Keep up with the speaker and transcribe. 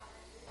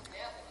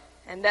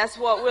And that's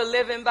what we're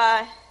living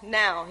by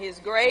now, his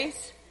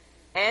grace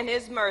and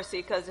his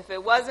mercy. Because if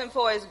it wasn't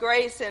for his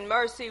grace and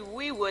mercy,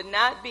 we would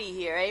not be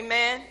here.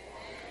 Amen?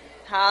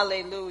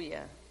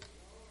 Hallelujah.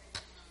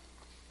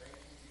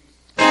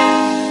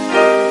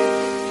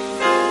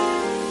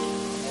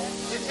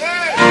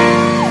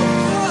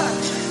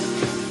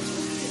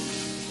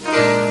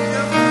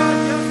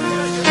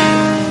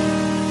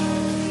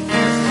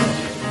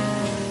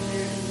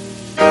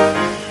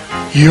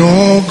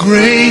 Your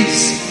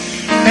grace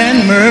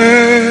and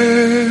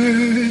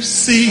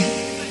mercy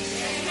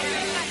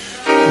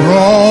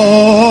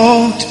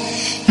brought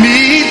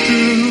me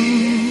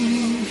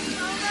through.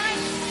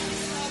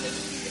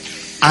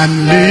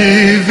 I'm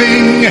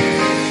living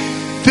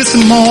this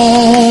moment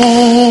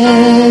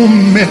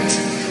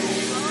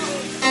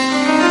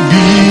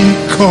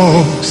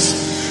because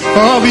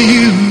of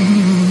you.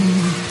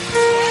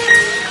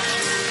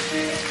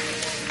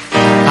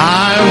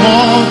 I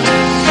want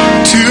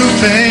to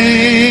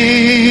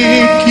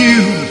thank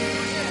you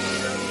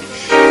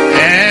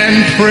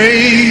and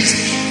praise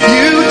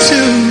you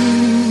too.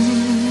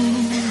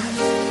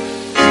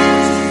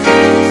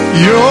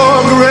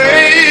 Your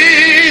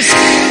grace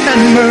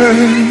and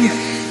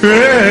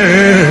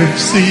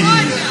mercy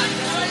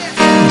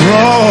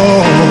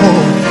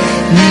brought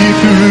me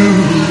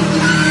through.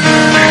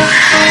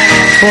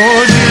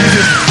 For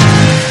Jesus,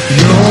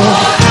 your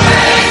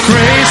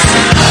grace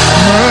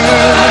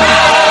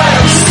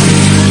and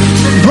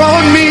mercy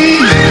brought me.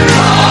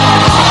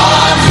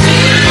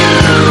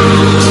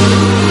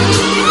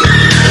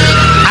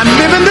 I'm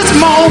living this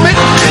moment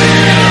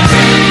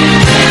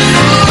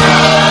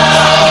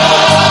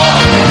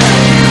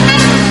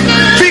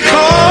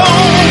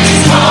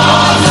because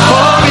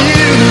of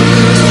you.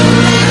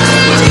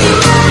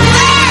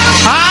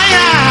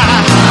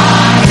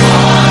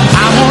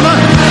 I wanna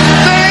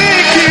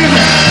thank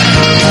you.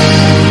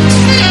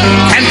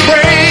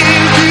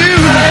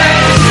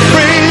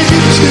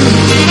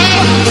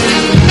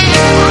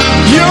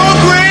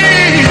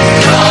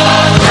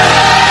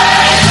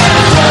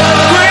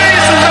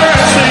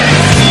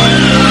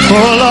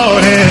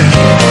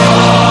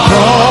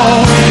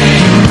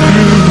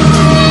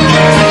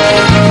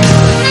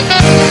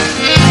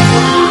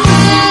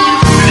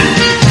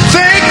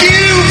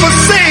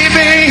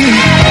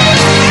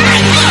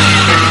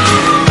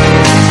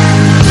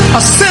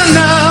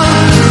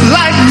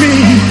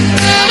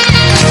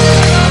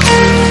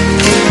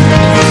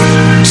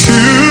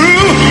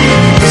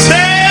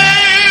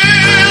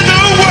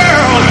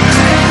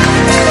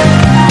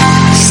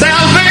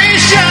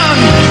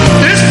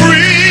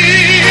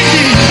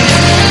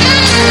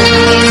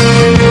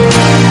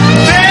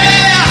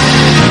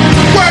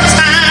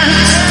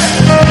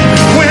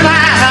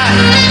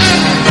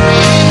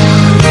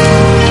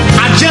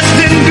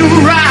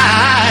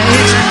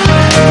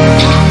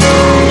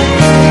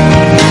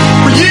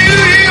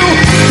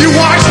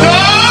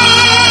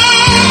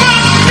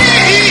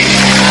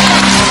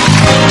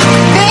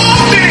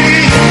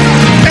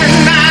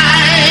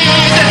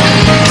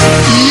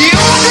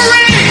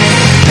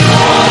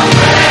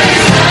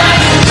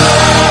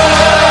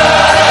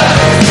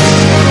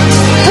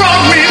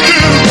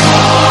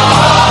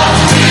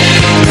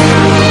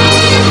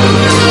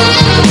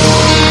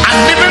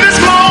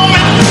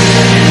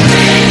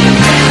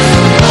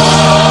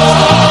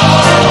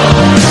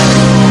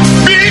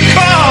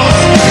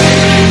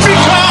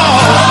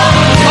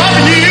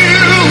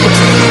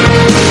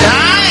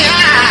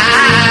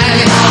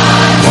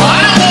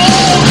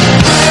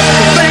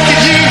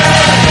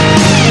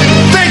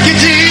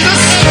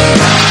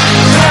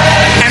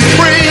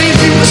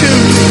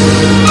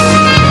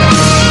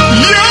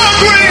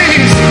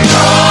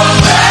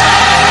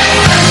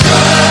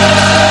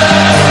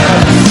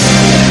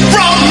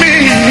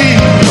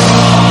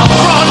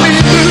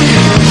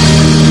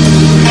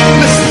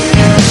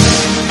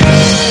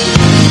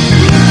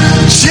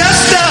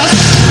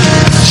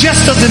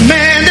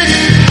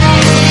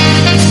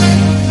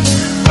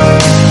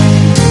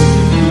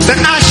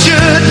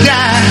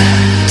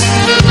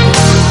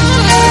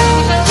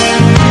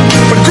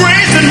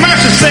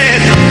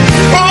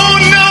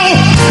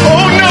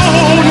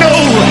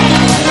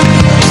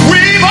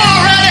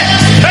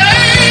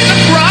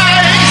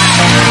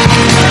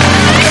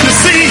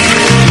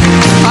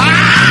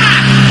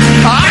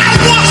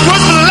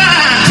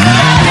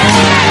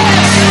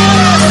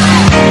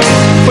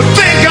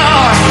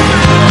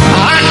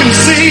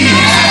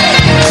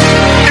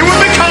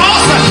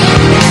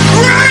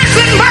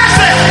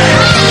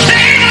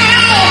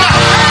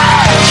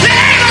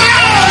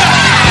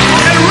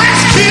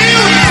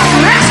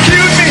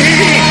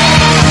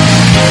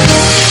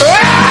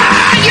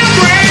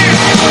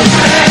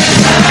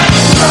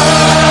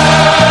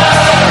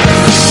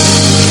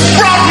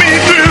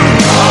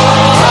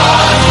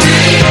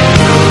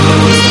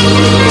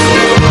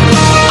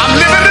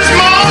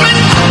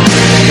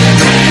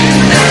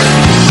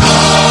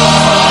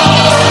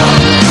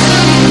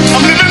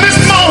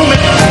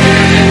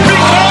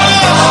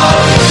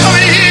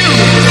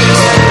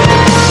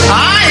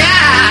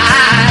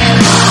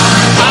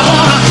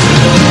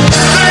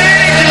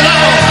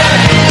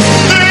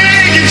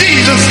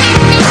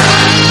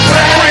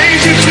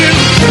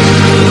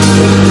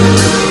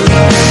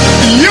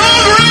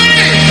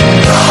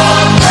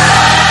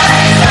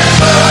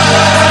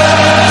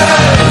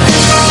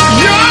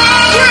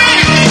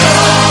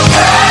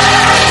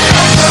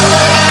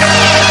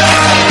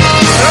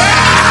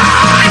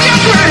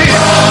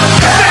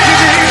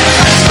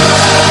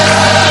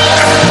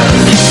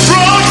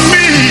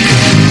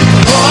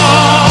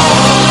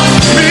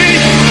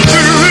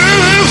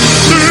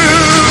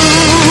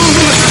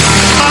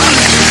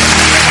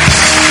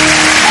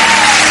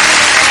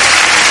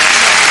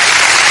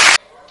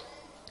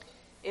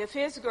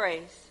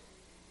 grace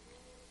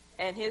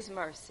and his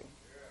mercy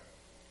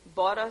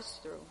brought us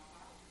through.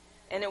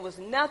 And it was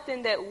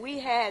nothing that we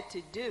had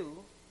to do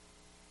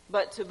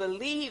but to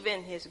believe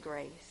in his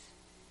grace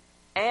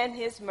and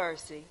his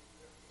mercy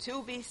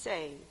to be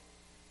saved.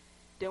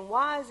 Then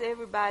why is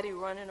everybody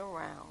running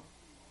around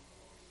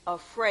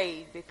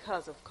afraid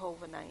because of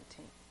COVID-19?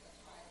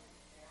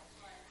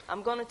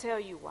 I'm going to tell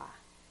you why.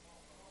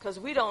 Because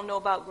we don't know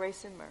about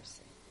grace and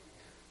mercy.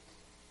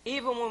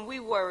 Even when we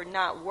were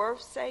not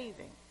worth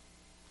saving,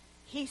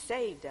 he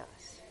saved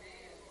us.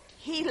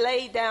 He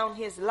laid down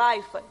his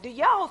life. Do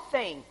y'all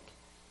think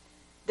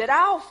that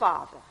our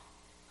Father,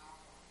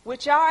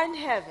 which are in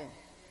heaven,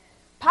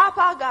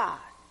 Papa God,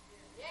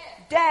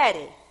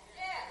 Daddy,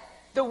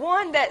 the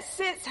one that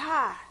sits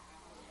high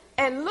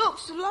and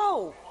looks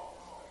low,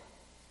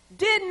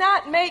 did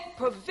not make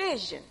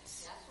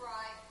provisions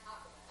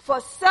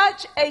for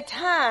such a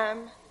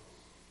time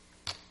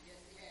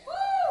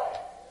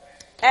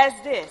as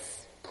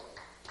this?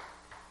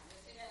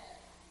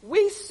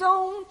 We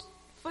soon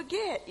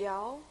forget,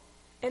 y'all.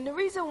 And the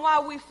reason why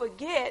we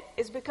forget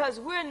is because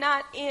we're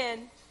not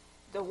in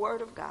the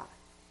Word of God.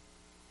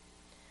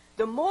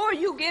 The more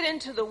you get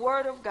into the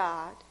Word of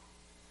God,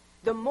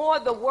 the more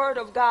the Word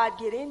of God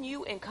get in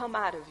you and come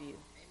out of you.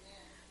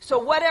 So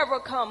whatever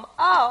come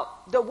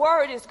up, the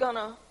Word is going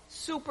to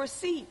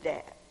supersede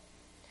that.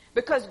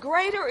 Because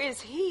greater is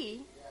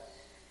he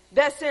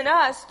that's in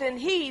us than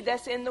he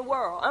that's in the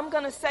world. I'm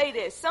going to say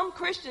this. Some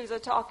Christians are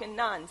talking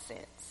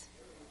nonsense.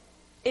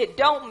 It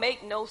don't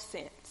make no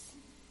sense.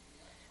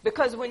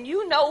 Because when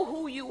you know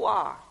who you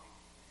are,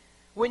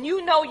 when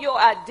you know your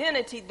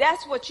identity,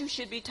 that's what you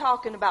should be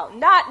talking about,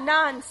 not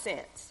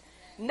nonsense.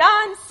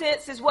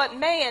 Nonsense is what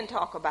man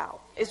talk about.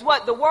 It's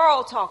what the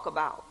world talk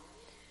about.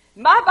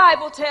 My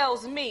Bible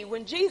tells me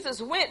when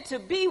Jesus went to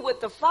be with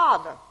the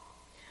Father,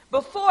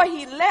 before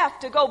he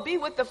left to go be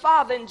with the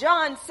Father in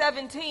John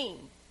 17,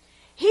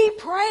 he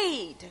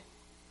prayed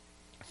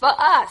for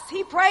us.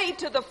 He prayed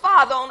to the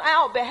Father on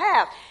our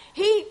behalf.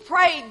 He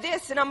prayed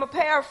this, and I'm going to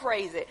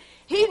paraphrase it.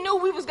 He knew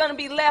we was going to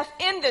be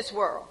left in this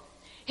world.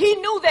 He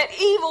knew that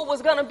evil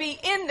was going to be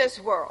in this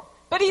world.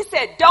 But he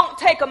said, don't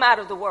take them out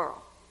of the world.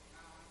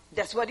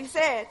 That's what he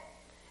said.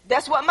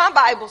 That's what my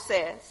Bible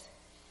says.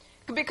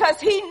 Because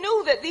he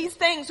knew that these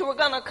things were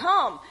going to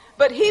come.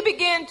 But he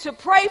began to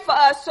pray for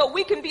us so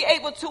we can be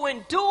able to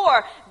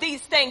endure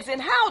these things. And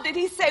how did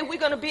he say we're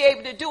going to be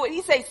able to do it?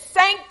 He said,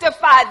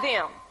 sanctify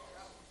them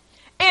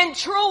in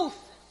truth,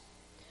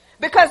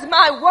 because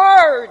my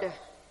word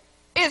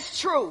is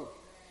true.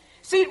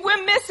 See,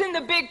 we're missing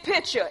the big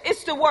picture.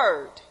 It's the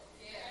word.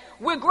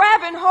 We're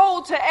grabbing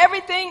hold to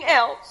everything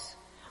else,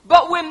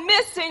 but we're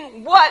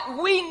missing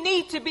what we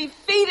need to be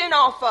feeding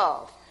off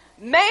of.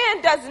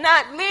 Man does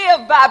not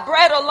live by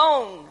bread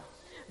alone,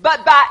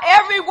 but by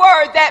every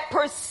word that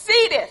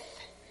proceedeth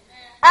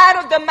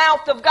out of the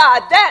mouth of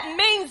God. That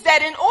means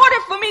that in order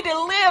for me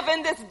to live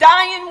in this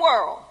dying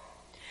world,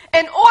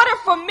 in order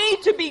for me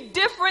to be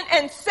different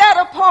and set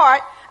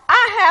apart,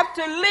 I have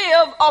to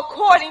live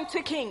according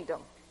to kingdom.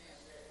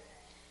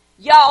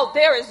 Y'all,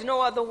 there is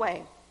no other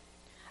way.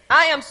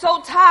 I am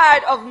so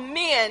tired of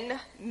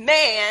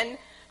man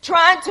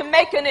trying to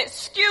make an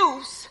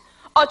excuse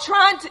or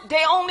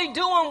they only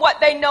doing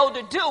what they know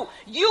to do.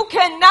 You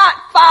cannot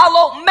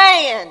follow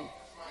man.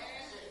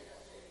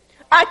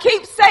 I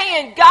keep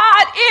saying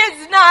God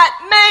is not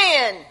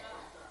man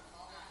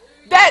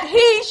that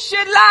he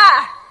should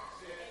lie.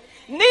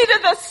 Neither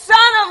the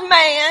Son of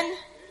Man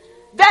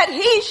that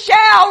he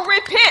shall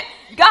repent.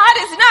 God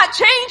is not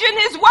changing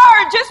his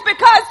word just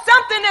because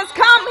something has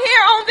come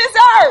here on this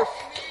earth.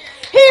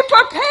 He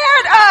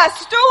prepared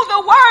us through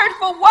the word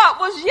for what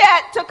was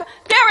yet to come.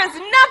 There is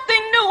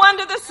nothing new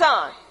under the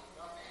sun.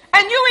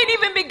 And you ain't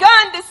even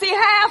begun to see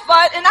half of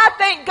it. And I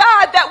thank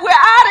God that we're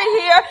out of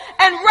here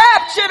and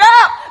raptured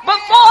up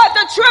before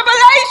the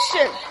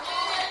tribulation.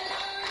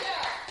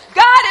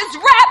 God is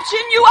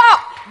rapturing you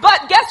up.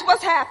 But guess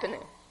what's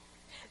happening?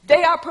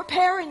 They are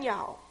preparing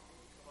y'all,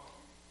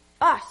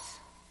 us,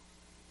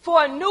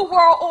 for a new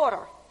world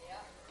order,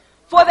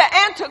 for the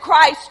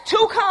Antichrist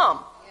to come.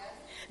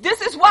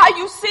 This is why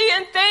you see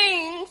in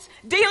things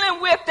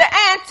dealing with the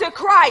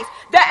Antichrist.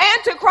 The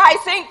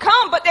Antichrist ain't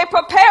come, but they're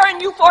preparing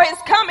you for his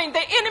coming. The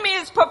enemy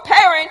is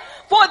preparing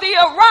for the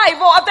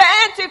arrival of the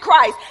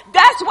Antichrist.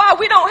 That's why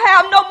we don't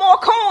have no more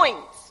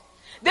coins.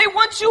 They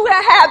want you to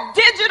have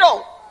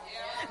digital.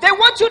 They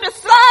want you to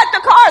slide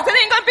the cards.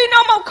 There ain't going to be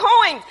no more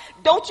coins.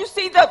 Don't you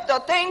see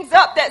the things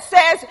up that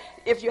says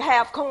if you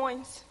have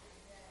coins?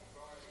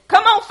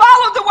 Come on,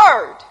 follow the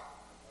word.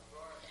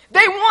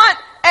 They want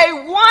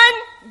a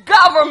one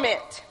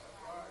government.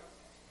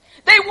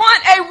 They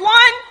want a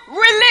one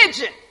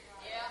religion.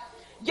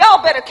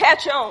 Y'all better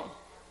catch on.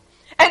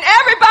 And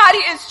everybody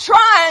is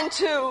trying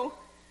to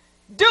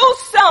do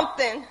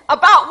something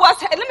about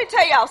let me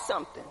tell y'all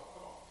something.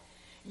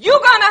 You're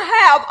going to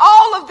have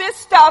all of this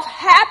stuff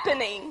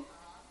happening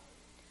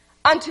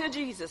until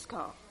Jesus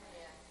comes.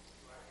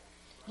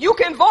 You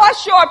can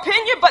voice your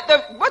opinion,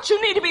 but what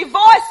you need to be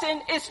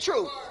voicing is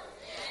truth.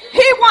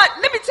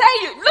 Let me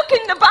tell you, look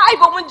in the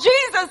Bible. When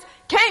Jesus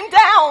came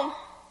down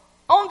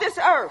on this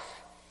earth,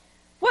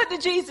 what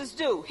did Jesus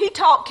do? He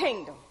taught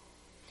kingdom.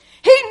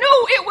 He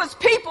knew it was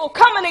people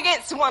coming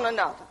against one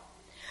another.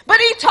 But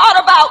he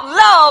taught about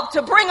love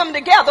to bring them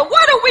together.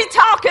 What are we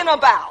talking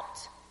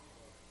about?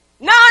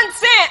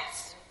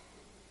 Nonsense.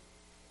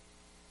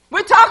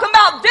 We're talking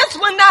about this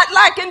one not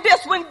liking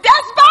this one.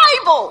 That's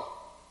Bible.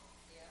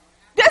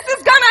 This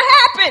is going to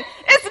happen.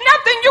 It's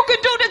nothing you can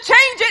do to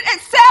change it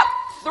except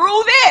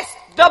through this,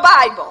 the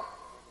Bible.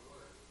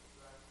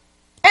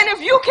 And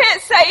if you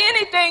can't say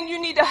anything, you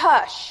need to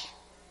hush.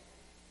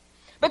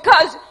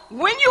 Because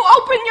when you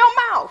open your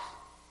mouth,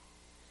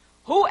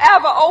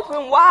 whoever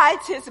open wide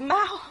his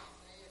mouth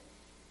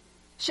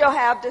shall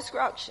have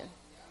destruction.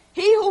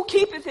 He who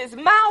keepeth his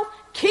mouth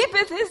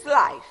keepeth his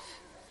life.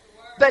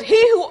 But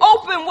he who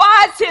open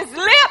wide his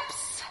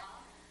lips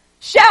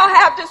shall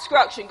have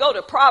destruction. Go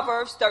to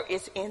Proverbs 30.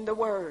 It's in the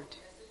word.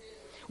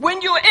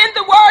 When you're in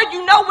the word,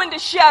 you know when to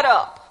shut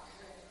up.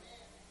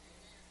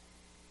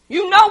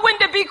 You know when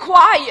to be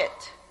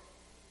quiet.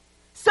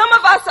 Some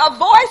of us are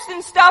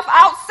voicing stuff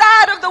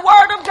outside of the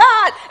word of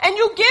God, and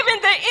you're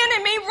giving the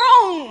enemy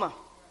room.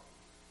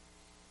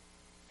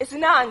 It's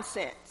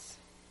nonsense.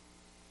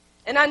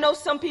 And I know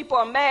some people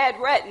are mad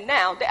right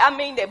now.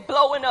 They're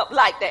blowing up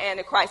like the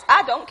Antichrist.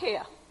 I don't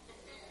care.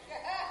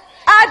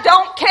 I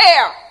don't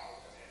care.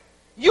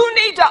 You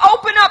need to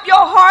open up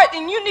your heart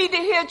and you need to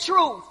hear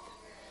truth.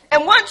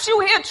 And once you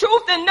hear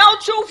truth and know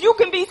truth, you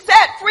can be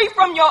set free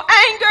from your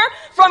anger,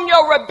 from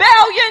your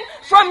rebellion,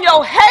 from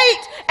your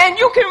hate, and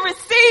you can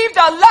receive the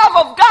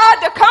love of God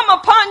to come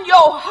upon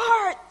your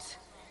heart.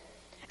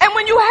 And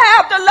when you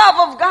have the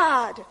love of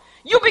God,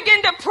 you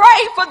begin to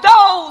pray for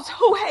those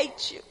who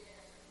hate you.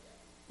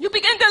 You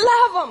begin to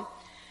love them.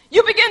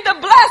 You begin to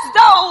bless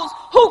those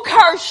who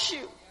curse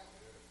you.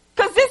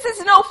 Because this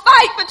is no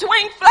fight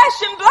between flesh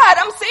and blood.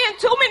 I'm seeing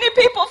too many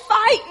people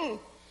fighting.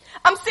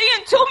 I'm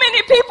seeing too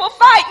many people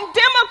fighting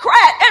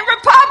Democrat and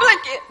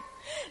Republican.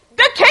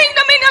 The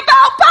kingdom ain't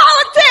about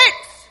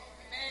politics.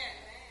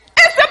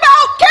 It's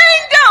about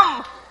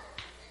kingdom.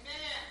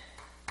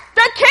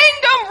 The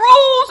kingdom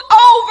rules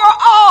over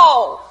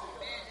all.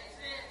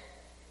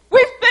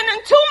 We're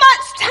spending too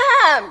much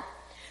time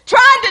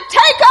trying to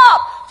take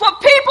up for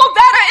people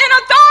that are in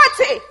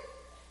authority.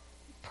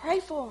 Pray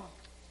for them.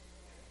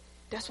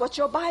 That's what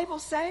your Bible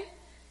say.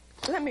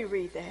 Let me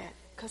read that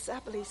because I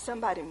believe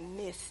somebody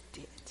missed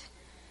it.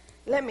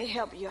 Let me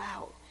help you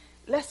out.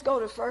 Let's go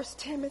to 1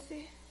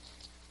 Timothy.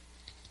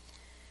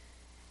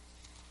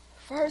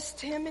 1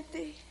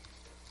 Timothy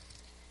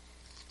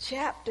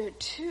chapter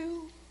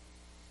 2.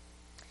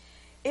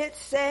 It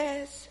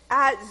says,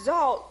 I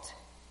exhort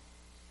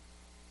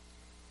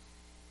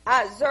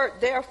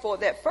therefore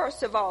that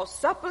first of all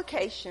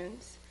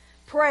supplications,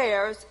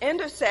 prayers,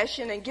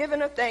 intercession, and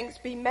giving of thanks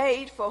be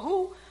made for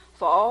who?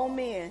 For all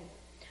men,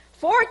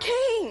 for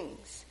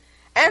kings,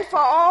 and for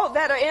all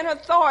that are in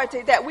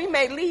authority, that we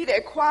may lead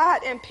a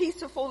quiet and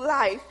peaceful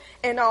life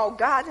in all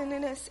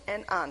godliness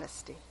and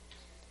honesty.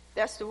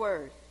 That's the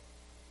word.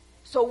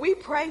 So we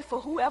pray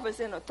for whoever's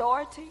in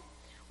authority.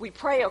 We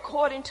pray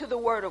according to the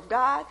word of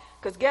God,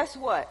 because guess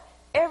what?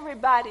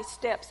 Everybody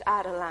steps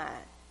out of line.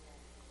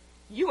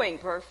 You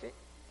ain't perfect.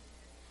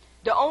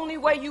 The only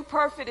way you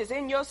perfect is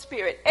in your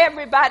spirit.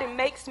 Everybody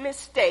makes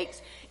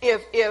mistakes.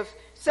 If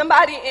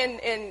somebody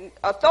in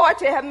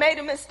authority have made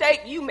a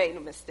mistake, you made a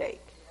mistake.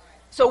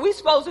 So we're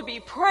supposed to be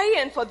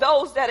praying for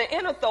those that are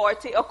in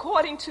authority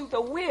according to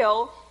the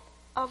will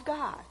of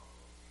God.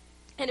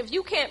 And if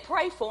you can't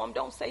pray for them,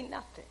 don't say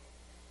nothing.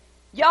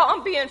 Y'all,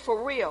 I'm being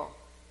for real.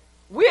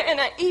 We're in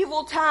an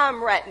evil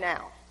time right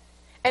now.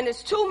 And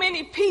there's too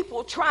many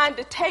people trying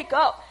to take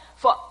up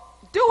for,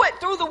 do it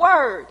through the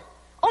word.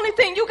 Only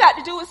thing you got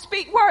to do is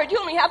speak word. You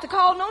don't even have to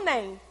call no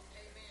name. Amen.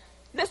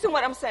 Listen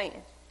what I'm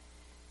saying.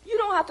 You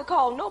don't have to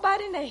call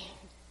nobody name.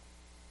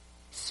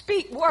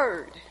 Speak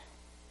word.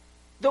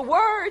 The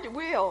word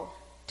will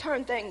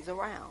turn things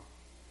around.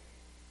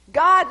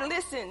 God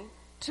listens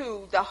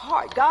to the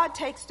heart. God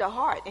takes the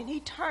heart and he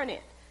turn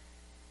it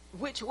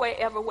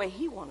whichever way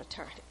he want to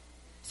turn it.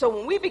 So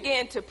when we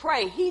begin to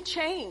pray, he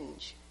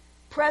changed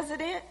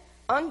president,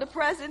 under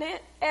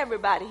president,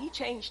 everybody. He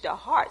changed the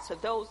hearts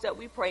of those that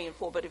we praying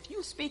for. But if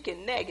you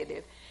speaking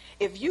negative,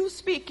 if you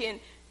speaking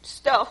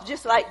stuff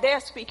just like they're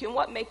speaking,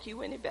 what make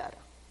you any better?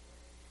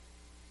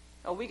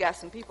 Oh, we got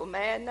some people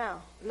mad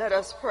now. Let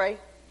us pray.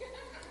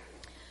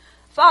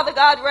 Father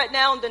God, right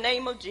now in the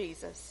name of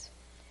Jesus,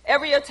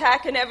 every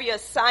attack and every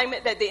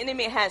assignment that the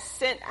enemy has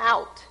sent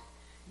out,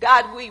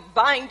 God, we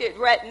bind it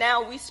right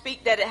now. We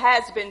speak that it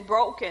has been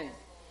broken.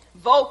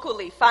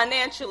 Vocally,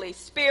 financially,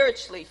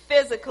 spiritually,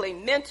 physically,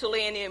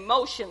 mentally, and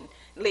emotionally.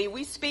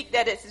 We speak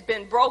that it's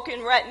been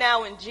broken right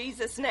now in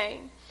Jesus'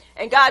 name.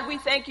 And God, we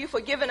thank you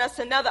for giving us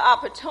another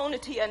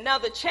opportunity,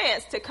 another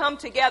chance to come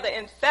together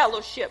in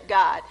fellowship,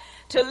 God,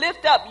 to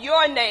lift up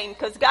your name,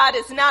 because God,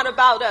 it's not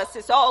about us,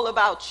 it's all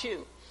about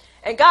you.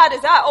 And God,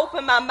 as I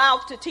open my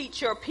mouth to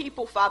teach your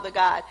people, Father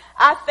God,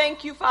 I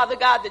thank you, Father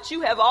God, that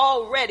you have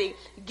already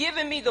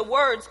given me the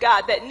words,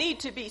 God, that need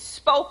to be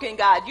spoken,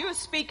 God. You're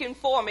speaking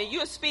for me.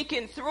 You're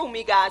speaking through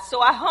me, God.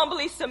 So I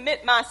humbly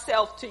submit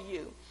myself to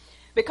you,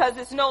 because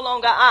it's no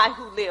longer I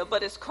who live,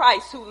 but it's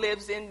Christ who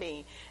lives in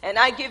me. And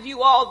I give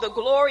you all the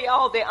glory,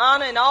 all the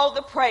honor, and all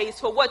the praise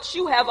for what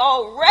you have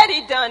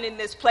already done in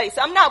this place.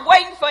 I'm not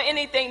waiting for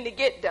anything to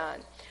get done.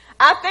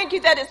 I thank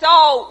you that it's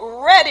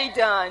already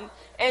done.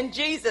 In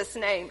Jesus'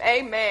 name,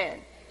 amen.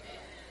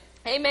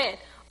 Amen.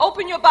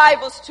 Open your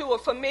Bibles to a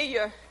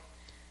familiar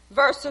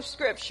verse of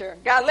Scripture,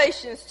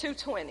 Galatians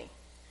 2:20.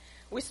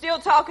 We're still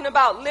talking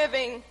about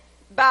living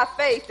by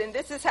faith, and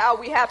this is how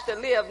we have to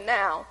live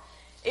now,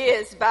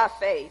 is by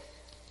faith.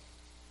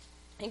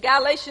 In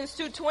Galatians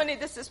 2:20,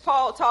 this is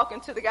Paul talking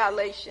to the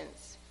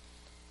Galatians.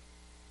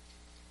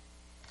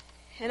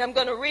 And I'm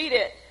going to read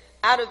it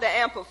out of the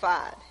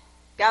Amplified.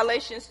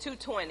 Galatians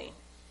 2:20.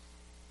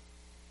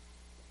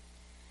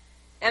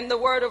 And the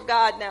word of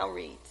God now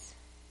reads,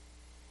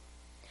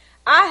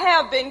 I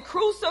have been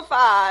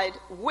crucified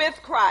with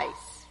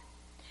Christ.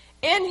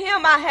 In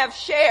him I have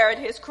shared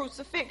his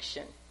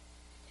crucifixion.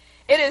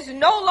 It is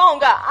no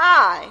longer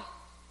I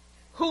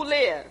who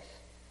live,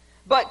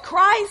 but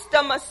Christ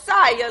the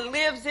Messiah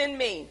lives in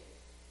me.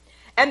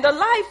 And the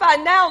life I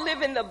now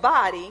live in the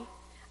body,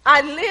 I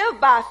live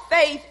by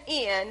faith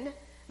in,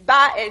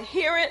 by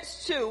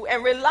adherence to,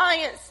 and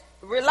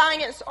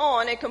reliance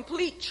on, and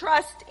complete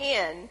trust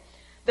in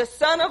the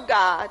Son of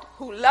God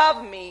who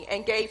loved me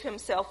and gave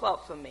himself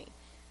up for me.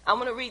 I'm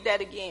going to read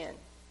that again.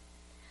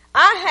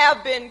 I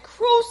have been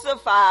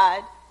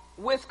crucified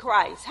with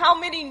Christ. How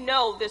many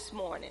know this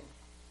morning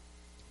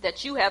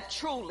that you have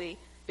truly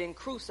been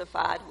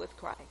crucified with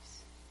Christ?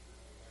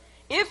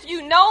 If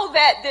you know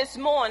that this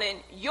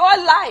morning, your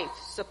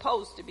life's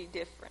supposed to be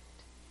different.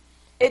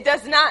 It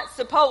does not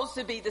supposed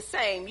to be the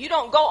same. You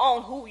don't go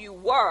on who you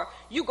were.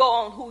 You go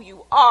on who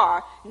you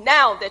are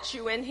now that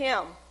you're in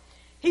him.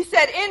 He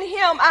said, in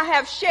him I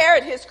have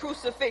shared his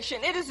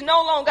crucifixion. It is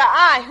no longer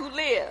I who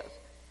live.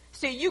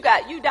 See, you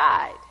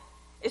died.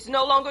 It's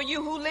no longer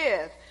you who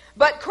live.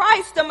 But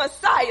Christ the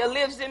Messiah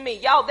lives in me.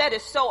 Y'all, that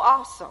is so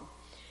awesome.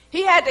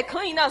 He had to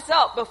clean us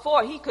up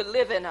before he could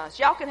live in us.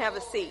 Y'all can have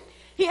a seat.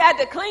 He had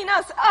to clean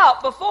us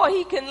up before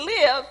he can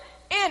live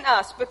in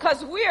us,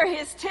 because we're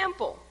his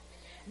temple.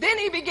 Then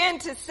he began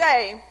to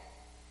say,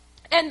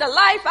 and the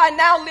life I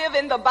now live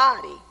in the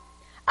body,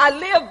 I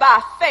live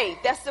by faith.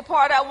 That's the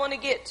part I want to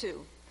get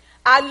to.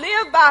 I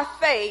live by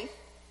faith,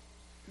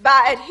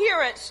 by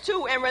adherence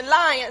to and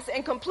reliance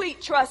and complete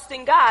trust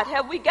in God.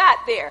 Have we got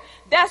there?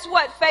 That's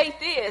what faith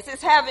is.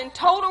 It's having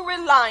total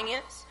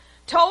reliance,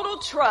 total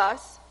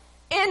trust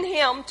in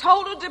him,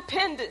 total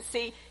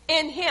dependency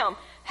in him.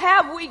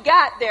 Have we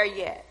got there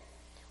yet?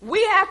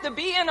 We have to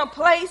be in a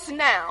place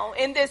now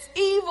in this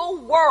evil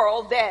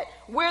world that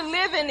we're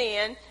living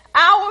in.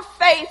 Our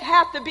faith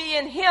have to be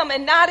in him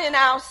and not in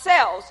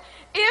ourselves.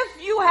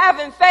 If you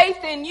haven't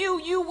faith in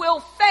you, you will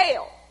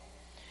fail.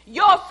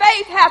 Your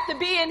faith have to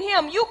be in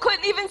him. You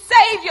couldn't even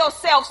save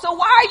yourself. So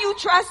why are you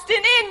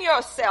trusting in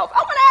yourself? I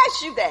want to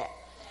ask you that.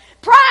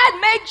 Pride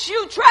makes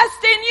you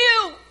trust in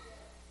you.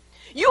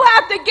 You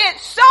have to get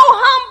so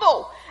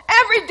humble.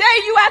 Every day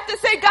you have to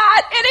say,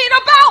 God, it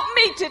ain't about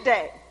me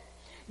today.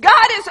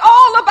 God, is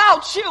all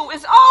about you.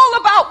 It's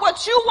all about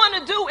what you want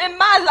to do in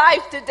my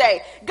life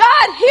today.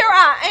 God, here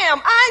I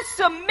am. I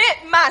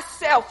submit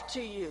myself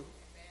to you,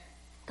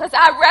 because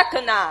I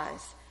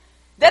recognize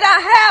that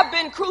I have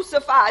been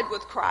crucified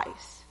with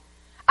Christ.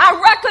 I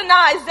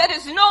recognize that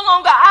it's no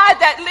longer I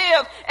that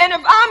live, and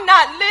if I'm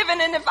not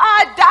living and if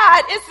I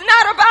died, it's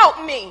not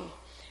about me.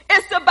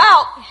 It's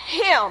about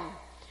him.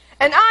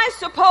 And I'm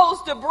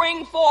supposed to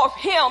bring forth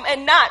him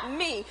and not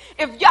me.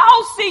 If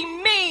y'all see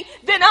me,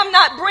 then I'm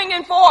not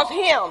bringing forth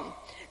him.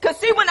 Because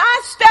see, when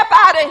I step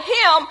out of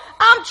him,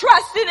 I'm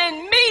trusting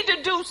in me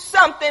to do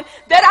something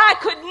that I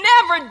could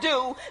never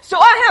do. So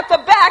I have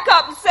to back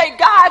up and say,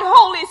 God,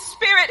 Holy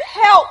Spirit,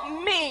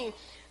 help me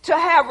to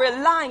have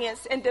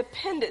reliance and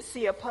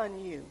dependency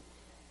upon you.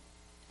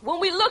 When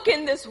we look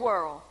in this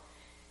world,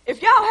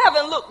 if y'all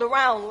haven't looked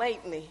around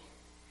lately,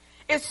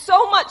 it's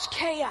so much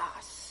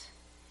chaos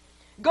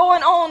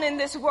going on in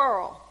this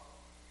world.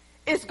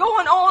 It's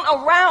going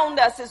on around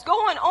us. It's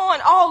going on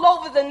all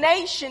over the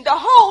nation, the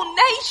whole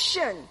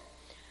nation.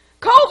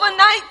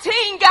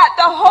 COVID-19 got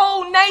the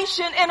whole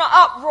nation in an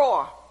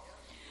uproar.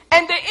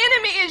 And the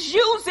enemy is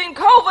using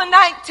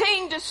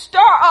COVID-19 to stir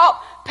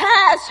up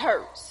past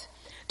hurts,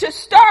 to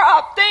stir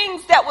up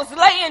things that was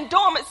laying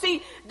dormant.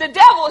 See, the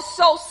devil is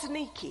so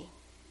sneaky.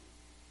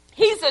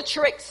 He's a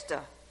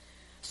trickster.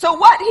 So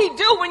what he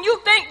do when you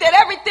think that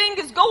everything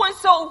is going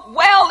so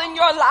well in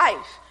your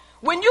life,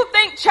 when you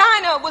think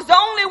China was the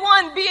only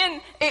one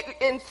being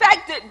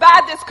infected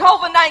by this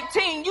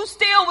COVID-19, you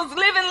still was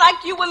living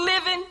like you were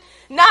living,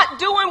 not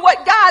doing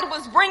what God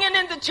was bringing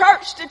in the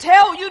church to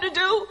tell you to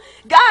do.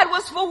 God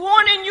was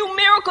forewarning you,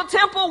 Miracle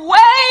Temple,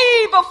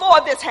 way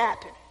before this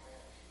happened.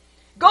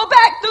 Go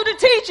back through the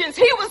teachings.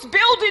 He was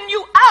building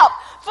you up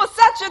for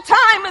such a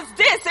time as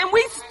this, and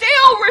we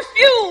still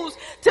refuse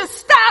to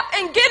stop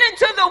and get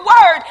into the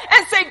word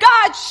and say,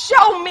 God,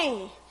 show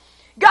me.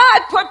 God,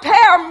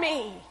 prepare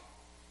me.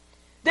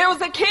 There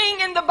was a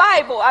king in the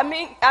Bible.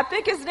 I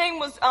think his name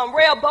was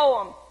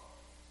Rehoboam.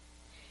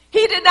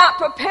 He did not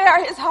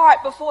prepare his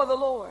heart before the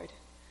Lord.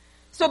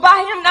 So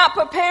by him not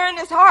preparing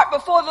his heart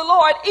before the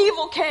Lord,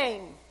 evil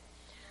came.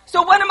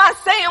 So what am I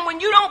saying? When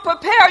you don't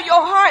prepare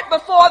your heart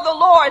before the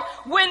Lord,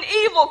 when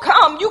evil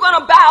comes, you're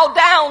going to bow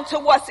down to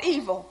what's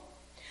evil.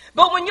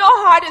 But when your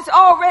heart is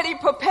already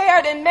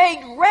prepared and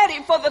made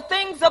ready for the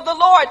things of the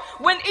Lord,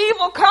 when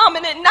evil comes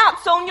and it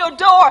knocks on your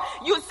door,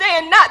 you're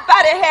saying, not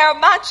by the hair of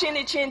my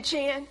chinny chin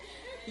chin.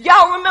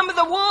 Y'all remember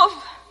the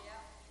wolf?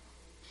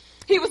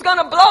 He was going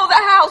to blow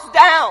the house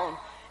down.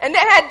 And they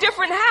had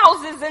different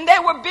houses and they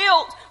were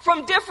built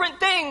from different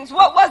things.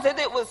 What was it?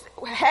 It was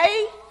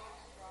hay,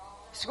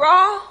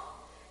 straw,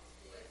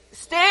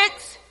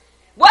 sticks.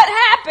 What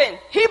happened?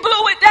 He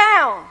blew it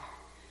down.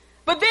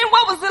 But then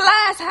what was the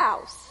last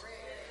house?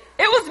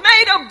 It was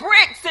made of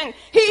bricks, and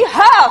he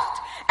huffed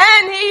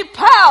and he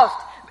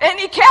puffed and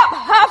he kept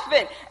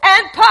huffing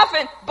and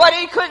puffing, but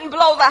he couldn't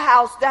blow the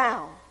house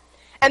down.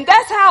 And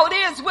that's how it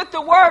is with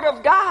the word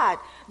of God.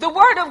 The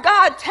word of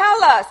God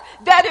tells us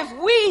that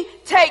if we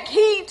take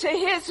heed to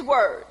his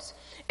words,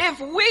 if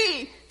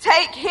we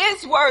take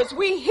his words,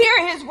 we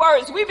hear his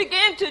words, we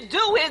begin to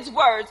do his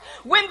words.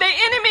 When the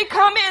enemy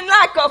come in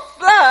like a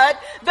flood,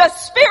 the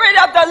spirit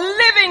of the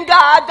living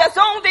God that's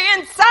on the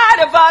inside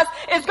of us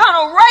is going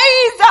to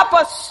raise up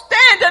a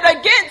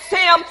standard against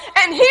him,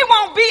 and he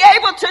won't be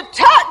able to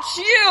touch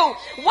you.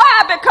 Why?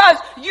 Because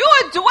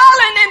you're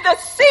dwelling in the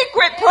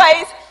secret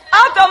place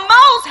of the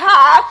Most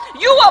High.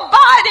 You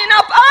abiding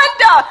up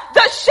under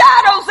the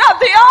shadows of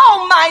the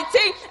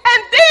Almighty,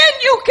 and then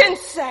you can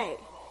say.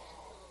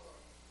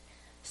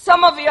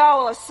 Some of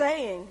y'all are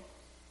saying,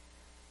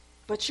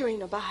 but you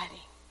ain't abiding.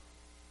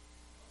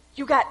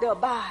 You got to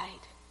abide.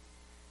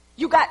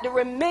 You got to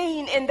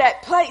remain in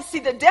that place. See,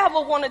 the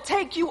devil want to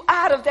take you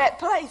out of that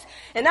place.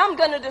 And I'm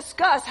going to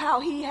discuss how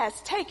he has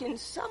taken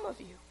some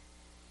of you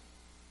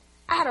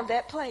out of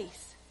that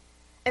place.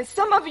 And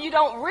some of you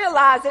don't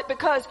realize it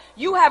because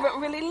you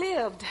haven't really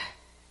lived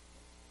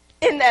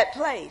in that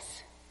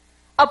place.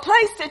 A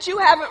place that you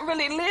haven't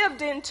really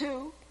lived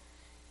into,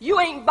 you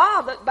ain't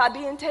bothered by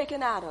being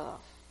taken out of.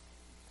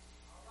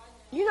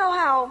 You know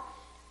how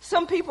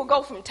some people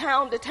go from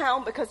town to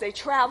town because they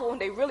travel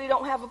and they really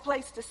don't have a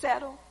place to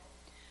settle?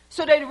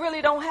 So they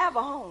really don't have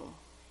a home.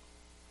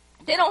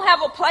 They don't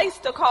have a place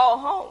to call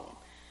home.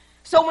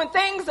 So when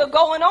things are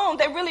going on,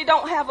 they really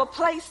don't have a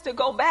place to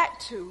go back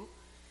to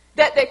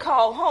that they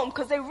call home,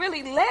 because they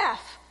really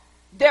left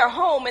their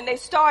home and they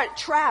started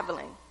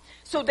traveling.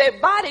 So their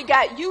body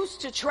got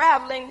used to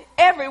traveling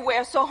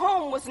everywhere, so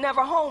home was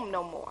never home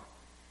no more.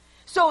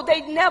 So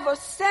they never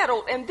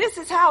settled. And this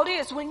is how it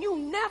is. When you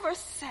never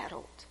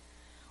settled,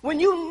 when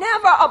you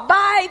never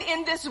abide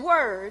in this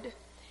word,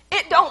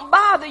 it don't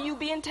bother you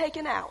being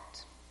taken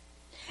out.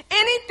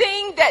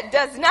 Anything that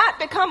does not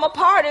become a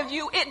part of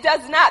you, it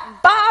does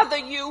not bother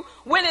you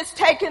when it's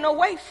taken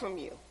away from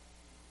you.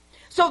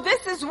 So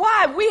this is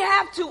why we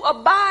have to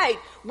abide.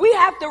 We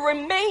have to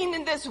remain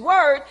in this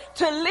word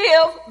to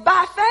live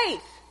by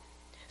faith.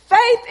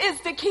 Faith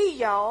is the key,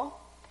 y'all.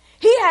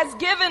 He has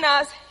given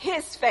us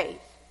his faith.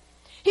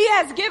 He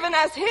has given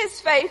us his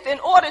faith in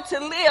order to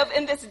live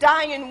in this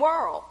dying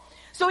world.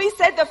 So he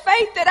said, the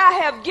faith that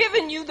I have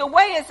given you, the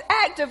way it's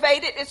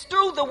activated is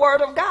through the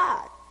word of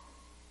God.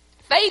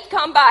 Faith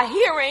comes by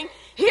hearing.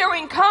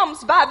 Hearing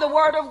comes by the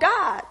word of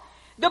God.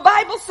 The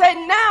Bible said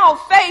now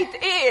faith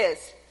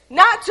is,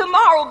 not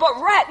tomorrow,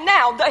 but right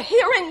now, the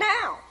here and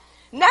now.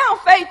 Now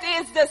faith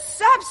is the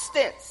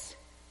substance,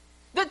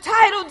 the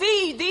title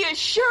deed, the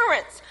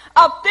assurance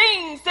of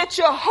things that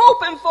you're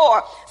hoping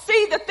for.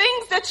 See, the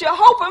things that you're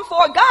hoping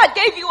for, God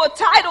gave you a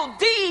title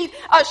deed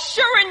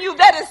assuring you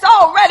that it's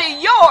already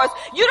yours.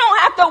 You don't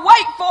have to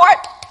wait for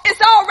it. It's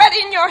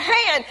already in your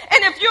hand.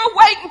 And if you're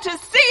waiting to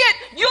see it,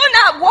 you're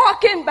not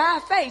walking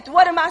by faith.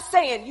 What am I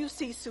saying? You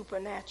see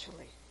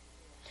supernaturally.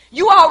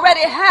 You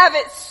already have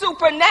it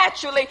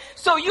supernaturally.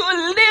 So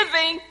you're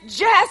living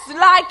just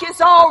like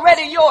it's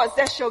already yours.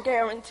 That's your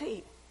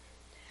guarantee.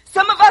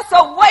 Some of us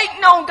are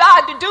waiting on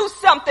God to do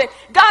something.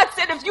 God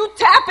said, if you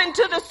tap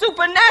into the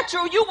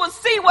supernatural, you will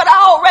see what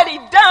I already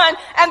done,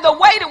 and the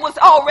wait was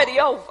already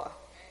over.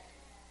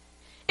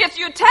 If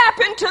you tap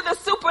into the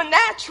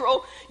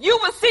supernatural, you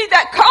will see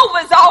that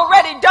COVID is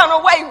already done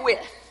away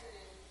with.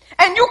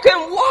 And you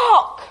can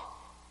walk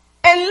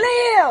and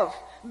live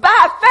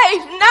by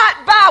faith,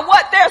 not by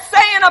what they're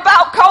saying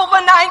about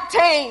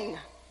COVID-19.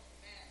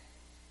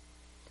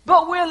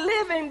 But we're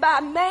living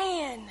by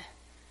man.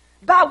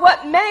 By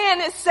what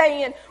man is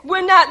saying.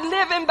 We're not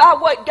living by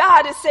what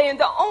God is saying.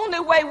 The only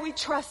way we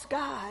trust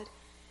God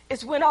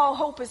is when all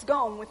hope is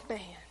gone with man.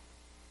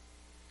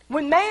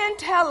 When man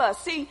tell us,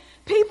 see,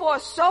 people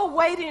are so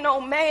waiting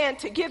on man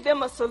to give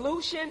them a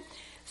solution.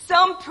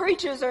 Some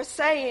preachers are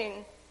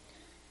saying,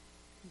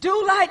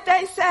 do like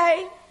they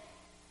say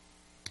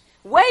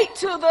Wait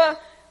till the,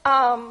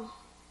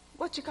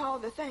 what you call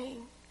the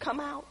thing, come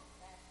out.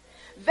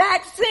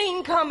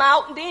 Vaccine come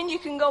out, and then you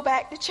can go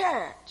back to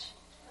church.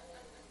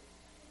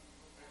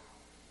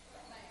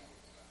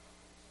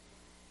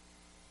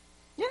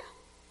 Yeah.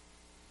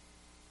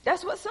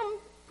 That's what some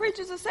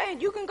preachers are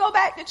saying. You can go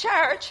back to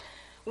church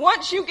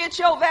once you get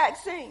your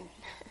vaccine.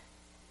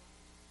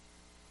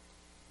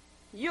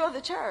 You're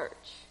the church.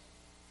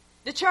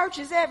 The church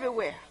is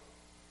everywhere.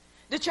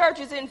 The church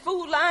is in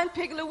Food Line,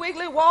 Piggly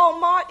Wiggly,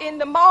 Walmart, in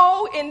the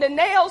mall, in the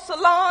nail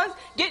salons,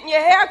 getting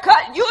your hair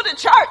cut. You're the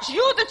church.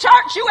 You're the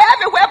church. You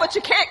everywhere, but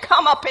you can't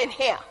come up in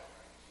here.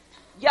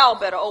 Y'all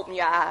better open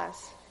your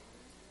eyes.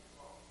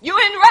 You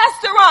in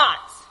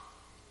restaurants.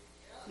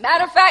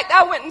 Matter of fact,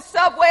 I went in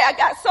Subway. I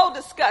got so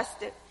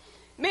disgusted.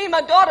 Me and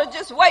my daughter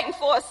just waiting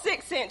for a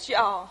 6-inch,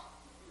 y'all.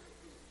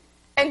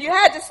 And you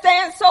had to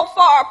stand so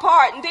far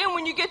apart. And then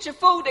when you get your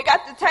food, they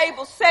got the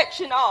table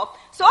section off.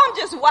 So I'm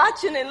just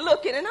watching and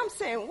looking, and I'm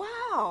saying,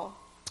 wow,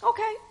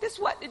 okay, this is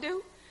what to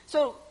do.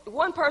 So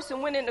one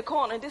person went in the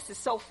corner, and this is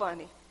so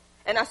funny.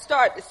 And I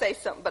started to say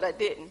something, but I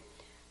didn't.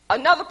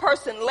 Another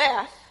person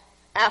left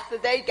after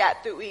they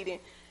got through eating.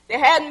 They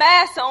had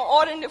masks on,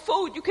 ordering the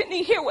food. You couldn't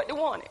even hear what they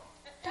wanted.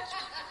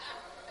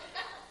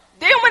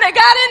 Then when they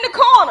got in the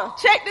corner,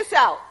 check this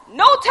out.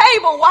 No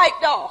table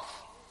wiped off.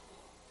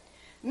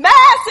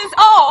 Mask is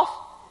off.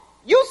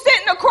 You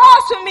sitting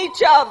across from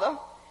each other.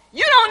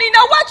 You don't even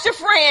know what your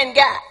friend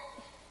got.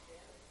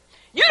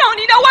 You don't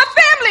even know what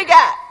family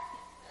got.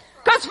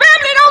 Because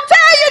family don't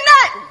tell you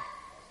nothing.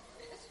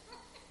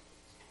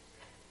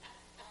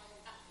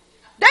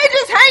 They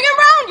just hang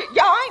around you.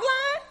 Y'all ain't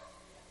lying.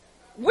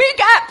 We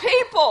got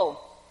people,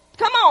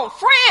 come on,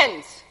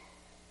 friends,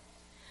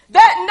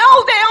 that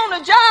know they're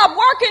on a job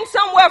working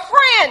somewhere,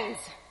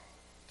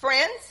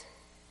 friends.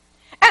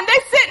 And they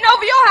sitting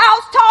over your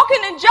house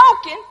talking and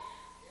joking,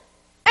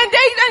 and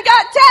they done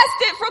got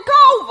tested for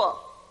COVID.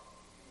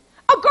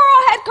 A girl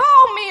had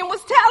called me and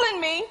was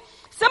telling me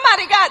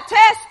somebody got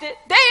tested.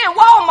 They in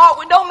Walmart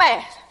with no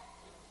mask.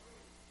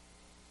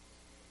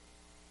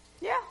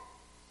 Yeah,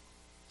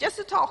 just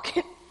a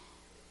talking.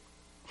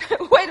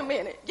 Wait a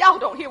minute, y'all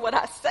don't hear what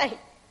I say.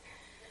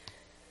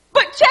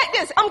 But check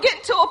this, I'm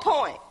getting to a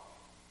point.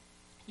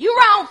 You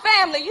around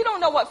family, you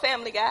don't know what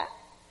family got.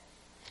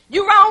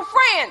 You around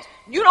friends,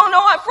 you don't know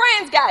what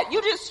friends got. You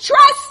just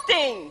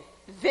trusting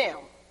them.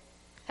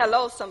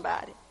 Hello,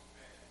 somebody.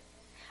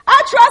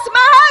 I trust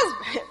my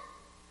husband.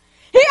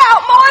 He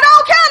out mowing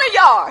all kind of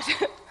yards.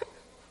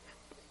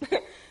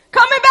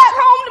 Coming back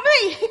home to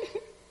me.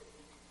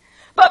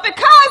 But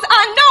because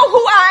I know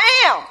who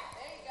I am.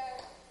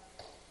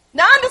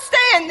 Now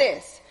understand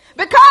this.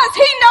 Because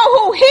he know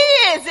who he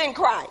is in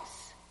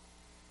Christ.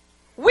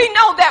 We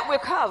know that we're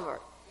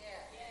covered.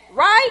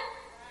 Right?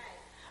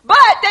 But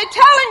they're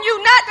telling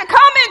you not to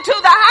come into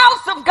the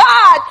house of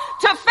God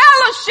to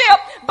fellowship,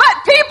 but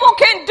people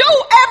can do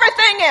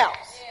everything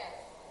else.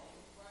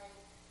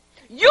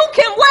 You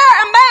can wear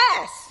a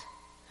mask,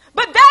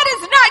 but that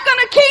is not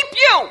going to keep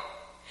you.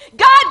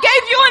 God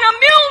gave you an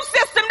immune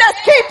system that's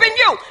keeping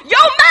you.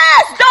 Your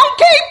mask don't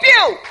keep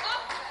you.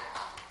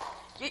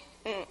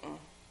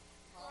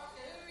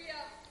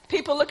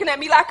 People looking at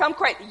me like I'm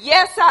crazy.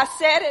 Yes, I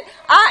said it.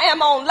 I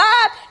am on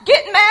live.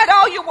 Get mad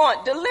all you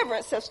want.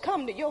 Deliverance has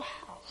come to your house.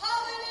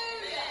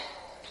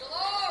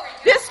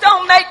 This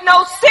don't make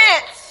no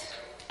sense.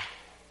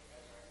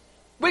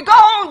 We go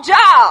on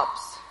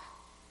jobs.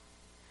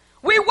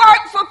 We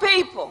work for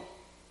people.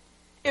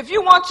 If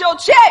you want your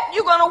check,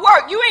 you're going to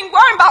work. You ain't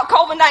worrying about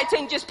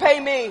COVID-19. Just pay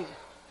me.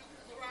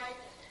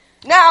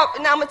 Now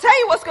I'm going to tell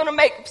you what's going to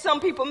make some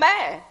people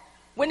mad.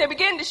 When they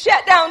begin to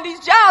shut down these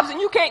jobs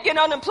and you can't get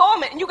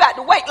unemployment and you got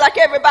to wait like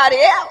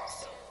everybody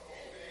else.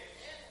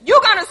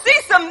 You're going to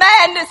see some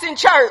madness in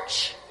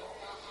church.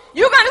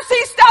 You're going to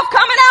see stuff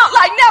coming out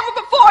like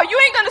never before. You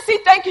ain't going to see,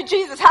 thank you,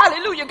 Jesus,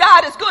 hallelujah,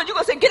 God is good. You're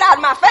going to say, get out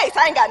of my face.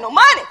 I ain't got no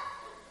money.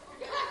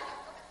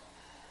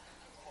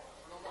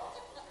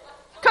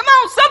 Come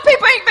on, some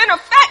people ain't been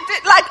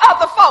affected like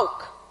other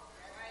folk.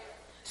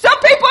 Some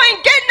people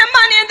ain't getting the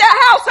money in their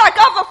house like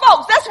other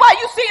folks. That's why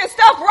you seeing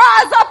stuff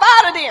rise up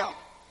out of them.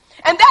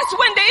 And that's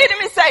when the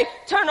enemy say,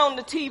 turn on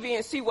the TV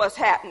and see what's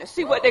happening.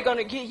 See what they're going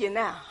to give you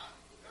now.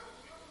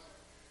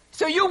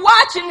 So you're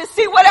watching to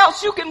see what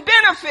else you can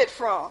benefit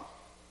from.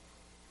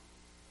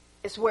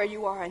 It's where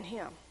you are in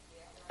him.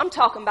 I'm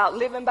talking about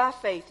living by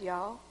faith,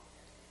 y'all.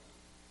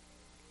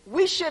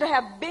 We should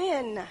have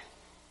been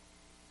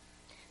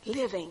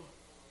living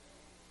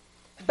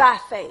by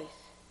faith.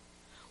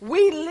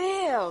 We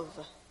live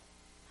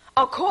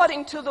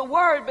according to the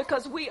word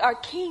because we are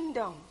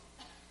kingdom.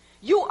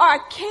 You are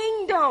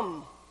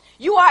kingdom.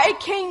 You are a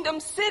kingdom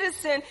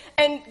citizen.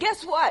 And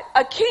guess what?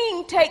 A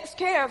king takes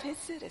care of his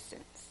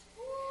citizens.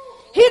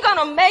 He's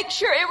going to make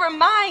sure. It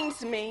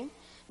reminds me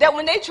that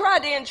when they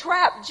tried to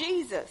entrap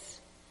Jesus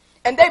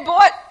and they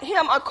bought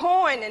him a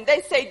coin and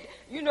they say,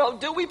 you know,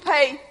 do we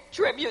pay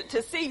tribute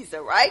to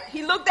Caesar, right?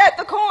 He looked at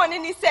the coin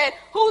and he said,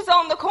 who's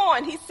on the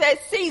coin? He said,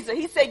 Caesar.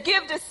 He said,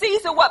 give to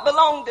Caesar what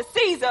belonged to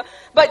Caesar,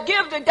 but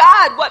give to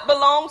God what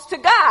belongs to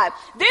God.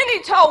 Then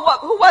he told,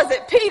 who was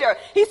it? Peter.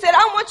 He said,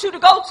 I want you to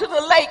go to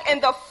the lake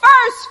and the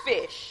first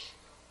fish,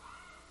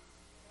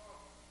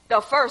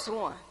 the first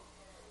one.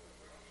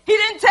 He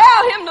didn't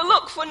tell him to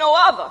look for no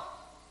other.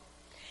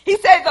 He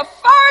said, the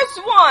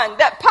first one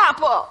that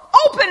pop up,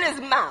 open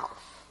his mouth.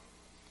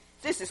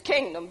 This is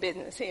kingdom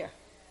business here.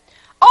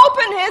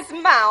 Open his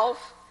mouth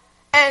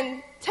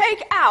and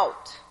take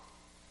out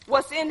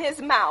what's in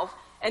his mouth,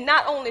 and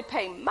not only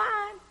pay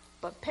mine,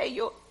 but pay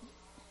your.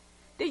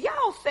 Do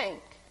y'all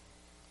think?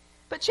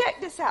 But check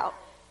this out.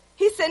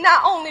 He said,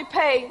 not only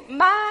pay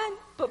mine,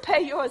 but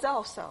pay yours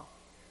also.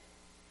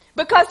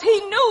 Because he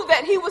knew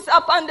that he was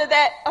up under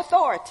that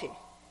authority.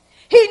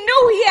 He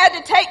knew he had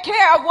to take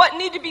care of what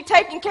needed to be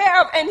taken care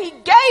of, and he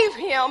gave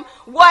him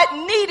what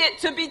needed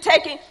to be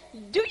taken.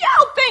 Do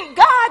y'all think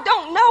God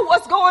don't know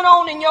what's going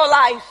on in your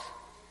life?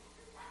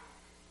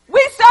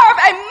 We serve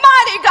a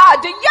mighty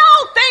God. Do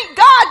y'all think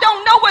God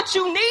don't know what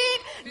you need?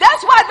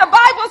 That's why the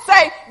Bible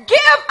say,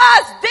 give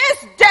us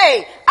this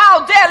day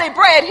our daily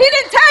bread. He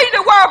didn't tell you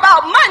to worry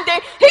about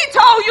Monday. He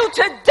told you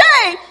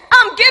today,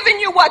 I'm giving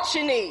you what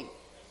you need.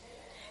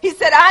 He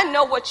said, I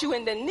know what you're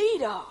in the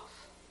need of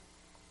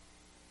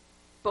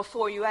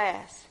before you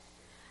ask.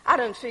 I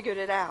done figured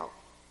it out.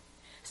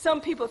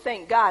 Some people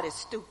think God is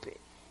stupid.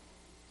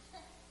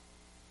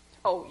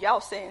 Oh,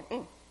 y'all saying,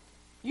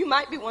 you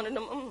might be one of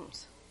them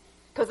ums.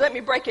 Because let me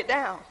break it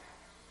down.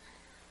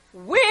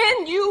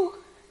 When you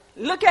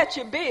look at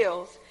your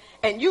bills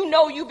and you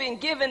know you've been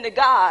given to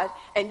God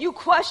and you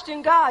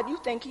question God, you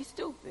think he's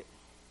stupid.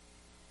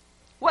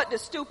 What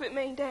does stupid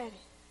mean, Daddy?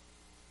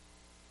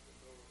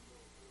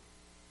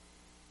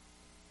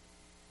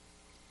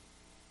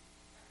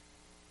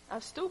 A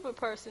stupid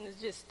person is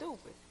just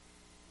stupid.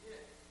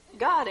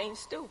 God ain't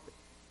stupid.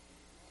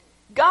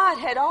 God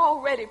had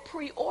already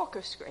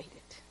pre-orchestrated.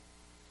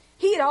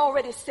 He had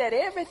already set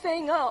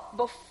everything up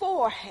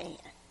beforehand.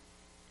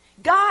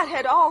 God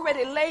had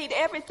already laid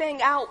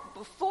everything out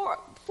for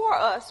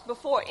us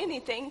before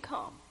anything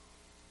come.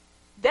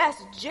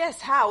 That's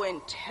just how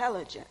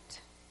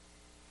intelligent.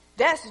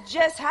 That's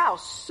just how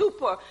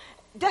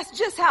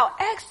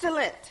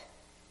excellent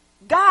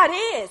God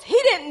is. He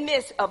didn't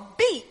miss a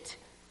beat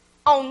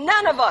on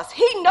none of us.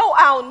 He know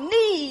our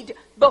need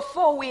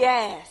before we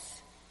ask.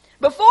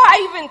 Before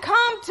I even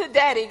come to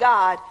Daddy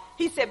God,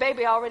 he said,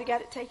 baby, I already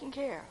got it taken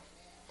care of.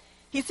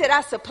 He said,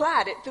 I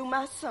supplied it through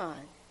my son.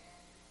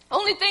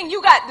 Only thing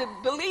you got to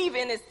believe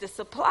in is the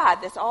supply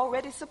that's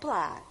already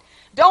supplied.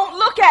 Don't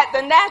look at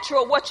the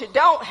natural, what you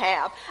don't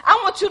have. I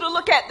want you to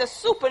look at the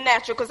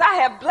supernatural, because I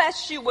have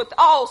blessed you with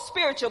all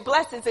spiritual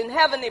blessings in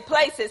heavenly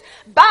places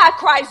by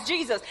Christ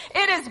Jesus.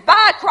 It is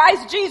by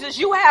Christ Jesus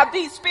you have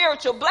these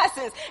spiritual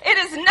blessings. It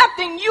is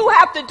nothing you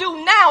have to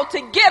do now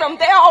to get them.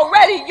 They're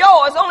already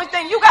yours. Only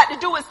thing you got to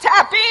do is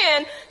tap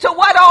in to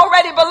what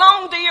already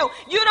belonged to you.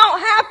 You don't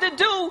have to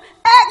do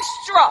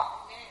extra.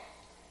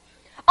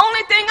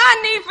 Only thing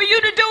I need for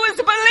you to do is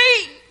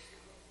believe.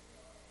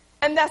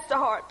 And that's the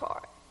hard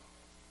part.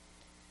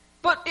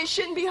 But it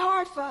shouldn't be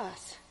hard for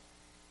us,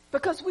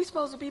 because we're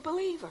supposed to be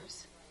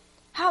believers.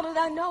 How did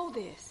I know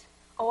this?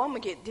 Oh, I'm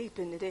going to get deep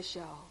into this,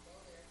 y'all.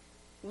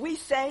 We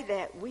say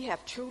that we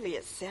have truly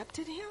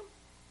accepted him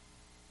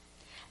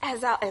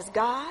as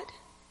God,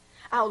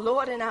 our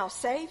Lord and our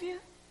Savior.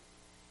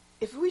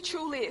 If we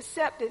truly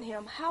accepted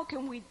him, how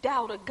can we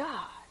doubt a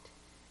God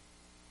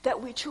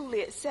that we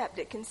truly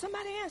accepted? Can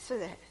somebody answer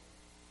that?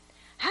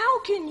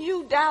 How can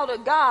you doubt a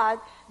God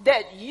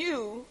that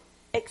you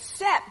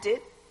accepted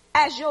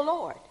as your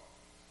Lord,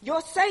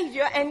 your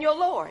Savior and your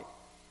Lord?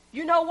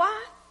 You know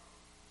why?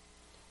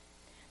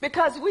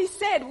 Because we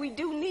said we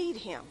do need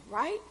him,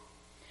 right?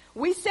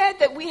 We said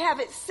that we have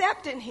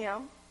accepted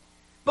him,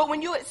 but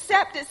when you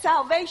accepted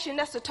salvation,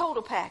 that's a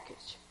total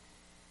package.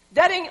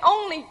 That ain't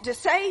only to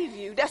save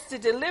you, that's to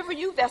deliver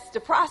you, that's to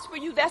prosper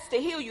you, that's to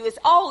heal you. It's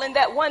all in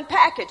that one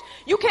package.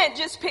 You can't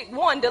just pick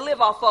one to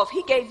live off of.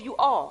 He gave you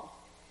all.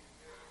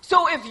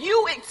 So if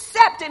you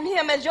accepted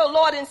him as your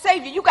Lord and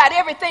Savior, you got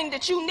everything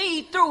that you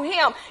need through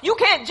him. You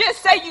can't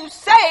just say you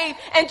saved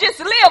and just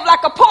live like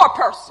a poor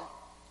person.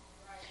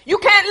 You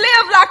can't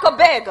live like a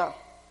beggar.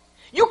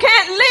 You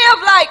can't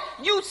live like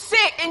you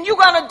sick and you're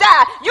going to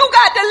die. You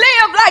got to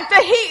live like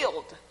the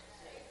healed.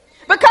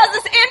 Because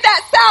it's in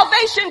that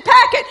salvation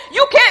packet.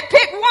 You can't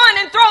pick one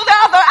and throw the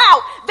other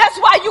out. That's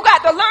why you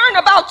got to learn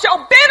about your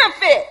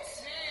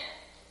benefits.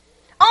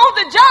 On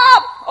the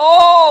job,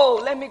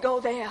 oh, let me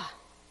go there.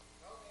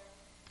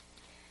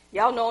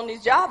 Y'all know on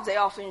these jobs they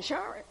offer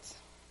insurance.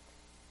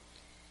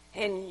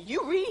 And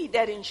you read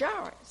that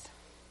insurance.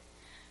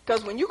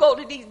 Because when you go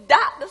to these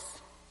doctors,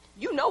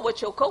 you know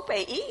what your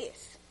copay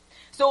is.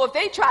 So if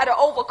they try to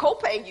over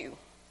copay you,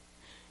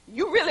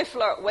 you really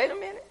flirt. Wait a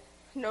minute.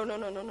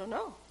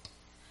 No.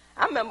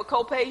 I remember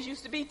copays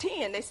used to be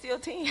 10. They still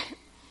 10.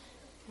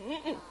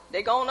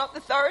 They going up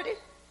to 30.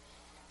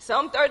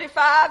 Some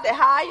 35. They're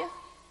higher.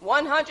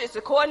 $100 is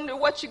according to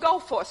what you go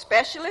for,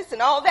 specialists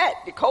and all that.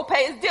 The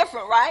copay is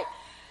different, right?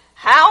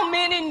 How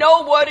many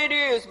know what it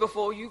is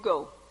before you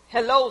go?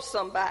 Hello,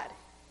 somebody.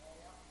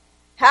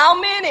 How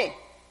many?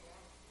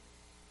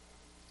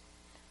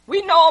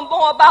 We know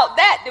more about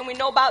that than we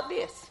know about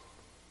this.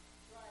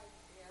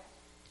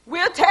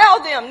 We'll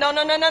tell them,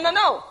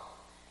 no.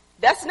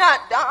 That's not,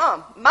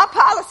 my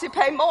policy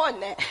pay more than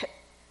that.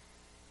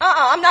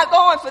 I'm not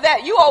going for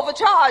that. You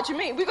overcharge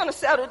me. We're going to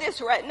settle this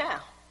right now.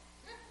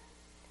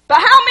 But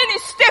how many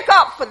stick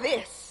up for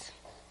this?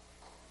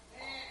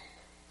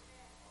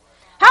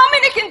 How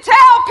many can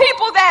tell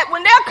people that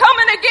when they're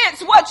coming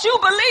against what you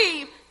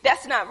believe,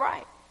 that's not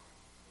right?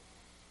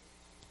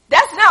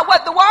 That's not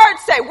what the word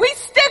say. We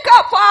stick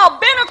up for our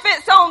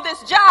benefits on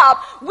this job.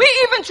 We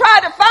even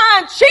try to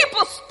find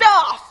cheaper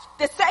stuff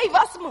to save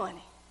us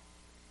money.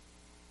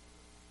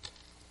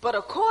 But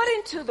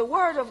according to the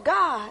word of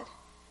God,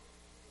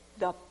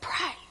 the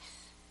price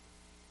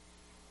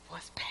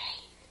was paid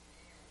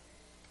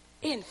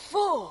in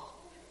full.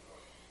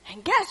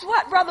 And guess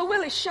what, Brother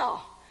Willie Shaw?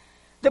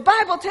 The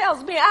Bible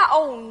tells me I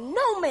owe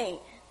no man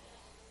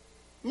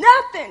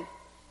nothing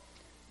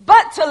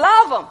but to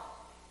love him.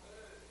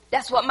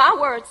 That's what my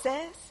word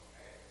says.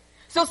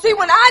 So see,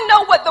 when I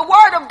know what the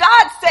word of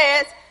God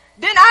says,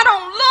 then I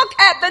don't look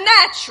at the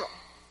natural.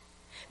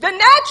 The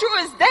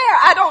natural is there.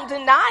 I don't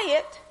deny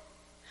it.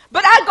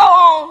 But I go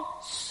on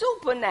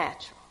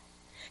supernatural.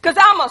 Because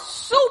I'm a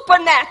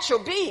supernatural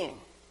being.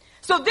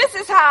 So this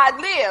is how I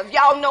live.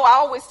 Y'all know I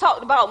always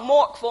talked about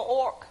Mork from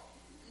Ork.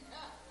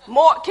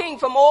 Mork King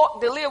from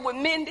Ork to live with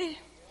Mindy.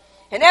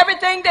 And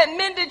everything that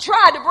Mindy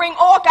tried to bring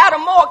Ork out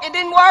of Mork, it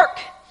didn't work.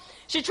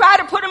 She tried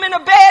to put him in a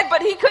bed,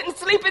 but he couldn't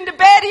sleep in the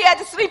bed. He had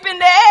to sleep in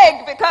the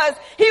egg because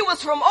he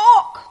was from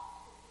Ork.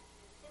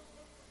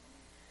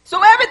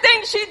 So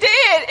everything she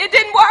did, it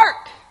didn't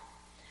work.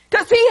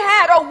 Because he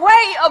had a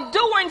way of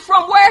doing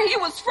from where he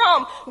was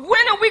from.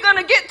 When are we going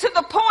to get to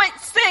the point,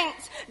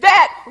 saints,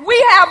 that we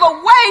have a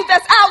way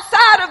that's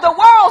outside of the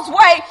world's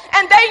way,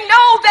 and they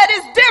know that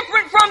it's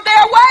different from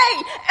their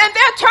way, and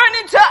they're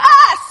turning to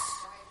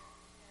us?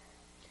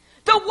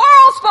 The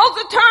world's supposed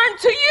to turn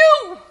to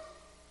you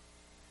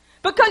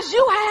because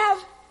you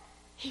have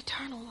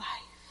eternal life.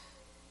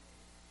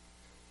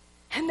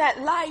 And that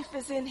life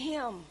is in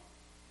him.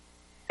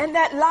 And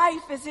that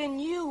life is in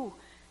you.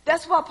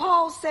 That's what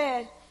Paul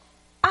said.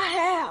 I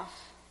have.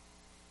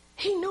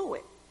 He knew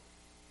it.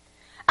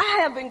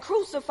 I have been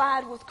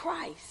crucified with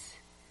Christ.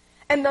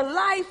 And the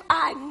life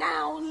I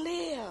now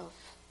live.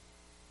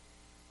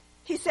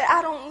 He said,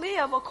 I don't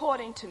live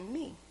according to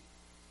me.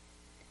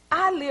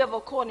 I live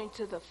according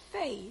to the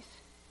faith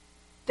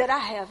that I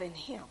have in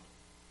him.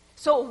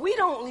 So we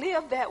don't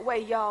live that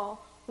way, y'all.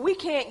 We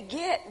can't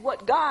get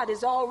what God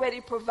has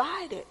already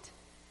provided.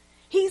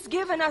 He's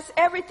given us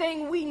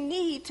everything we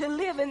need to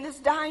live in this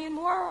dying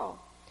world.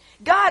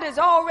 God has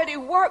already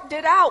worked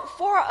it out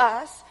for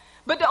us.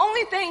 But the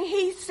only thing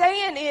he's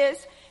saying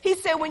is, he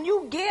said, when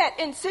you get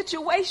in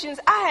situations,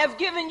 I have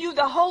given you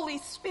the Holy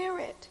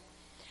Spirit.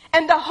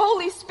 And the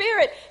Holy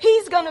Spirit,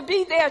 he's going to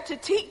be there to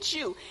teach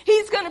you.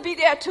 He's going to be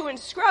there to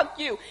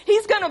instruct you.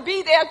 He's going to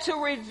be there to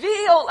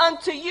reveal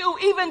unto you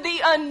even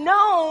the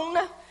unknown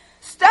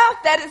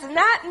stuff that is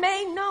not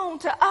made known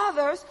to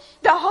others.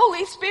 The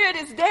Holy Spirit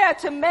is there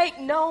to make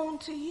known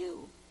to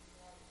you.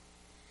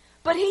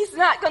 But he's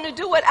not going to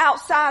do it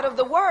outside of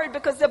the word,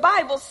 because the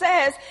Bible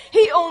says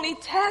he only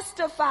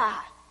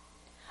testifies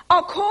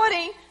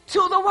according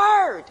to the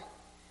word.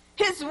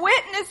 His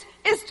witness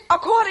is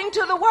according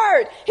to the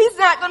word. He's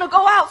not going to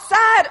go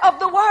outside of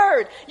the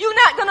word. You're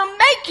not going to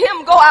make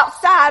him go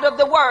outside of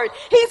the word.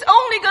 He's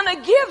only going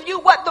to give you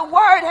what the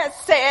word has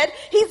said.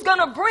 He's going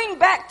to bring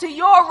back to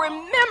your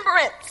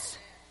remembrance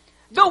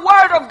the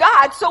word of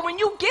God. So when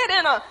you get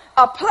in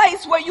a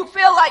place where you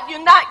feel like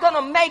you're not going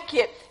to make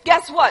it,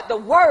 guess what? The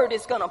word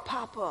is going to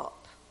pop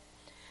up.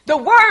 The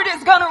word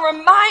is going to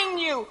remind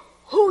you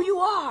who you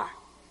are.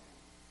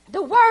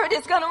 The word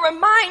is going to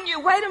remind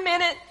you, wait a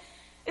minute,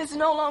 it's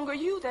no longer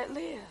you that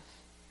live.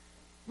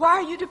 Why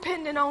are you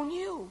dependent on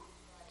you?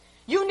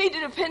 You need to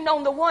depend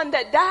on the one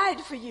that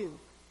died for you.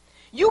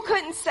 You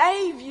couldn't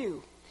save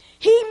you.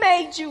 He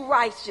made you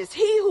righteous.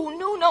 He who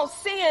knew no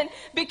sin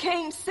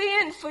became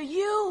sin for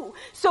you.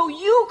 So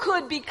you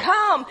could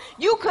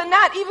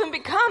not even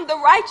become the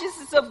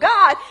righteousness of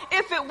God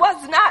if it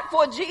was not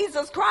for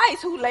Jesus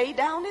Christ who laid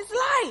down his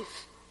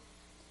life.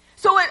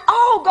 So it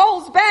all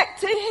goes back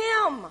to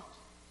him.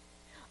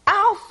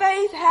 Our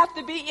faith have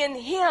to be in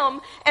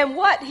him and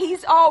what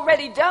he's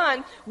already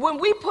done. When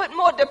we put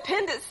more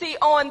dependency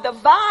on the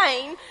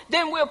vine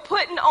than we're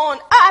putting on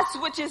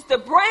us, which is the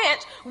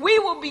branch, we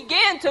will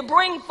begin to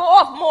bring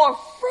forth more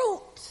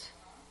fruit.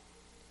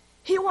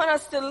 He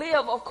wants us to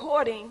live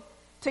according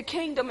to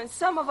kingdom, and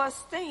some of us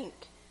think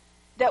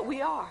that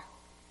we are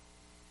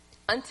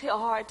until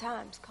hard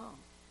times come.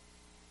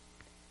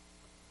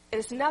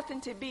 It's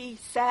nothing to be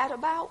sad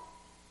about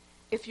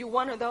if you're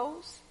one of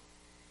those.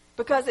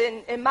 Because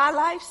in my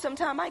life,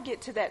 sometimes I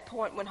get to that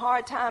point when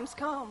hard times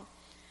come.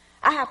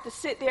 I have to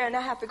sit there and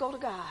I have to go to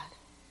God.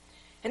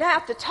 And I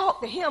have to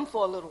talk to him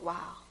for a little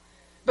while.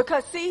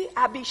 Because, see,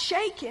 I be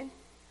shaking,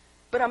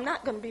 but I'm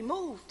not going to be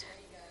moved.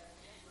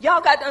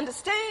 Y'all got to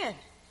understand.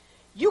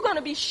 You're going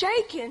to be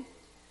shaken,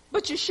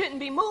 but you shouldn't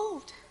be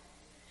moved.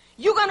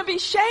 You're going to be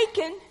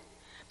shaken,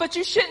 but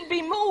you shouldn't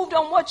be moved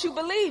on what you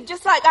believe.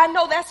 Just like I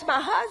know that's my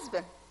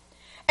husband.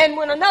 And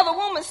when another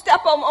woman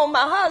step on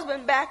my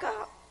husband, back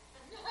up.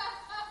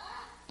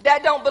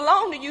 That don't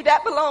belong to you.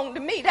 That belong to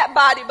me. That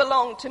body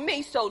belong to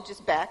me. So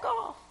just back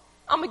off.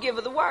 I'm going to give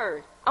her the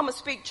word. I'm going to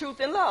speak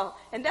truth in love.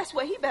 And that's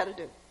what he better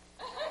do.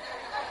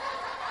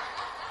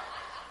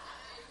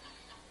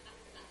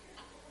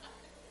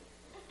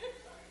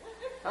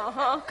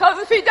 Because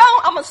if he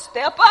don't, I'm going to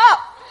step up.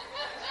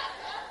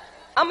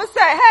 I'm going to say,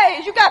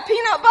 hey, you got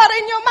peanut butter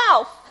in your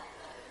mouth.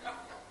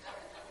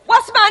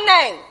 What's my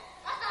name?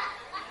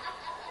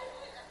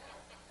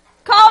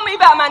 Call me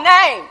by my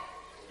name.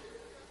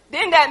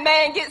 Then that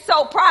man gets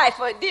so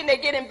prideful. Then they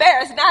get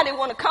embarrassed. Now they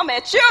want to come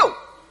at you.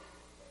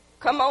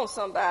 Come on,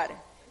 somebody.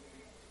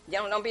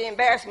 Y'all don't be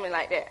embarrassing me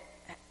like that.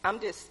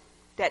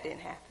 That didn't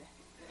happen.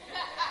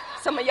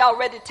 Some of y'all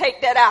ready to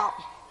take that out.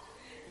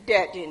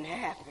 That didn't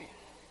happen.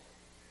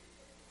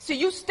 So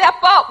you step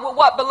up with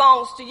what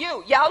belongs to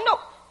you. Y'all know.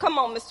 Come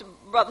on, Mr.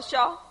 Brother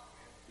Shaw.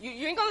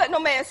 You ain't going to let no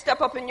man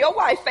step up in your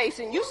wife's face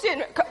and you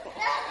sitting.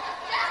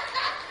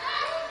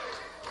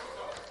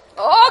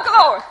 Oh,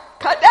 glory.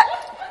 Cut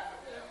that.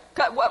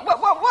 What's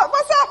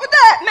up with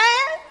that,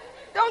 man?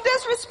 Don't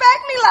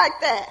disrespect me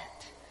like that.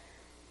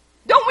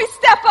 Don't we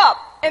step up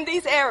in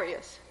these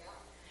areas?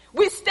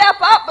 We step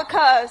up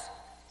because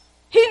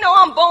he know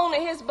I'm bone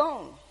of his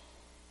bone.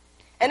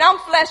 And I'm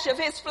flesh of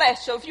his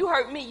flesh. So if you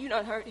hurt me, you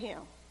done hurt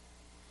him.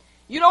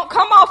 You don't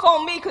come off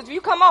on me, because if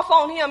you come off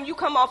on him, you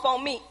come off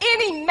on me.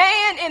 Any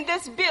man in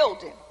this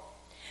building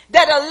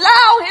that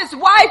allow his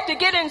wife to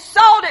get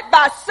insulted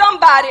by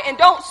somebody and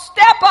don't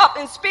step up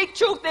and speak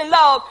truth in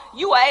love,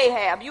 you are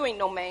Ahab. You ain't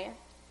no man.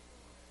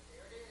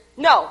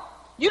 No.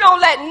 You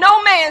don't let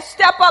no man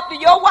step up to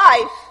your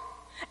wife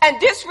and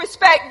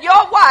disrespect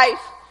your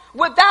wife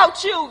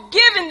without you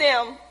giving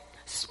them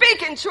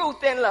speaking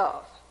truth in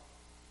love.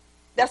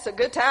 That's a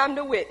good time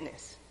to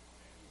witness.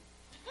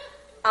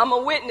 I'm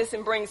a witness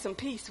and bring some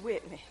peace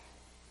with me.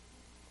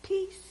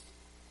 Peace,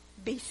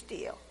 be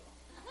still.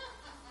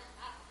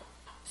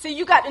 See,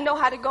 you got to know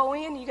how to go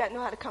in and you got to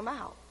know how to come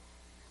out.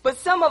 But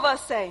some of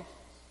us say,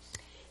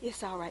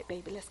 it's all right,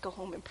 baby, let's go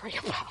home and pray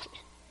about it.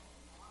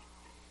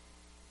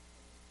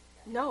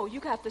 No, you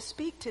got to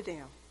speak to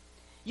them.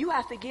 You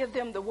have to give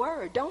them the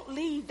word. Don't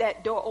leave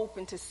that door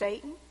open to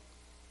Satan,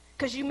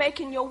 because you're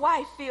making your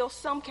wife feel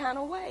some kind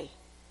of way.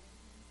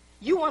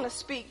 You want to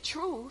speak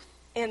truth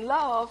in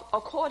love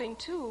according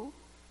to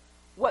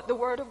what the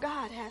word of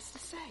God has to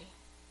say.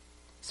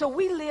 So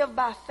we live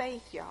by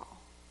faith, y'all.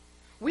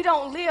 We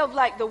don't live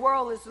like the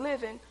world is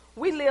living.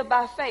 We live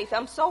by faith.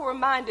 I'm so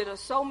reminded of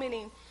so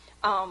many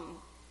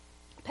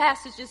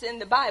passages in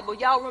the Bible.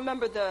 Y'all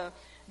remember the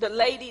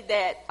lady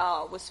that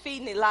was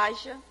feeding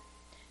Elijah?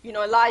 You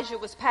know, Elijah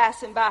was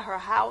passing by her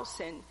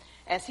house, and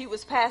as he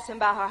was passing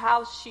by her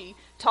house, she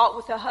talked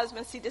with her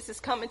husband. See, this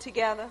is coming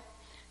together.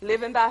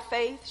 Living by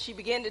faith, she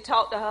began to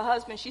talk to her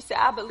husband. She said,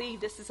 I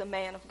believe this is a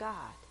man of God.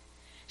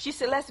 She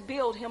said, let's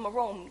build him a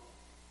room.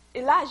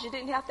 Elijah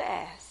didn't have to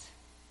ask.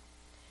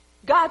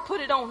 God put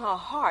it on her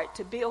heart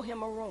to build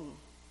him a room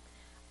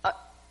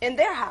in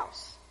their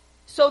house.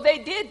 So they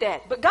did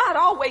that. But God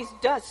always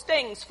does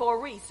things for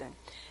a reason.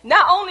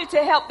 Not only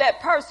to help that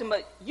person,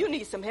 but you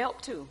need some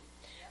help too.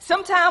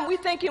 Sometimes we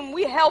thinking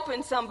we're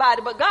helping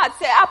somebody, but God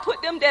said, I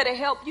put them there to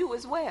help you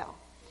as well.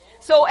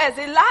 So as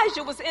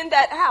Elijah was in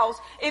that house,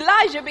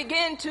 Elijah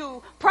began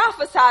to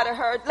prophesy to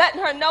her, letting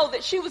her know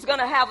that she was going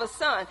to have a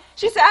son.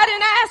 She said, I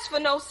didn't ask for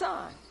no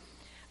son.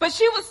 But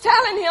she was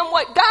telling him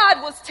what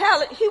God was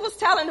he was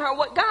telling her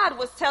what God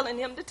was telling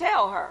him to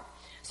tell her.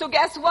 So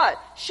guess what?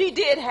 She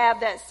did have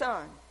that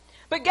son.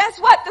 But guess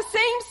what? The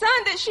same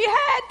son that she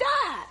had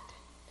died.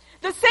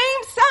 The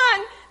same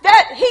son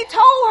that he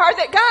told her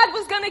that God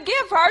was going to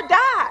give her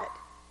died.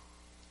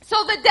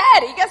 So the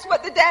daddy, guess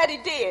what the daddy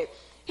did?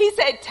 He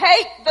said,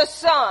 take the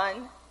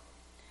son,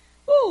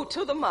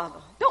 to the mother.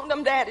 Don't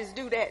them daddies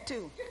do that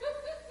too?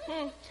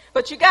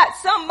 But you got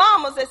some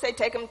mamas that say,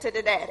 take him to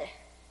the daddy.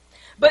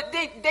 But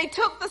they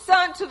took the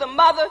son to the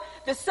mother.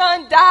 The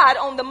son died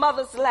on the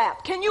mother's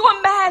lap. Can you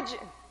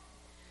imagine?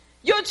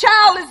 Your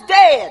child is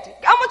dead.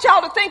 I want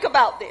y'all to think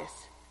about this.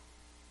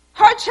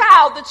 Her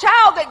child, the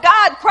child that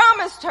God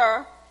promised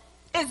her,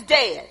 is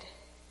dead.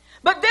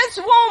 But this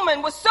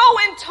woman was so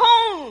in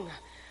tune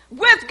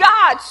with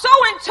God, so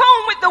in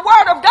tune with the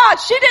word of God,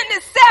 she didn't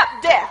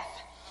accept death.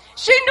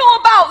 She knew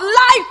about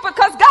life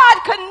because God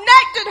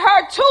connected her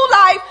to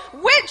life,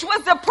 which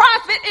was the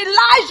prophet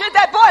Elijah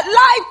that brought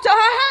life to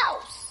her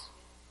house.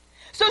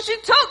 So she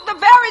took the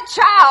very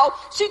child,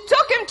 she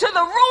took him to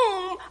the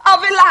room of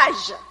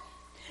Elijah.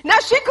 Now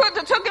she could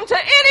have took him to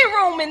any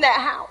room in that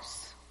house.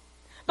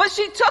 But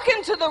she took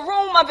him to the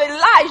room of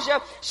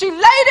Elijah. She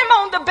laid him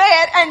on the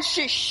bed and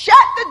she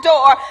shut the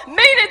door,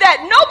 meaning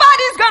that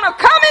nobody's going to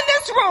come in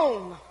this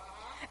room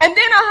And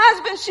then her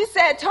husband, she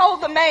said,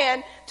 told the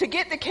man to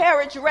get the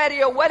carriage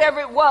ready or whatever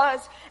it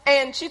was.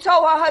 And she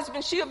told her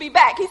husband she'll be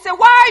back. He said,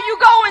 why are you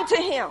going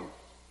to him?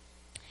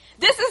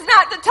 This is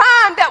not the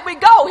time that we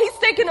go. He's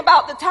thinking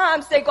about the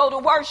times they go to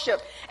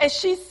worship. And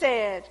she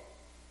said,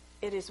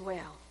 it is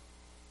well.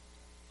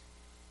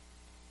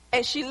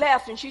 And she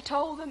left and she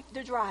told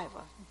the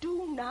driver,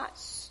 do not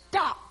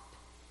stop.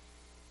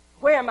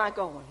 Where am I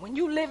going? When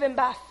you living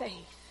by faith,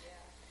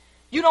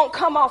 you don't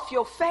come off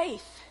your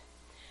faith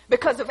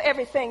because of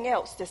everything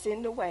else that's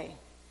in the way.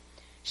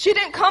 She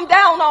didn't come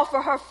down off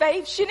of her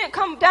faith. She didn't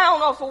come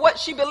down off of what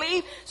she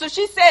believed. So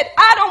she said,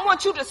 I don't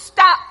want you to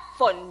stop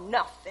for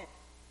nothing.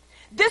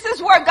 This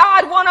is where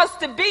God wants us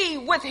to be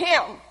with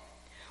him.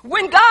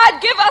 When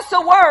God give us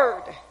a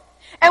word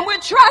and we're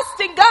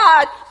trusting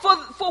God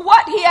for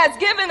what he has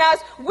given us,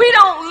 we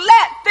don't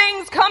let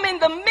things come in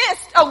the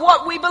midst of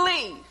what we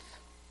believe.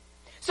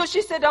 So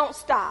she said, don't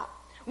stop.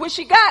 When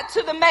she got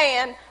to the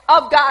man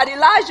of God,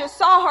 Elijah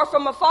saw her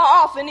from afar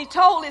off, and he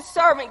told his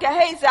servant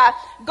Gehazi,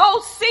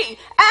 go see,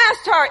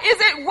 asked her, is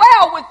it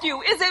well with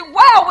you? Is it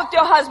well with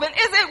your husband?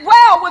 Is it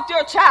well with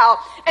your child?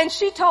 And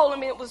she told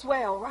him it was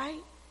well, right?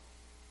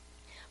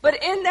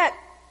 But in that,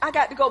 I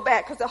got to go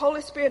back because the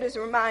Holy Spirit is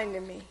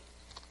reminding me.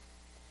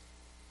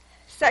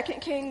 2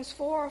 Kings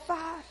 4 or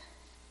 5.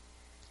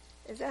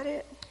 Is that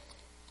it?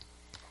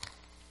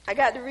 I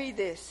got to read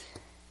this.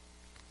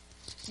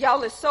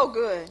 Y'all, it's so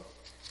good.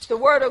 The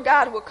word of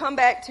God will come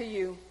back to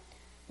you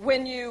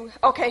when you,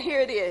 okay, here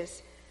it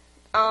is.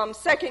 2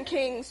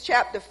 Kings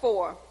chapter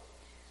 4.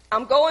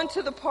 I'm going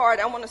to the part,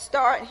 I want to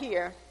start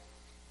here.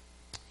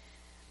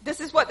 This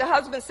is what the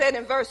husband said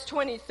in verse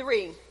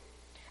 23.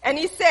 And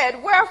he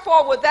said,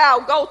 wherefore wilt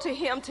thou go to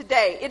him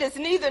today? It is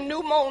neither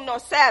new moon nor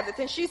Sabbath.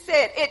 And she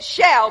said, it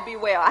shall be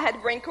well. I had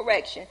to bring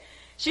correction.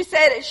 She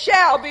said, it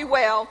shall be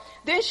well.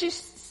 Then she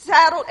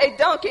saddled a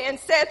donkey and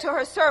said to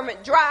her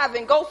servant, drive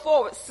and go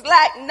forward.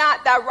 Slack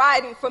not thy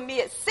riding from me,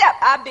 except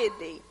I bid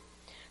thee.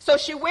 So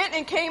she went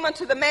and came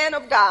unto the man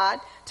of God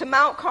to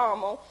Mount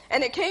Carmel.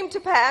 And it came to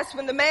pass,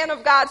 when the man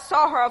of God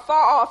saw her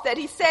afar off, that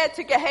he said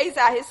to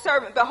Gehazi his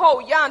servant,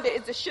 behold, yonder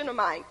is the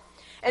Shunammite.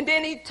 And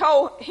then he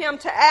told him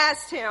to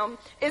ask him,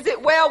 is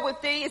it well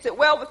with thee? Is it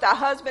well with thy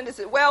husband? Is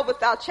it well with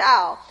thy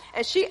child?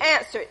 And she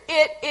answered,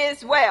 it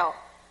is well.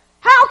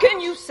 How can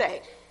you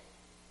say?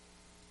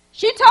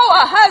 She told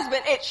her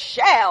husband, it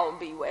shall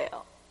be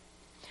well.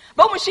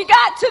 But when she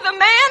got to the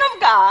man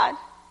of God,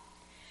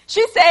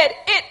 she said,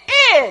 it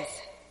is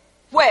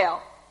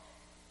well.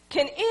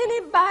 Can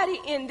anybody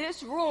in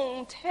this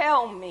room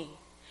tell me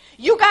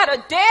you got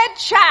a dead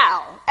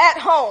child at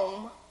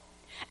home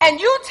and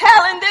you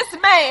telling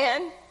this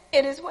man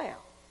it is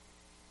well?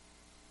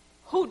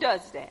 Who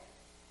does that?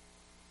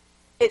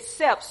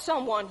 Except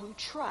someone who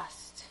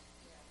trusts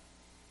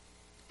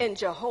in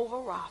Jehovah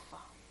Rapha.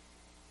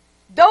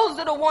 Those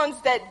are the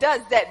ones that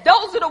does that.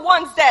 Those are the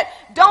ones that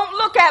don't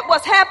look at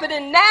what's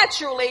happening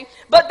naturally,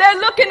 but they're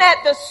looking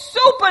at the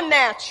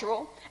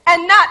supernatural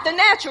and not the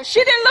natural.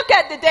 She didn't look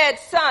at the dead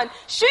son.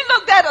 She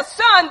looked at a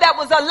son that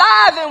was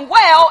alive and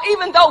well,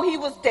 even though he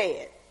was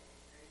dead.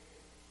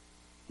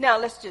 Now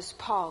let's just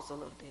pause a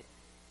little bit.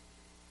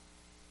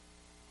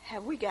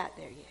 Have we got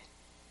there yet?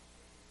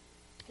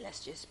 Let's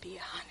just be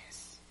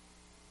honest.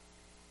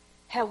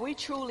 Have we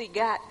truly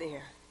got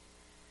there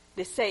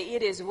to say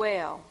it is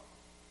well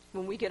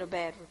when we get a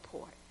bad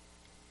report?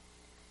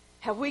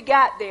 Have we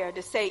got there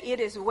to say it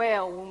is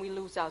well when we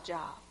lose our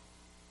job?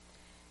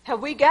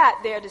 Have we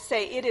got there to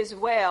say it is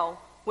well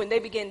when they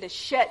begin to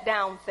shut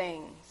down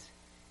things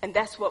and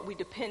that's what we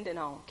depended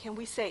on? Can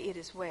we say it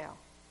is well?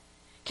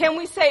 Can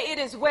we say it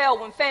is well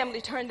when family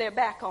turn their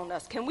back on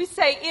us? Can we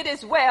say it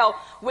is well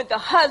when the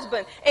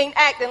husband ain't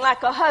acting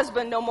like a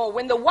husband no more?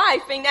 When the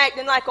wife ain't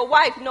acting like a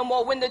wife no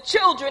more? When the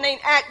children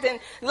ain't acting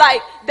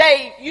like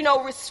they,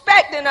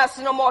 respecting us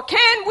no more?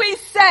 Can we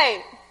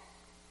say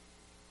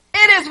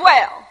it is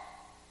well?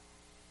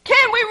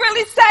 Can we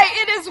really say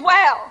it is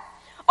well?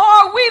 Or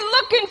are we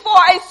looking for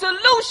a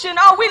solution?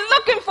 Are we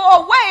looking for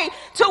a way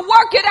to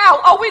work it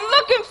out? Are we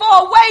looking for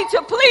a way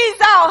to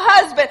please our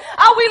husband?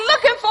 Are we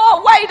looking for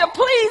a way to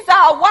please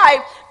our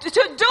wife?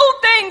 To do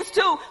things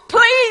to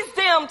please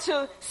them,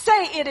 to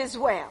say it is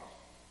well?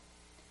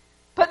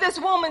 But this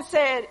woman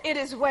said, it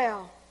is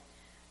well.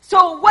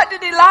 So what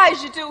did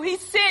Elijah do? He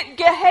sent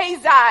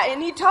Gehazi,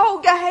 and he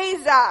told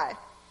Gehazi,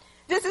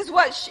 this is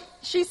what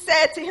she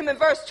said to him in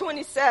verse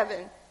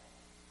 27.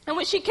 And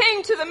when she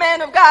came to the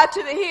man of God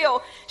to the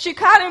hill, she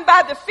caught him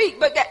by the feet,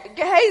 but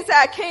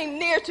Gehazi came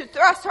near to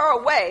thrust her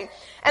away.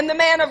 And the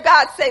man of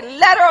God said,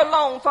 let her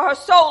alone, for her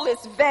soul is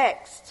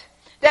vexed.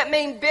 That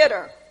means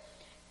bitter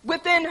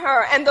within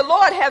her. And the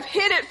Lord have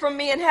hid it from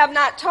me and have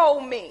not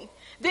told me.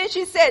 Then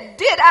she said,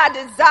 did I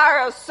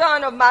desire a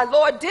son of my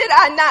Lord? Did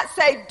I not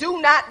say,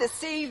 do not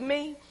deceive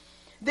me?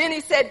 Then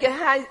he said,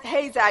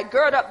 Gehazi,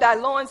 gird up thy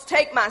loins,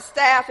 take my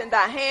staff in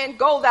thy hand,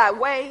 go thy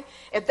way.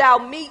 If thou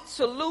meet,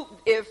 salute,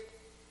 if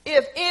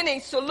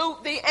any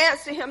salute thee,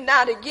 answer him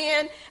not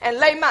again, and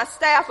lay my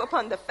staff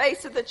upon the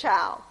face of the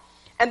child.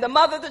 And the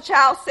mother of the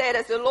child said,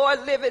 as the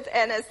Lord liveth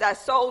and as thy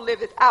soul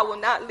liveth, I will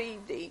not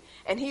leave thee.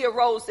 And he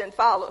arose and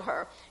followed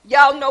her.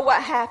 Y'all know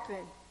what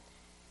happened.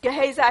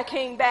 Gehazi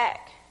came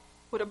back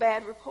with a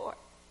bad report.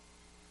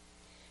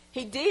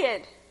 He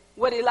did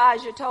what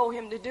Elijah told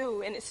him to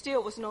do, and it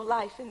still was no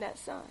life in that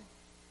son.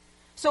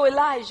 So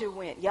Elijah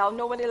went. Y'all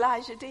know what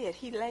Elijah did.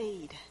 He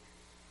laid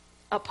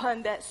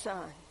upon that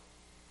son.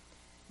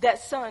 That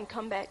son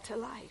come back to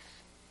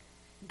life.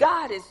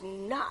 God is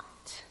not,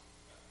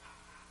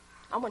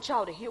 I want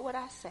y'all to hear what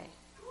I say.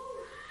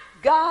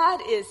 God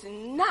is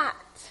not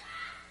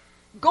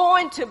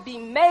going to be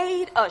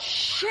made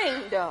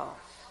ashamed of.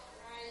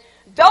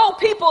 Though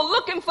people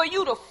looking for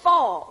you to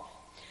fall,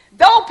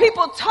 though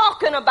people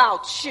talking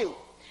about you,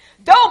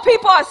 though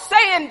people are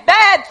saying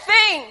bad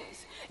things,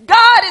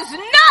 God is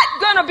not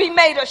going to be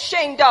made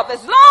ashamed of.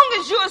 As long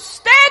as you're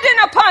standing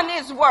upon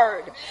his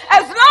word,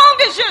 as long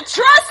as you're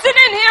trusting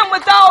in him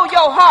with all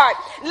your heart,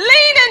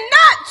 leaning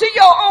not to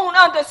your own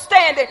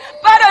understanding,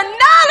 but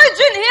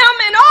acknowledging him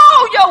in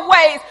all your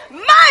ways,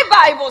 my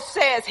Bible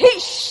says he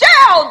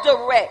shall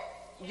direct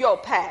your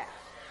path.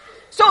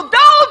 So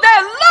though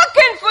they're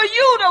looking for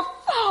you to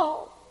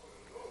fall,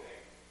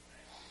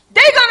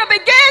 they're going to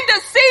begin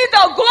to see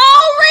the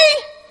glory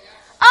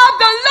of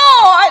the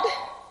Lord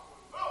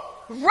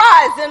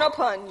rising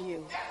upon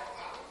you.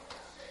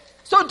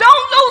 So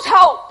don't lose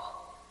hope.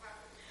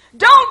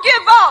 Don't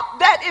give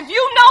up. That if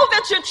you know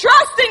that you're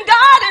trusting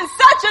God in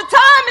such a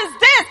time as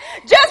this,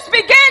 just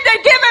begin to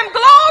give him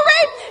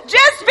glory.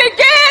 Just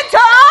begin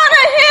to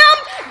honor him.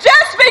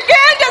 Just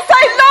begin to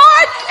say,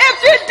 Lord, if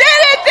you did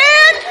it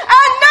then,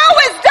 I know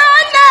it's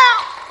done now.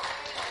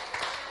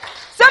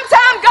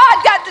 Sometimes God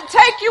got to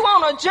take you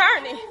on a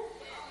journey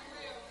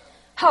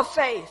of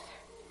faith.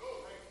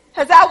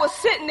 As I was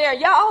sitting there,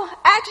 y'all,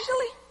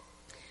 actually,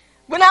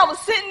 when I was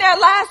sitting there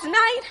last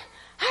night,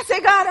 I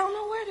said, God, I don't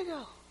know where to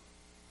go.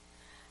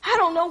 I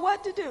don't know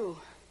what to do.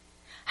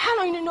 I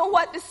don't even know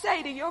what to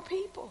say to your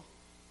people.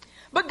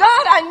 But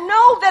God, I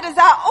know that as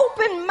I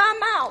open my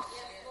mouth,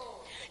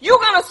 you're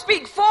going to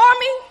speak for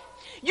me.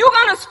 You're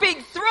going to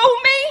speak through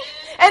me.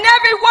 And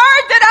every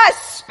word that I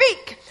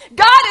speak,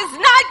 God is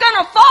not going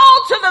to fall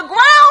to the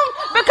ground,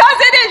 because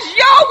it is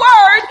your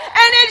word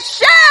and it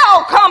shall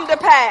come to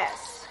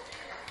pass.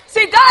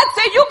 See, God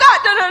said you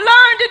got to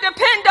learn to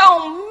depend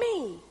on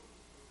me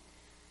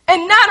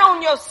and not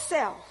on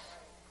yourself.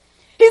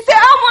 He said,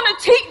 I want to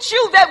teach you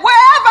that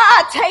wherever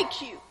I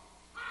take you,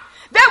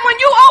 that when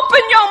you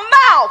open your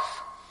mouth,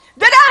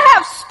 that I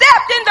have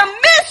stepped in the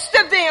midst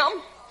of them,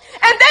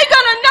 and they're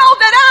going to know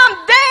that I'm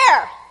there.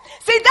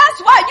 See,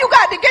 that's why you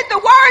got to get the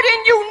word in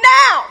you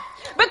now,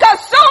 because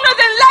sooner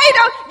than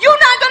later,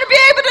 you're not going to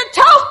be able to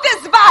tote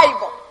this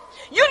Bible.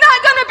 You're not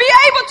going to be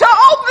able to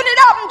open it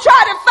up and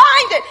try to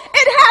find it.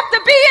 It has to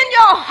be in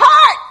your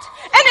heart,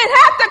 and it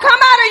has to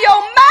come out of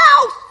your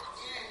mouth.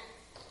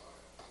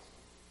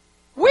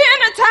 We're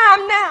in a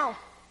time now.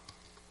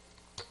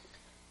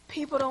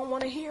 People don't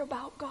want to hear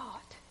about God.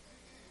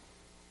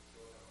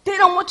 They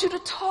don't want you to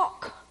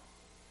talk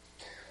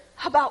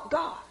about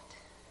God.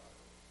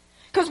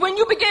 Because when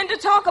you begin to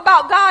talk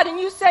about God and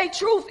you say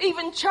truth,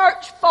 even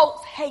church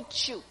folks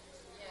hate you.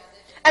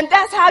 And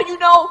that's how you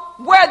know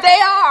where they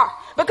are.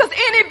 Because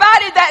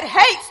anybody that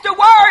hates the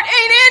word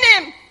ain't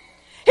in him.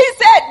 He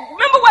said,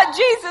 remember what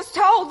Jesus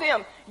told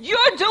them?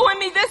 You're doing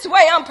me this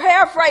way. I'm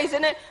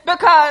paraphrasing it,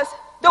 because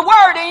the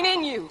word ain't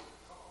in you.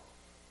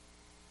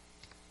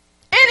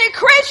 Any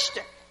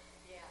Christian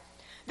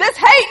that's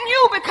hating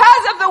you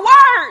because of the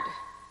word,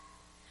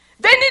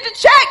 they need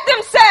to check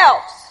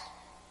themselves.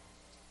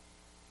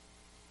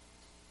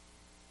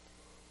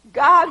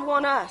 God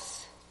wants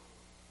us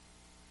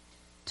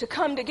to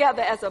come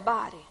together as a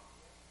body.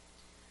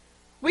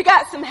 We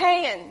got some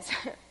hands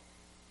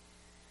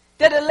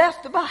that have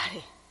left the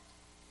body.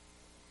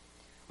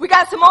 We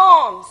got some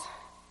arms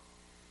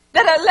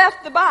that have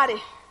left the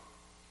body.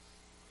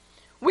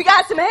 We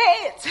got some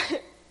heads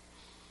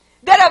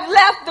that have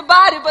left the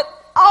body, but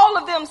all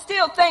of them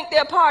still think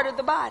they're part of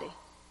the body.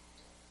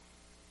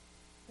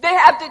 They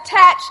have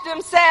detached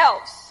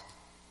themselves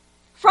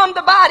from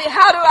the body.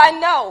 How do I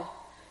know?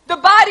 The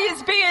body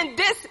is being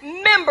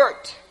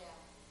dismembered.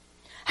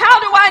 How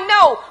do I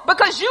know?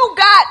 Because you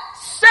got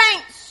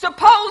saints,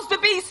 supposed to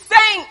be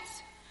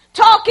saints,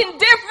 talking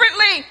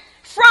differently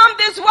from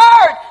this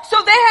word. So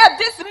they have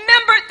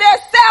dismembered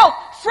themselves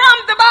from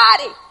the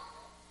body.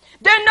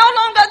 They're no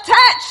longer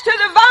attached to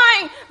the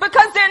vine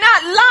because they're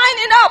not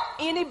lining up.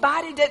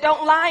 Anybody that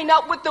don't line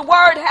up with the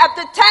word have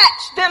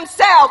detached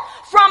themselves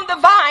from the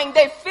vine.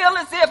 They feel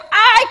as if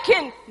I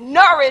can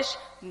nourish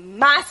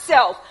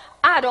myself.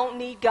 I don't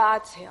need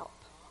God's help.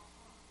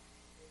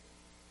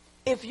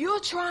 If you're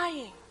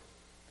trying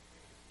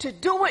to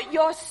do it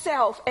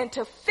yourself and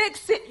to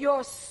fix it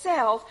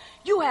yourself,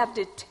 you have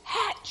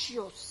detached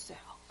yourself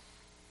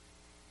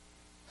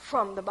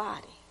from the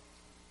body.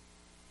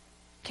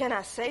 Can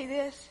I say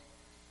this?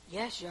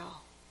 Yes,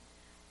 y'all.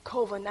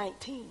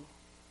 COVID-19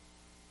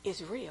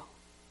 is real.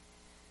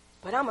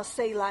 But I'm going to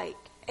say like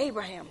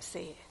Abraham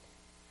said.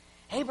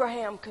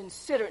 Abraham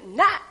considered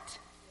not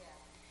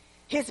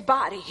his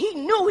body. He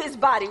knew his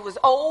body was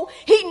old.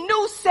 He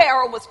knew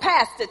Sarah was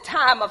past the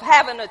time of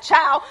having a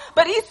child.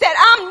 But he said,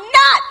 I'm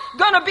not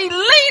going to be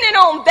leaning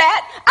on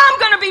that. I'm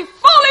going to be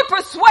fully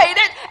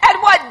persuaded at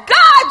what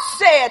God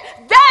said.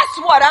 That's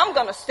what I'm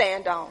going to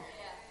stand on.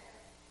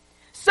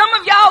 Some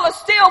of y'all are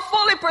still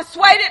fully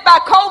persuaded by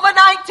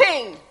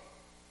COVID-19.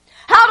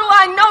 How do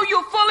I know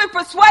you're fully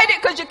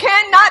persuaded? Because you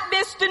cannot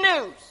miss the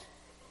news.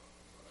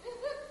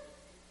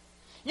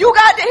 You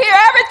got to hear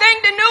everything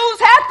the news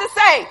has to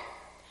say.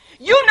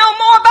 You know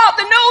more about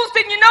the news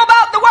than you know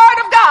about the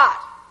Word of God.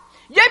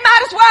 They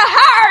might as well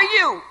hire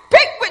you.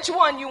 Pick which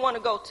one you want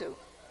to go to.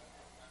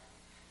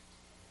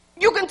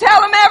 You can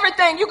tell them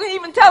everything. You can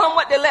even tell them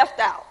what they left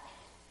out.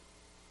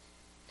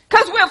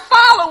 Because we're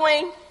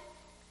following,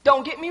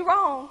 don't get me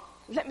wrong.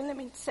 Let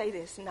me say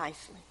this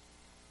nicely.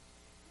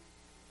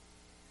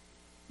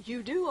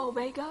 You do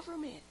obey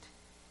government.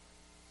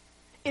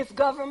 If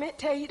government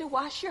tell you to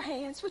wash your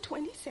hands for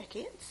 20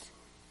 seconds,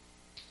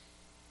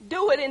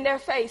 do it in their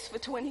face for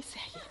 20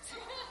 seconds.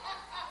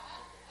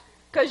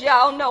 Because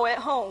y'all know at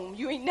home,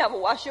 you ain't never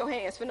wash your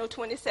hands for no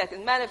 20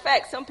 seconds. Matter of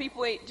fact, some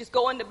people ain't just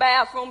go in the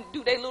bathroom,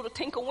 do their little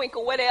tinkle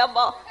winkle,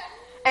 whatever,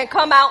 and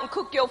come out and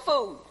cook your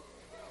food.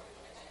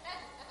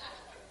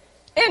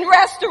 In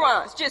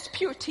restaurants, just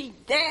pure tea,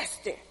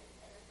 nasty.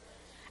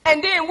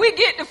 And then we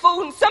get the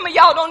food, and some of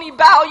y'all don't even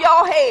bow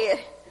your head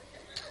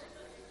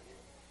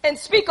and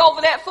speak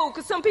over that food,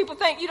 because some people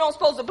think you don't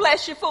supposed to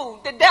bless your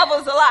food. The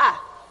devil's a lie.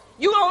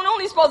 You don't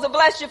only supposed to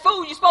bless your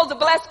food, you're supposed to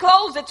bless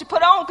clothes that you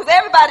put on, because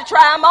everybody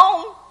try them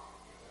on.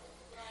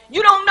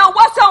 You don't know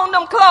what's on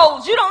them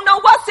clothes. You don't know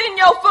what's in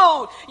your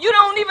food. You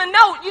don't even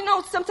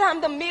know,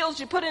 sometimes the meals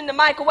you put in the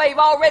microwave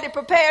already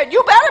prepared.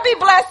 You better be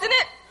blessing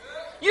it.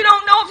 You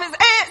don't know if there's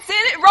ants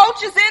in it,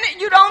 roaches in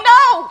it. You don't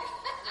know.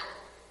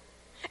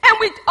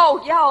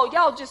 And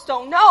y'all just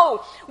don't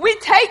know. We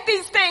take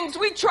these things,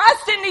 we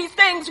trust in these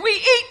things, we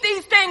eat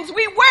these things,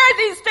 we wear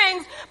these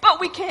things, but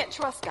we can't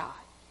trust God.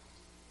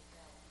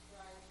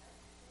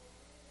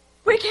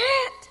 We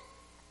can't.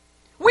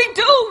 We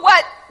do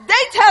what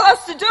they tell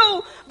us to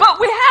do, but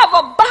we have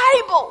a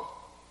Bible.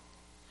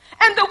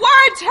 And the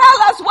Word tells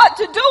us what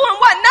to do and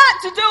what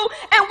not to do,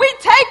 and we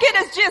take it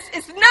as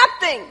it's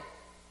nothing.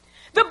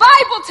 The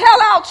Bible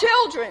tells our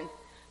children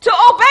to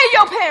obey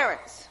your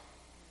parents.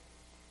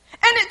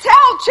 And it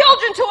tells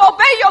children to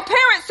obey your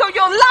parents so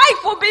your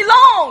life will be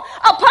long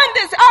upon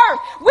this earth.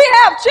 We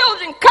have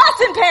children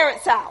cussing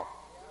parents out.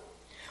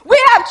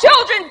 We have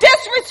children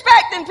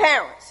disrespecting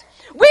parents.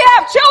 We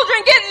have children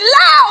getting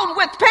loud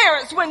with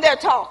parents when they're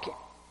talking.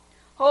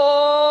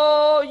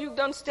 Oh, you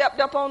done stepped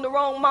up on the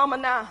wrong mama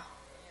now.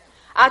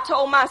 I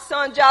told my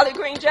son, Jolly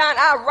Green Giant,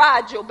 I'll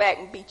ride your back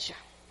and beat you.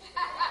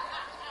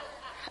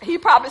 He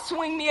probably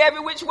swing me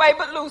every which way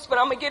but loose, but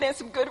I'm going to get in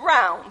some good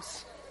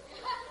rounds.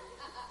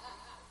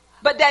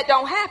 But that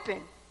don't happen.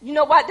 You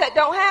know why that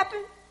don't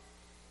happen?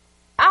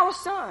 Our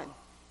son.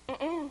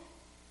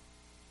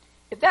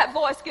 If that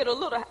voice get a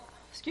little,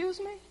 excuse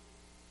me,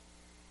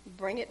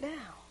 bring it down.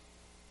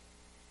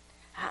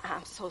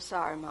 I'm so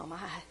sorry, Mama.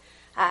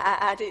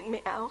 I didn't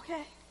mean,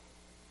 okay.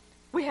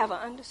 We have an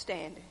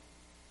understanding.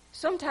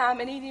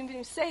 Sometimes it ain't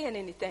even saying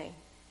anything.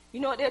 You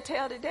know what they'll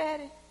tell the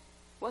daddy?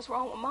 What's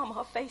wrong with Mama?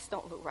 Her face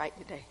don't look right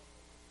today.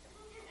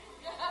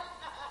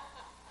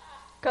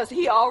 Because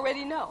he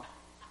already know.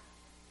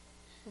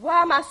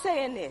 Why am I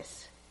saying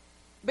this?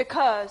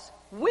 Because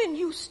when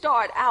you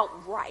start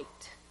out right,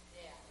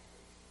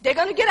 they're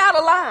going to get out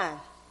of line.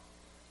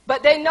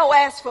 But they know,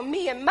 as for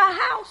me and my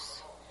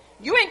house,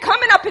 you ain't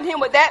coming up in here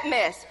with that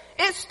mess.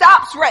 It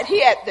stops right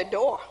here at the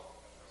door.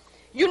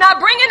 You're not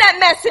bringing that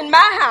mess in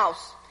my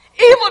house.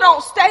 Evil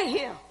don't stay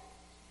here.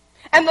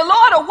 And the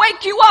Lord will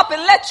wake you up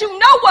and let you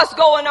know what's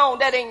going on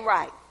that ain't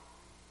right.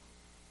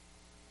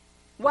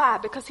 Why?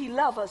 Because he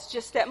loves us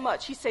just that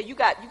much. He said, you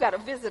got a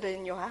visitor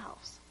in your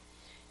house.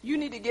 You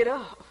need to get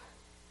up.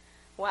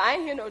 Well, I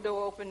ain't hear no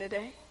door open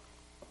today.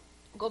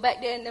 Go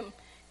back there in them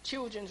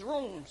children's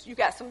rooms. You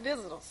got some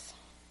visitors.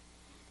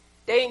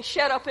 They ain't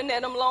shut up in there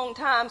them long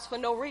times for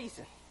no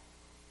reason.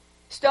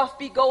 Stuff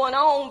be going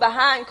on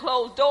behind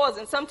closed doors,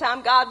 and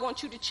sometimes God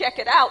wants you to check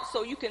it out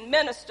so you can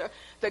minister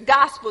the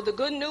gospel, the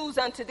good news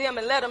unto them,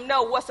 and let them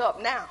know what's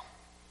up now.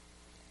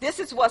 This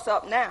is what's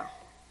up now.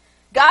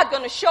 God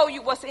going to show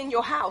you what's in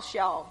your house,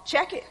 y'all.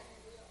 Check it.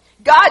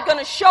 God going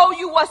to show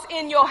you what's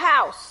in your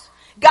house.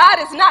 God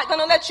is not going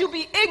to let you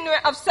be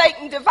ignorant of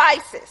Satan's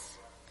devices.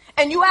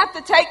 And you have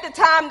to take the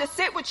time to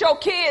sit with your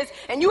kids,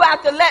 and you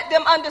have to let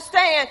them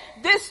understand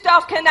this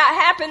stuff cannot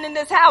happen in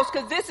this house,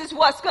 because this is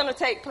what's going to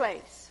take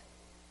place.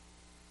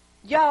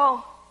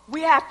 Y'all,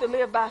 we have to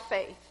live by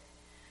faith.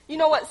 You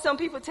know what some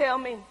people tell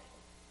me?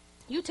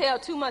 You tell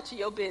too much of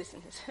your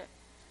business.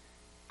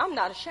 I'm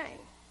not ashamed.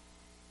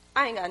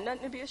 I ain't got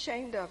nothing to be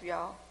ashamed of,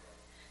 y'all.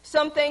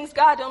 Some things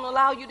God don't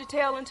allow you to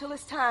tell until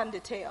it's time to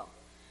tell.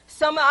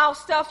 Some of our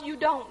stuff you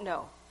don't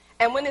know.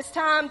 And when it's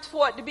time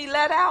for it to be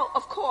let out,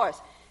 of course,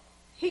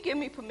 he give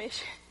me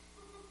permission.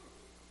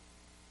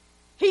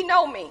 He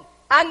know me.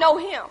 I know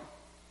him.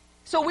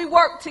 So we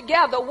work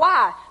together.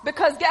 Why?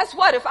 Because guess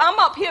what? If I'm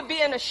up here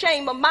being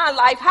ashamed of my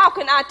life, how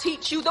can I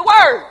teach you the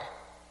word?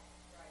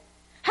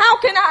 How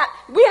can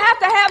we have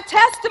to have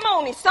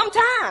testimony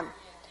sometime.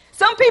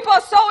 Some people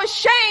are so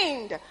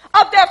ashamed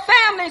of their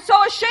family, so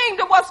ashamed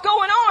of what's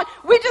going on.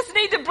 We just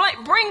need to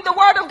bring the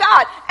word of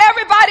God.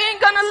 Everybody ain't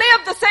going to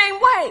live the same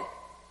way.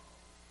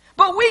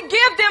 But we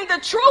give them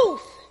the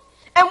truth.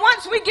 And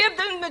once we give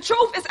them the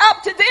truth, it's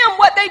up to them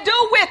what they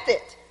do with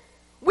it.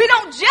 We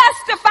don't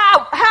justify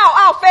how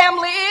our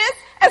family is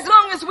as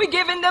long as we're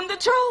giving them the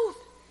truth.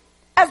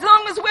 As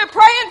long as we're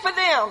praying for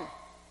them.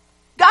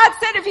 God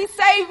said if he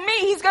saved me,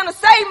 he's going to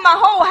save my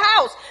whole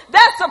house.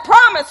 That's a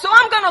promise. So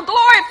I'm going to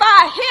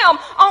glorify him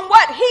on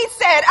what he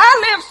said. I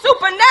live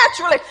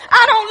supernaturally.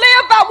 I don't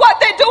live by what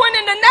they're doing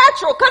in the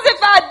natural. Because if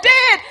I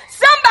did,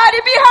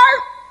 somebody be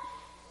hurt.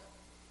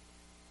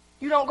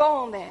 You don't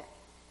go on that.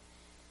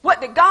 What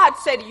did God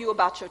say to you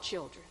about your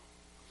children?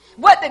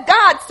 What did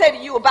God say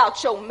to you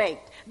about your mate?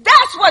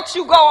 That's what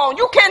you go on.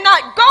 You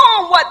cannot go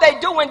on what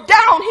they're doing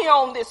down here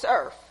on this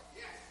earth.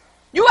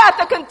 You have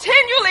to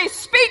continually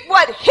speak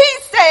what he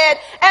said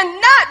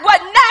and not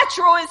what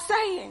natural is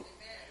saying.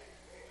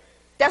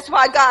 That's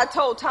why God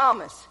told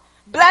Thomas,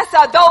 blessed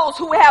are those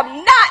who have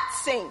not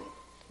seen.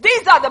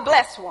 These are the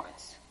blessed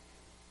ones,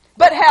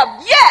 but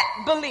have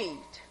yet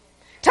believed.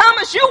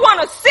 Thomas, you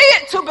want to see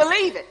it to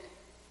believe it.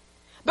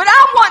 But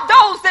I want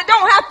those that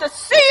don't have to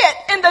see it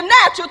in the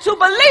natural to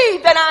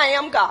believe that I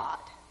am God.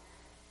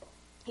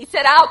 He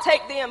said, I'll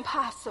take the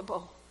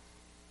impossible.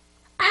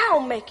 I'll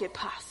make it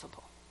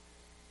possible.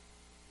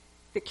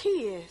 The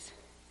key is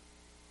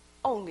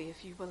only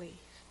if you believe.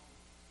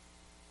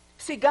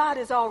 See, God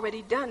has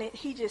already done it.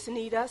 He just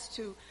needs us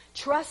to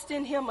trust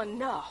in him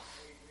enough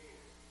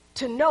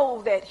to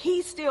know that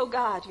he's still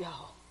God,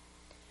 y'all.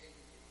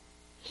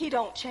 He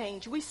don't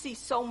change. We see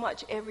so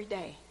much every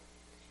day.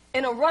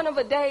 In a run of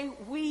a day,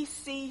 we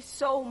see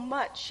so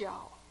much,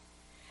 y'all.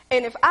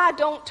 And if I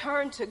don't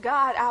turn to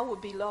God, I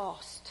would be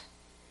lost.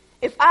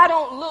 If I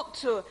don't look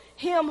to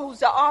him who's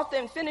the author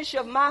and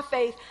finisher of my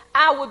faith,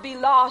 I would be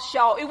lost,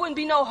 y'all. It wouldn't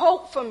be no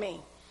hope for me.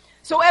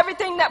 So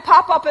everything that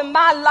pop up in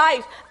my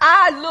life,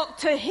 I look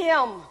to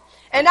him.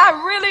 And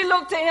I really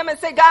look to him and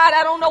say, God,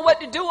 I don't know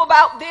what to do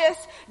about this.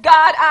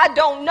 God, I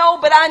don't know,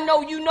 but I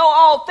know you know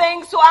all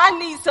things. So I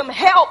need some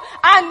help.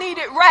 I need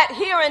it right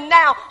here and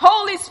now.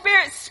 Holy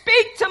Spirit,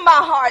 speak to my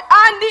heart.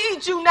 I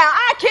need you now.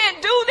 I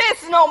can't do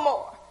this no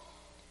more.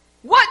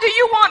 What do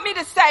you want me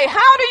to say?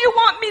 How do you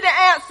want me to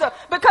answer?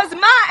 Because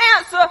my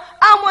answer,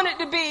 I want it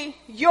to be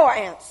your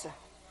answer.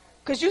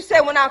 Because you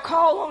said when I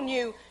call on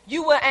you,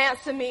 you will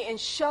answer me and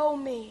show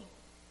me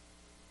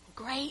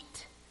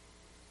great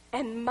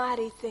and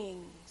mighty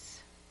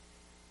things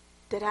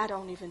that I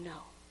don't even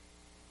know.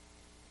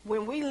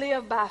 When we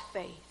live by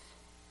faith,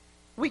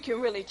 we can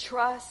really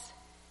trust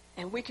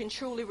and we can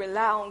truly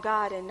rely on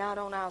God and not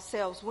on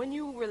ourselves. When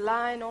you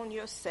relying on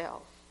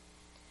yourself,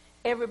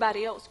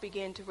 everybody else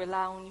begin to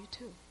rely on you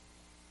too.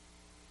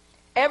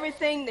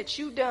 Everything that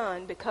you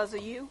done because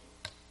of you,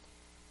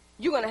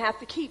 you're going to have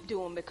to keep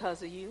doing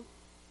because of you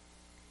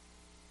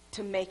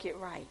to make it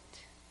right.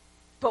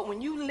 But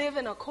when you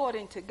living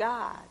according to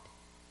God,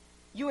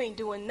 you ain't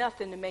doing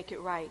nothing to make it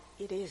right.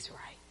 It is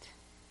right.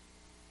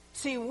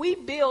 See, we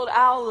build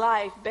our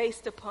life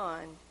based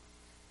upon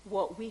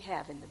what we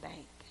have in the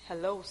bank.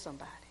 Hello,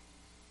 somebody.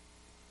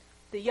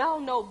 Do y'all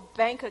know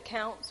bank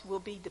accounts will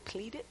be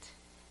depleted?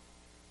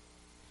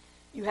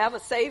 You have a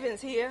savings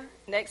here.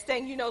 Next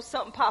thing you know,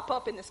 something pop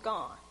up and it's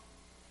gone.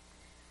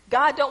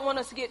 God don't want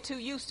us to get too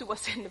used to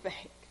what's in the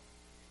bank.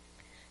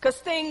 Because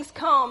things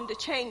come to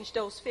change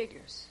those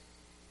figures.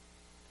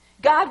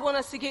 God wants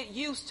us to get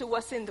used to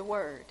what's in the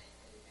Word.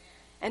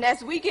 And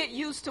as we get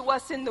used to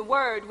what's in the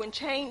Word, when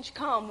change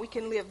comes, we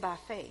can live by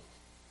faith.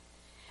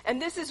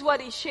 And this is what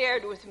he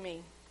shared with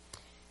me.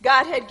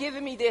 God had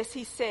given me this.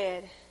 He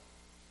said,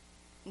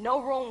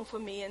 no room for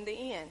me in the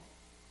inn.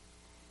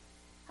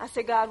 I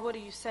said, God, what are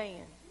you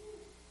saying?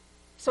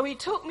 So he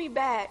took me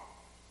back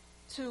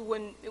to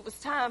when it was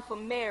time for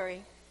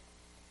Mary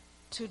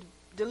to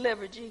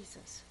deliver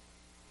Jesus.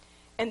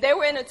 And they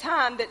were in a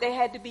time that they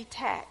had to be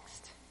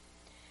taxed.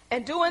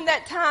 And during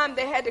that time,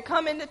 they had to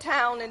come into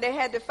town and they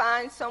had to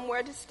find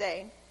somewhere to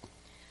stay.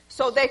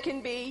 So they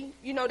can be,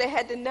 they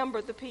had to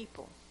number the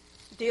people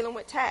dealing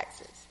with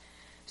taxes.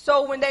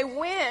 So when they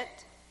went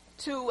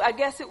to, I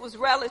guess it was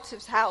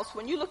relative's house,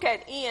 when you look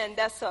at inn,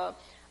 that's a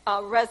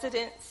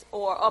residence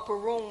or upper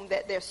room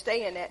that they're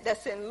staying at.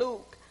 That's in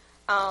Luke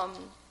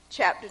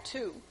chapter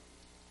 2.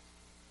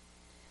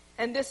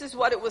 And this is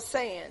what it was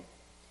saying.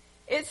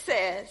 It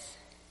says,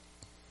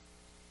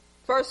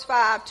 verse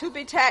 5, to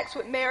be taxed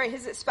with Mary,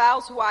 his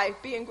espoused wife,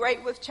 being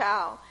great with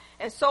child.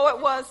 And so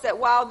it was that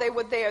while they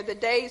were there, the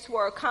days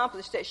were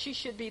accomplished that she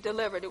should be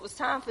delivered. It was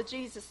time for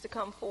Jesus to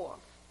come forth.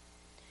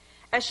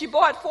 And she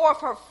brought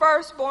forth her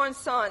firstborn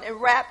son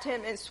and wrapped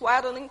him in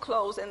swaddling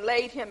clothes and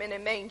laid him in a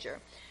manger.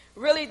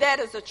 Really, that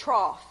is a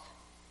trough.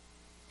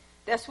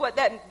 That's what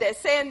they're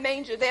saying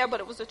manger there, but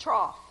it was a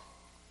trough.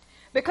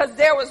 Because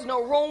there was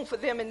no room for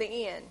them in the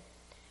inn.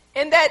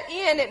 In that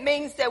inn, it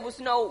means there was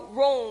no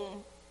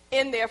room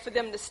in there for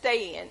them to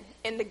stay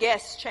in the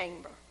guest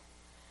chamber.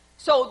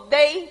 So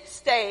they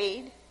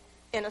stayed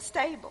in a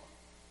stable.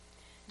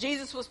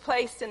 Jesus was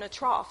placed in a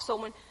trough. So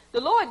when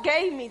the Lord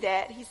gave me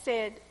that, he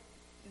said,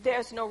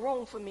 there's no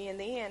room for me in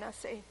the inn. I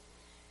say,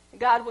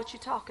 God, what you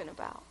talking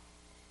about?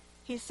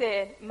 He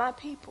said, my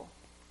people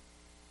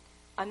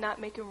are not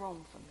making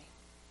room for me.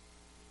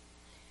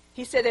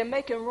 He said, they're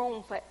making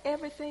room for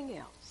everything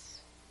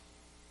else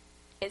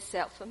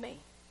except for me.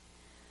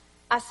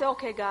 I said,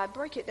 okay, God,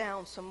 break it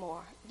down some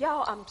more.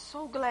 Y'all, I'm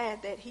so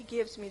glad that he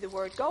gives me the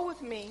word. Go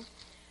with me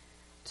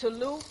to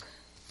Luke,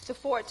 the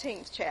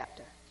 14th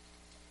chapter.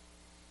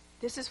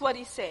 This is what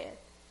he said.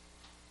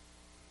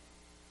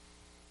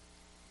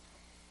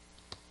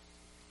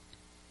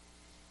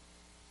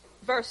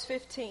 Verse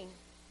 15.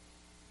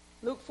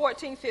 Luke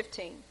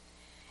 14:15.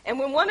 And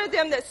when one of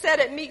them that sat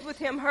at meat with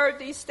him heard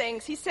these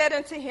things, he said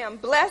unto him,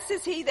 blessed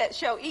is he that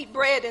shall eat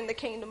bread in the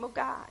kingdom of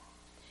God.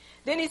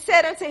 Then he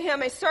said unto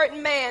him, a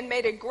certain man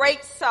made a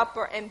great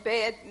supper and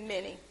bade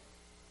many.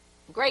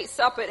 Great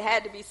supper, it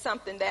had to be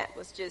something that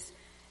was just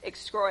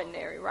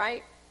extraordinary,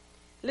 right?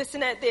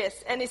 Listen at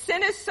this. And he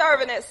sent his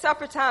servant at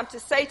supper time to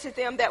say to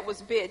them that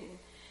was bidden.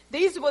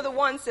 These were the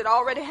ones that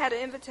already had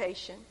an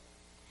invitation.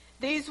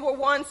 These were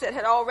ones that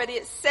had already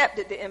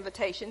accepted the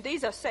invitation.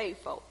 These are saved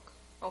folk,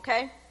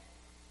 okay?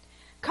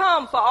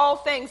 Come, for all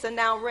things are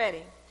now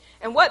ready.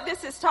 And what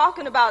this is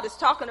talking about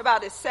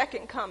his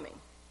second coming.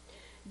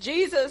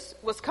 Jesus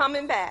was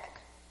coming back.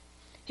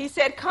 He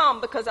said,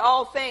 come, because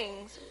all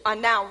things are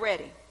now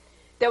ready.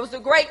 There was a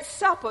great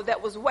supper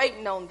that was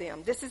waiting on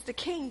them. This is the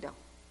kingdom.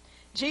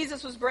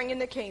 Jesus was bringing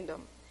the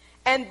kingdom.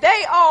 And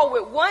they all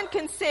with one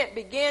consent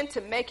began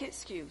to make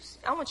excuse.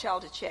 I want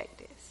y'all to check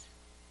this.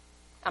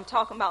 I'm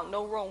talking about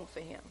no room for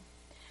him.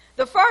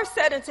 The first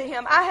said unto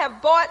him, I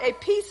have bought a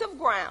piece of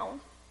ground,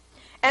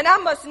 and I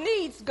must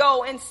needs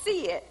go and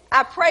see it.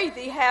 I pray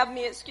thee, have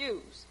me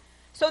excused.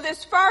 So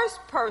this first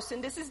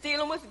person, this is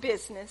dealing with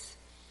business.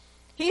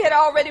 He had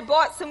already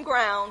bought some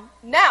ground.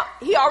 Now,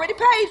 he already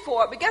paid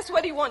for it, but guess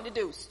what he wanted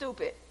to do?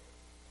 Stupid.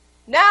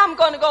 Now I'm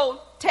going to go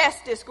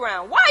test this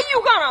ground. Why are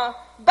you going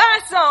to buy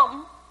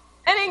something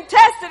and ain't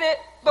tested it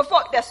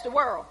before? That's the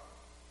world.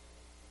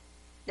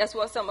 That's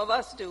what some of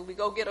us do. We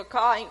go get a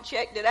car, ain't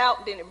checked it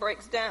out, then it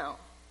breaks down.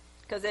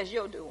 Because that's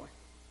your doing.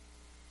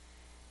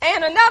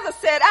 And another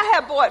said, I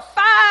have bought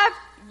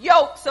 5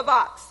 yokes of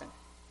oxen.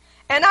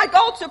 And I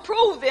go to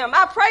prove them.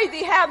 I pray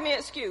thee, have me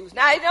excused.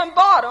 Now he done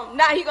bought them.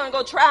 Now he going to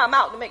go try them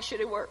out to make sure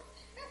they work.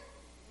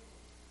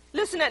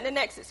 Listen at the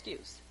next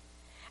excuse.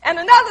 And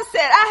another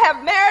said, I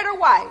have married a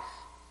wife,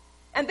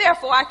 and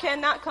therefore I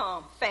cannot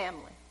come.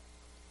 Family.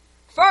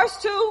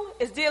 First 2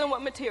 is dealing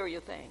with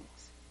material things.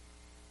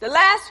 The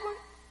last one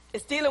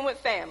is dealing with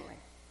family.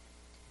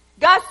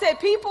 God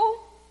said people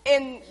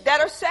that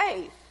are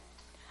saved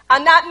are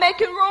not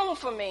making room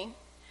for me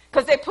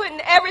because they're putting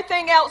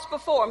everything else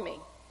before me.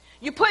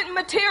 You're putting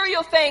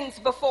material things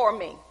before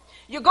me.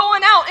 You're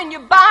going out and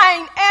you're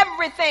buying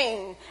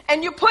everything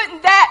and you're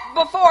putting that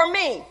before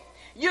me.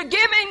 You're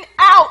giving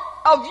out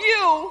of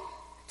you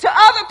to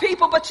other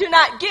people, but you're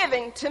not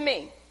giving to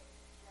me.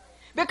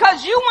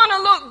 Because you want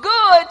to look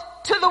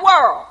good to the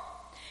world.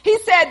 He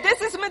said,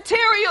 this is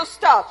material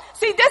stuff.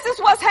 See, this is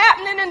what's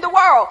happening in the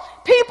world.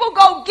 People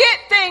go get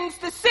things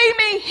to see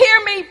me,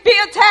 hear me, be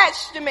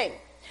attached to me.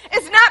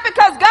 It's not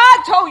because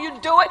God told you to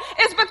do it.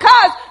 It's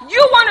because you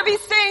want to be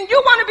seen,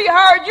 you want to be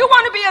heard, you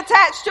want to be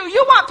attached to.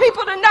 You want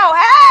people to know,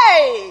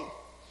 hey,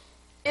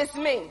 it's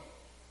me.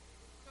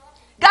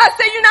 God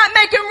said, you're not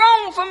making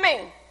room for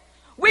me.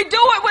 We do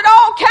it with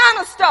all kind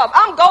of stuff.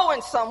 I'm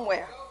going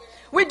somewhere.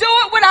 We do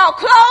it with our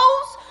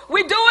clothes.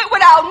 We do it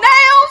with our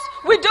nails.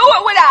 We do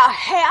it with our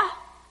hair.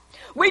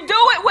 We do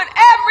it with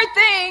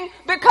everything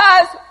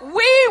because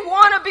we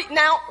want to be.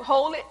 Now,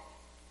 hold it.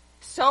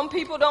 Some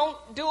people don't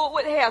do it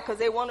with hair because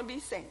they want to be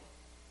seen.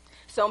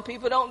 Some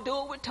people don't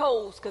do it with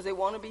toes because they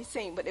want to be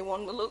seen, but they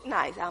want to look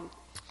nice.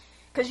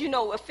 Because, you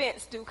know,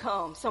 offense do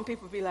come. Some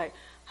people be like,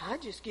 I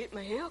just get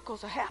my hair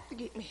because I have to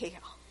get my hair.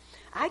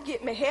 I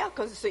get my hair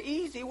because it's an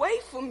easy way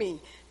for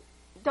me.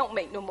 Don't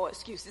make no more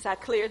excuses. I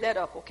cleared that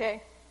up,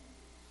 okay?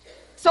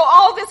 So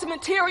all this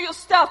material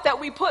stuff that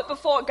we put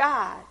before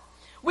God,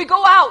 we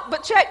go out,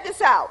 but check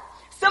this out.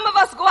 Some of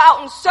us go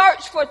out and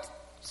search for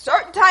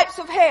certain types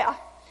of hair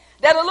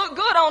that'll look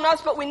good on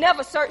us, but we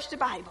never search the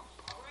Bible.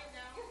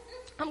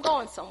 I'm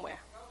going somewhere.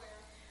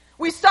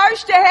 We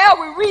search the hair,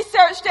 we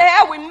research the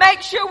hair, we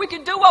make sure we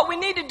can do what we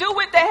need to do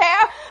with the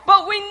hair,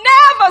 but we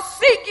never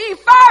seek ye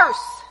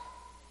first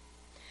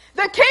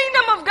the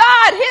kingdom of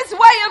God, his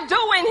way of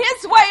doing,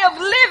 his way of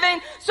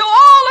living, so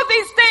all of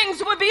these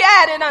things would be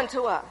added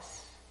unto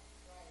us.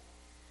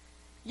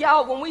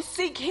 Y'all, when we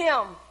seek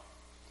him,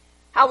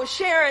 I was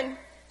sharing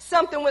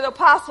something with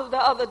Apostle the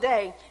other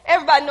day.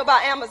 Everybody know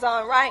about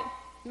Amazon, right?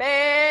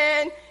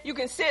 Man, you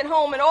can sit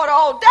home and order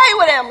all day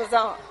with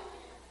Amazon.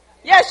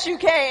 Yes, you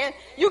can.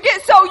 You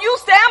get so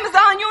used to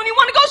Amazon, you don't even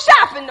want to go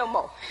shopping no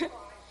more.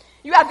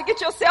 You have to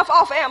get yourself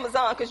off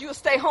Amazon because you'll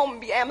stay home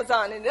and be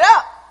Amazoning it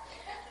up.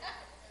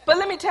 But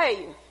let me tell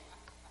you,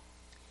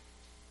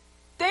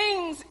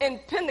 things in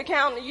Pender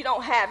County, you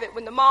don't have it.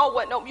 When the mall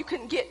wasn't open, you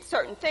couldn't get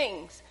certain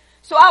things.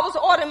 So I was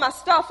ordering my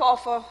stuff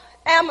off of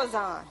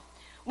Amazon.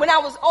 When I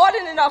was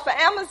ordering it off of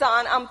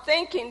Amazon, I'm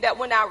thinking that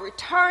when I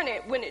return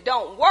it, when it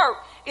don't work,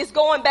 it's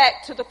going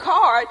back to the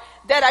card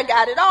that I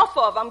got it off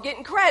of. I'm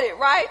getting credit,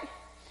 right?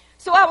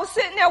 So I was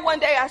sitting there one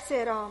day, I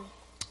said,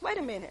 wait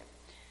a minute.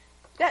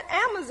 That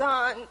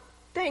Amazon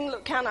thing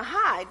looked kind of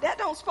high. That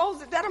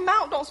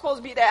amount don't supposed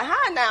to be that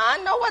high now.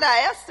 I know what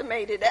I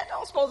estimated. That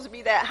don't supposed to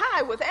be that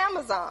high with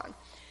Amazon.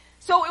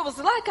 So it was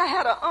like I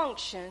had an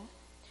unction.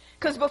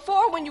 Because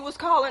before, when you was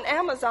calling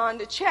Amazon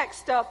to check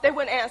stuff, they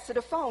wouldn't answer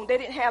the phone. They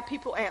didn't have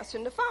people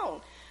answering the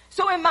phone.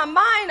 So in my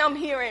mind, I'm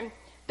hearing,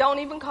 don't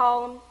even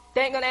call them.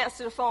 They ain't going to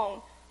answer the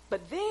phone.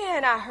 But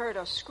then I heard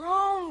a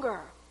stronger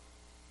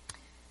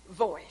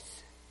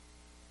voice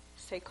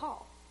say,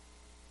 call.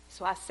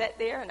 So I sat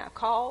there and I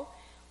called.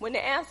 When they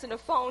answered the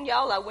phone,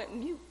 y'all, I went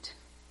mute.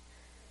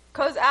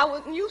 Because I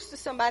wasn't used to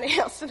somebody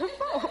answering the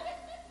phone.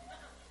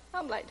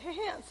 I'm like, they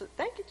answered.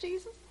 Thank you,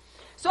 Jesus.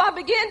 So I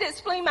began to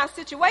explain my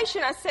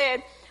situation. I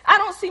said, I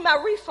don't see my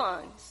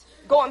refunds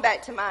going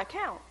back to my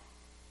account.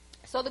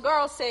 So the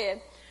girl said,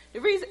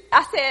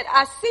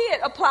 I see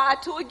it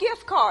applied to a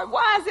gift card.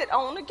 Why is it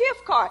on a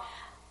gift card?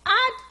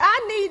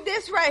 I need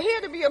this right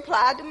here to be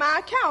applied to my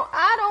account.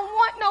 I don't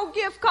want no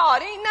gift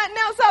card. Ain't nothing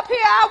else up here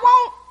I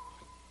want.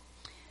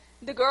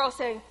 The girl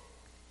said,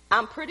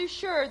 I'm pretty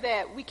sure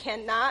that we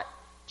cannot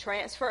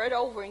transfer it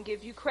over and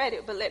give you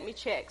credit, but let me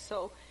check.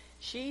 So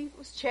she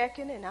was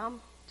checking, and I'm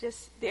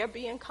just there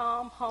being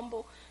calm,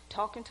 humble,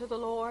 talking to the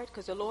Lord,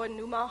 because the Lord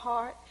knew my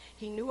heart.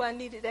 He knew I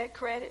needed that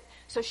credit.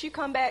 So she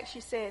come back, she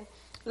said,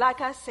 like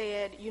I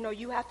said,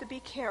 you have to be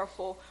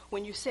careful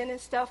when you're sending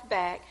stuff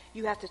back.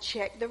 You have to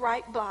check the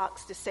right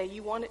box to say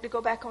you want it to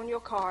go back on your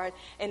card,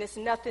 and it's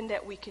nothing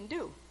that we can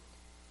do.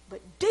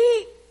 But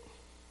deep,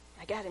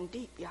 I got him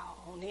deep, y'all,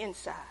 on the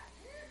inside.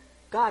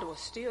 God was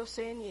still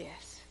saying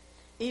yes,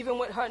 even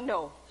with her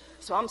no.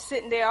 So I'm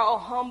sitting there all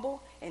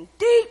humble, and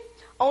deep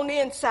on the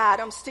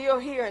inside, I'm still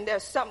hearing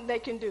there's something they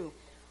can do.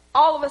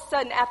 All of a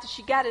sudden, after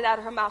she got it out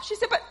of her mouth, she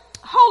said, but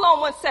hold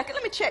on one second.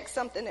 Let me check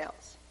something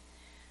else.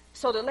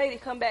 So the lady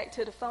come back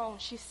to the phone.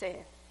 She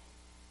said,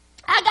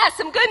 I got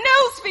some good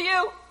news for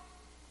you.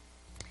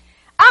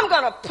 I'm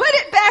going to put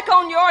it back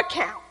on your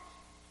account.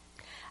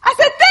 I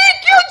said,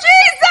 thank you,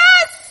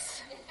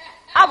 Jesus.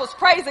 I was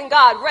praising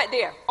God right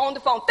there on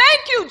the phone.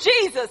 Thank you,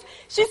 Jesus.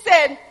 She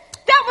said,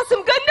 that was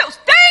some good news.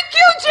 Thank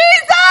you,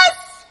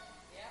 Jesus.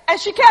 And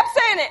she kept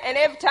saying it. And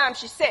every time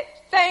she said,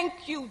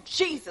 thank you,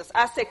 Jesus,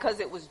 I said,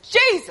 because it was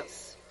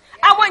Jesus.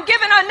 I wasn't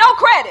giving her no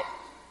credit.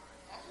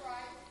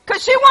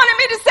 Because she wanted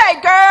me to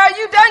say, girl,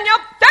 you done your,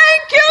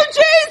 thank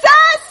you,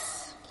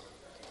 Jesus.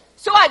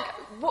 So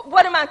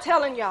what am I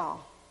telling y'all?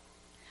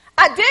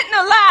 I didn't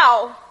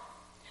allow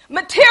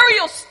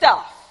material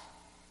stuff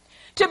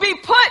to be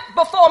put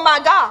before my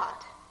God.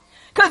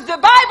 Because the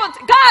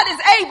Bible, God is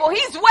able.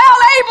 He's well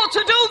able to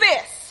do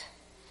this.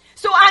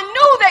 So I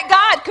knew that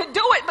God could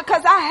do it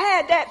because I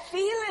had that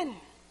feeling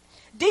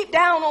deep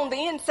down on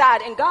the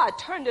inside, and God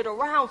turned it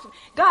around.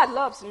 God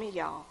loves me,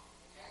 y'all.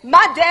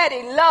 My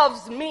daddy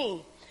loves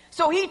me.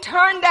 So he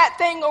turned that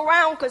thing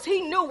around because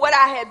he knew what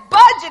I had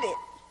budgeted.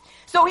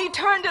 So he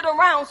turned it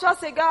around. So I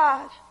said,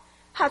 God,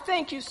 I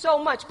thank you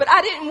so much. But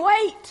I didn't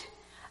wait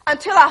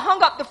until I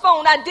hung up the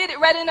phone. I did it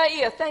right in her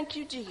ear. Thank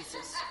you,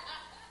 Jesus.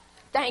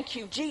 Thank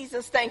you,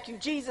 Jesus. Thank you,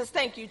 Jesus.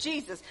 Thank you,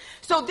 Jesus.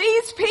 So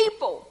these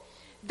people,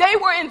 they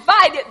were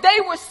invited. They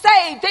were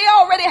saved. They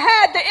already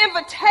had the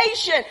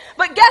invitation.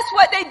 But guess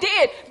what they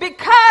did?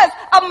 Because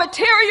of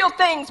material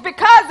things,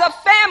 because of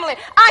family,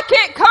 I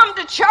can't come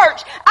to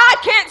church. I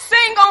can't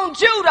sing on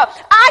Judah.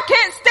 I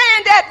can't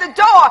stand at the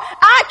door.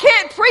 I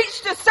can't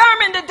preach the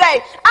sermon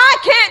today. I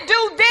can't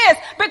do this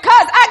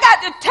because I got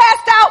to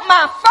test out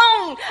my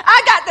phone.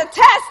 I got to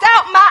test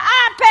out my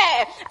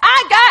iPad. I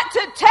got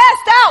to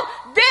test out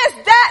this,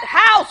 that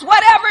house,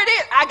 whatever it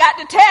is. I got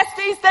to test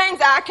these things.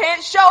 I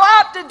can't show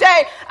up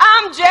today.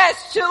 I'm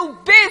just too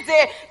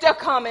busy to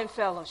come in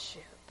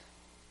fellowship.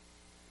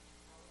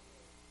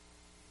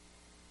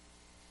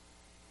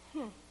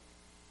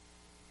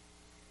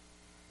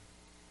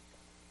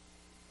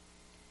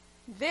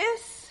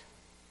 This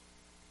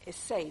is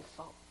saved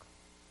folk.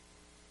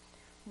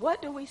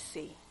 What do we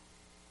see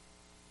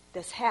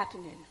that's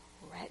happening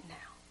right now?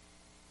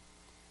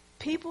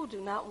 People do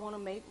not want to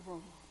make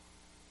room.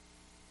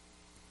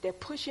 They're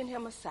pushing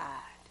him aside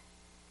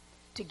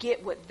to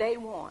get what they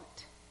want.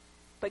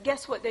 But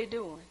guess what they're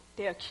doing?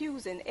 They're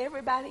accusing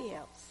everybody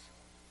else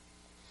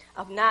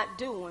of not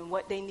doing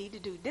what they need to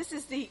do. This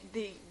is the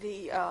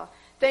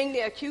thing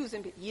they're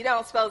accusing. You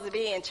don't supposed to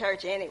be in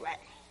church anyway.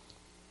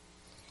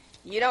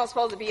 You don't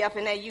supposed to be up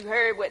in there. You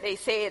heard what they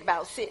said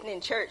about sitting in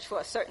church for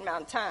a certain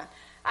amount of time.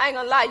 I ain't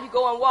gonna lie, you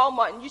go in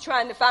Walmart and you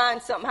trying to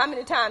find something. How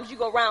many times you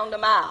go around the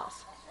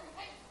aisles?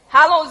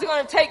 How long is it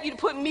going to take you to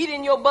put meat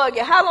in your buggy?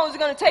 How long is it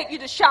going to take you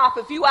to shop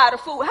if you out of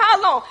food? How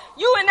long?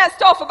 You in that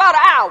store for about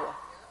an hour.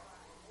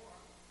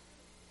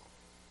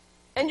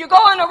 And you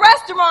go in a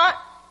restaurant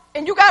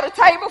and you got a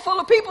table full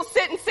of people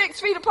sitting 6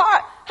 feet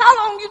apart, how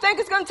long do you think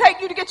it's going to take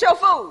you to get your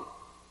food?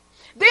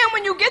 Then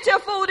when you get your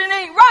food and it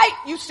ain't right,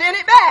 you send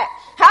it back.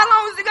 How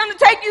long is it going to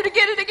take you to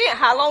get it again?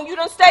 How long you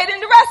done stayed in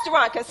the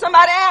restaurant? Can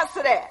somebody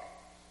answer that?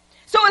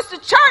 So it's the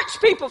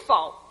church people's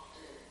fault.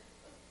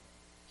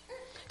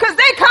 Because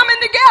they coming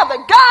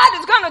together. God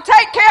is going to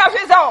take care of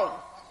his own.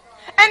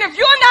 And if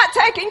you're not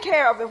taking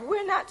care of it, if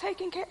we're not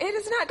taking care, it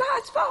is not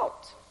God's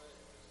fault.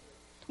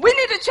 We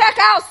need to check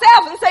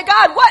ourselves and say,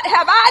 God, what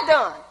have I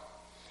done?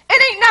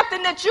 It ain't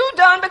nothing that you've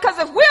done, because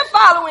if we're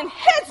following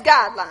his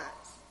guidelines,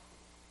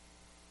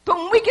 but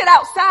when we get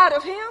outside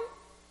of him,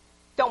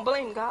 don't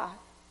blame God.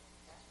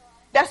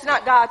 That's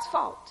not God's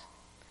fault.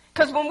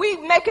 Because when we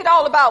make it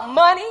all about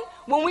money,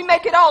 when we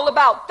make it all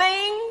about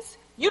things,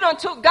 you done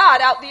took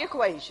God out the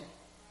equation.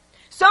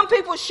 Some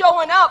people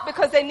showing up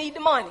because they need the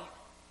money.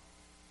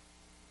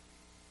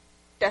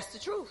 That's the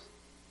truth.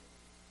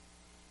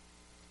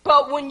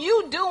 But when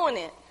you doing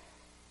it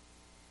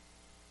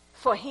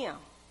for him,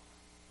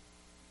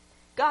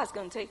 God's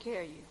going to take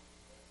care of you.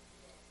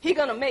 He's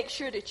going to make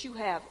sure that you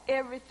have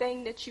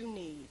everything that you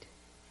need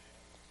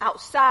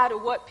outside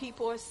of what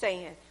people are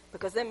saying.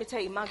 Because let me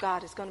tell you, my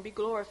God is going to be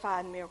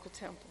glorified in Miracle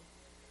Temple.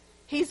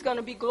 He's going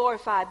to be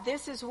glorified.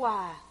 This is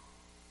why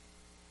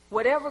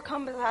whatever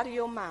comes out of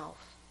your mouth,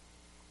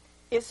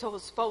 it's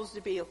supposed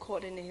to be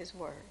according to his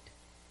word.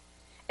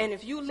 And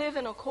if you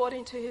living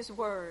according to his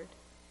word,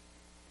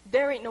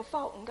 there ain't no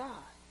fault in God.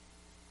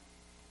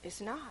 It's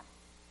not.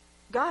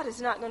 God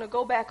is not going to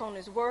go back on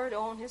his word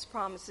or on his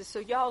promises. So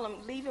y'all,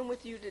 I'm leaving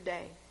with you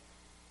today.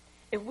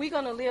 If we're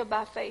going to live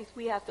by faith,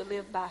 we have to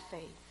live by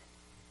faith.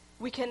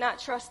 We cannot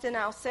trust in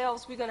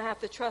ourselves. We're going to have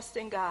to trust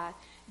in God.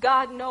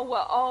 God knows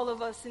what all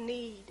of us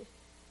need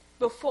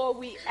before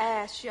we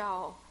ask,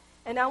 y'all.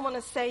 And I want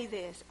to say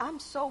this. I'm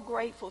so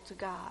grateful to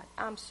God.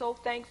 I'm so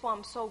thankful.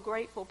 I'm so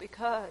grateful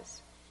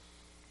because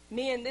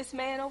me and this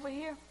man over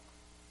here,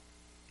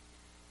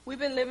 we've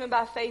been living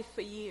by faith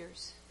for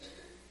years.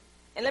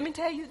 And let me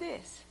tell you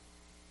this.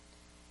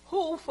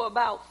 Who for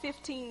about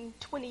 15,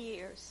 20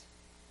 years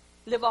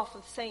live off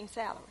of the same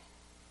salary?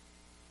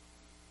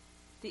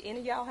 Did any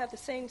of y'all have the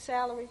same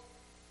salary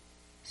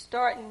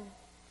starting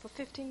for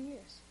 15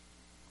 years?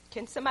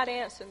 Can somebody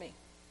answer me?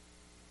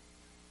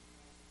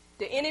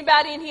 Did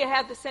anybody in here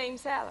have the same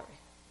salary?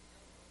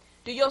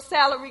 Do your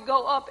salary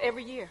go up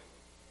every year?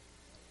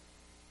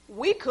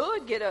 We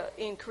could get an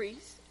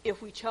increase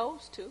if we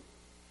chose to,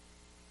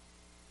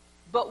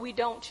 but we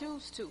don't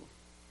choose to.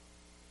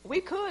 We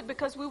could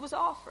because we was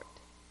offered.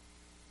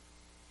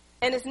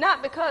 And it's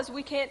not because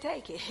we can't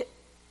take it.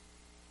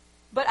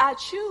 But I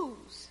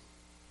choose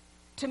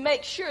to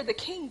make sure the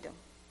kingdom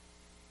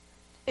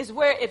is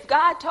where, if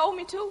God told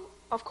me to,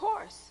 of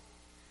course.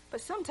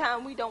 But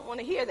sometimes we don't want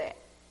to hear that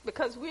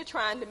because we're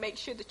trying to make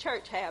sure the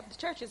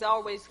church is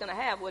always going to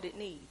have what it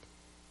needs.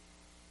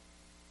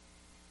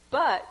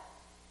 But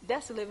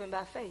that's living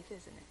by faith,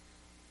 isn't it?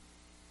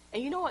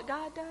 And you know what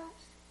God does?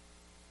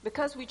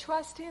 Because we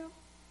trust him,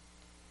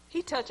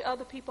 he touch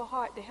other people's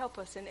heart to help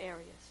us in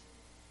areas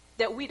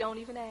that we don't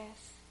even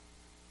ask.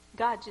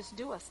 God just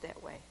do us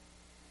that way.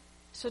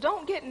 So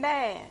don't get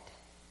mad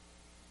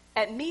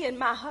at me and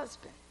my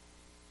husband.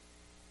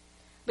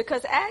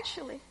 Because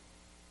actually,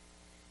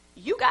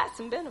 you got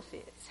some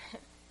benefits.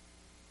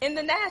 In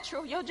the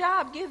natural, your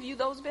job gives you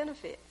those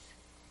benefits.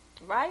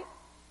 Right?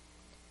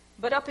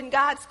 But up in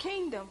God's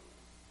kingdom,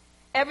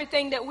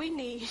 everything that we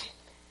need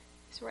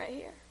is right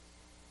here.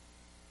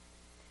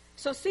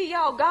 So see,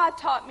 y'all, God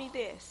taught me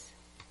this.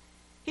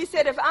 He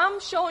said, if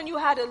I'm showing you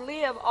how to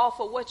live off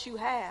of what you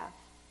have,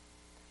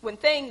 when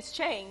things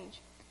change,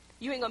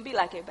 you ain't going to be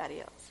like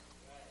everybody else.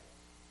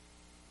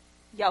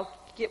 Y'all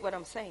get what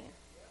I'm saying?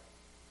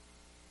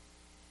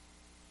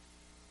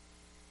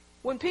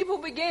 When people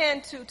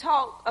began to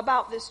talk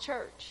about this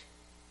church,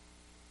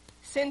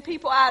 send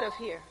people out of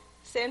here,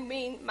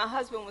 my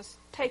husband was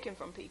taken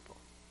from people.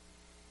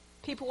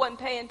 People wasn't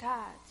paying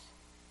tithes.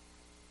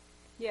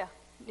 Yeah.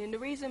 And the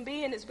reason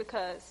being is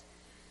because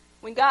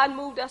when God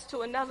moved us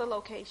to another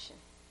location,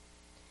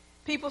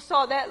 people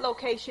saw that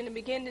location and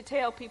began to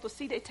tell people,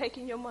 see, they're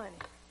taking your money.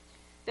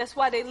 That's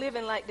why they're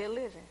living like they're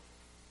living.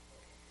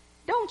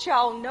 Don't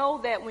y'all know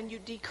that when you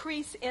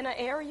decrease in an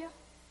area,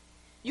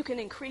 you can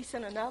increase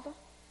in another?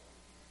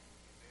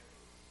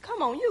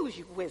 Come on, use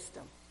your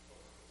wisdom.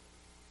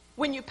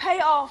 When you pay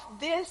off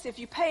this, if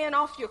you're paying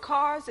off your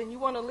cars and you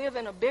want to live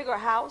in a bigger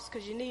house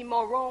because you need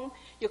more room,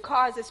 your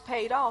cars is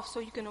paid off so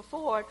you can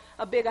afford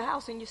a bigger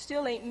house, and you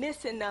still ain't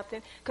missing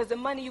nothing because the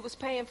money you was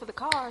paying for the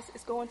cars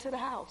is going to the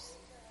house.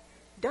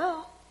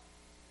 Duh.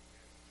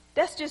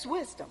 That's just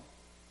wisdom.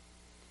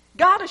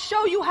 God will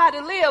show you how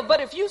to live,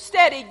 but if you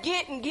steady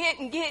getting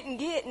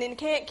and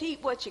can't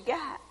keep what you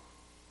got,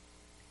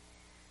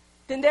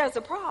 then there's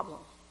a problem.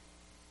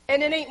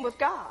 And it ain't with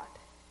God.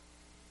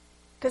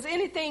 Because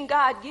anything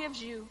God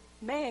gives you,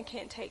 man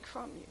can't take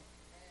from you.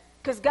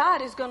 Because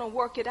God is going to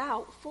work it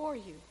out for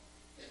you.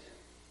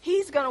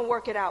 He's going to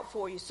work it out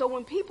for you. So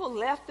when people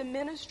left the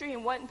ministry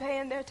and wasn't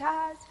paying their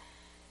tithes,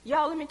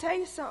 y'all, let me tell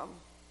you something.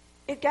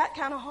 It got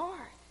kind of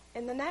hard.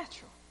 in the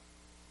natural.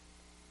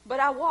 But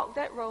I walked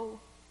that road,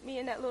 me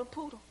and that little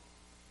poodle.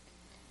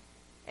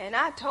 And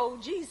I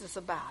told Jesus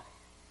about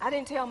it. I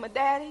didn't tell my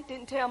daddy,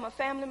 didn't tell my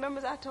family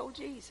members. I told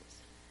Jesus.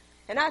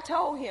 And I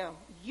told him,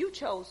 you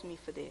chose me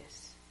for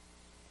this.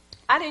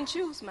 I didn't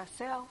choose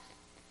myself.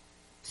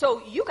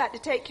 So you got to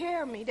take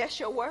care of me. That's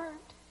your word.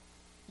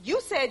 You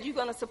said you're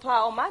going to supply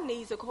all my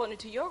needs according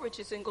to your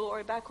riches and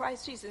glory by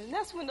Christ Jesus. And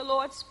that's when the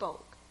Lord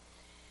spoke.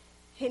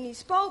 And he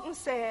spoke and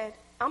said,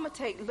 I'm going to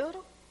take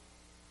little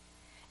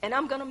and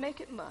I'm going to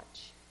make it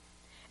much.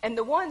 And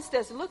the ones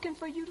that's looking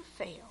for you to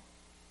fail,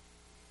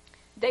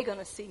 they're going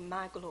to see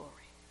my glory.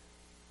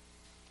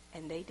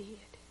 And they did.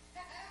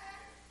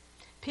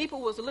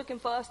 People was looking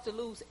for us to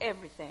lose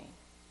everything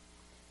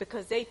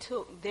because they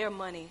took their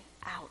money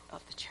out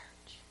of the church.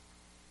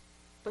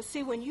 But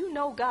see, when you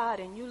know God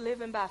and you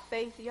living by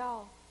faith,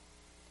 y'all,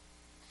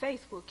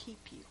 faith will keep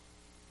you.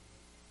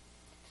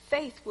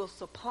 Faith will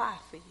supply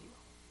for you.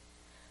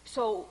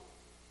 So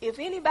if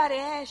anybody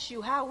asks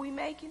you how we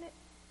making it,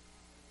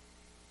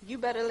 you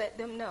better let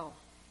them know.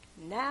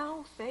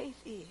 Now faith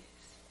is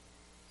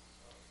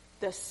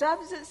the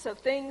substance of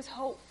things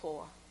hoped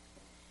for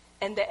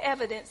and the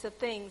evidence of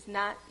things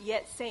not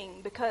yet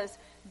seen. Because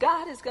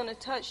God is going to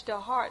touch the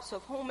hearts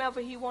of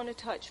whomever he want to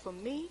touch for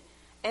me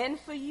and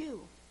for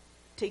you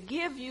to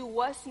give you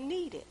what's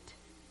needed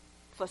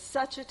for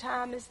such a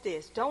time as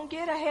this. Don't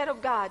get ahead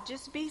of God.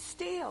 Just be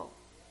still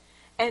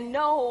and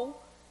know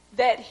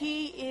that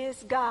he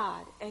is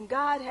God. And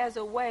God has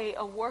a way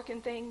of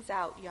working things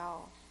out,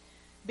 y'all,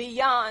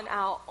 beyond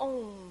our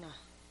own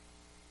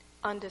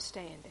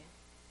understanding.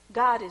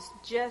 God is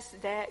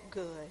just that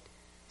good.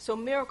 So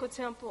Miracle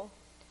Temple,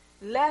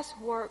 let's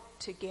work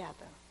together.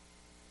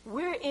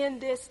 We're in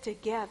this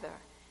together,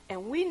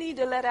 and we need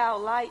to let our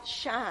light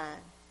shine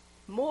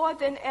more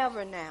than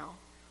ever now.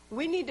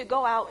 We need to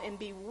go out and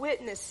be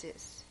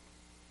witnesses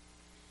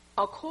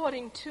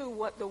according to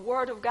what the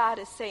Word of God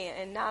is saying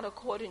and not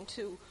according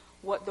to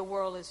what the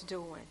world is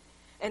doing.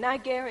 And I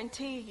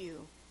guarantee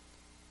you,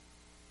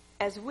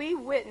 as we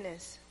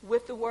witness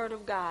with the Word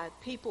of God,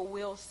 people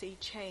will see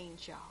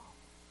change, y'all.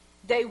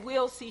 They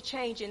will see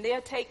change, and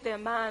they'll take their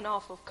mind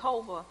off of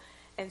COVID,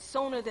 and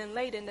sooner than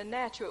later in the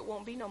natural, it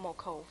won't be no more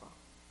COVID.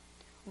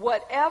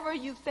 Whatever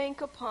you think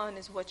upon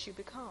is what you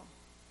become.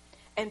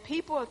 And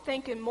people are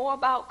thinking more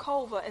about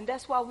COVID, and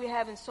that's why we're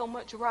having so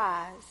much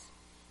rise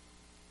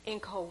in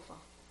COVID.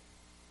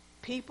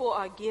 People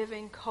are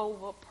giving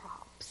COVID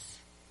props.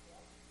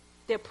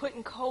 They're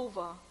putting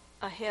COVID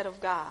ahead of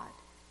God.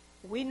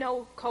 We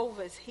know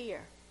COVID is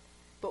here,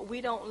 but we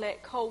don't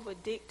let COVID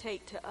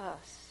dictate to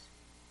us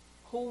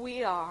who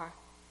we are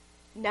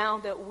now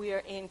that we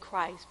are in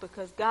Christ,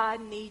 because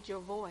God needs your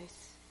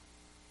voice.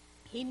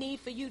 He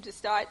needs for you to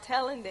start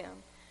telling them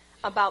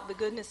about the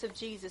goodness of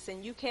Jesus,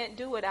 and you can't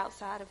do it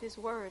outside of his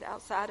word,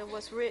 outside of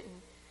what's written.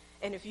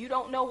 And if you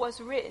don't know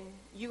what's written,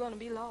 you're going to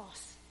be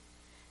lost.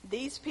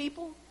 These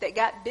people that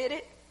got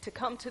bidded to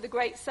come to the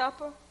great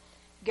supper,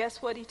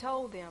 guess what he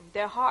told them?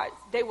 Their hearts,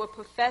 they were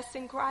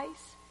professing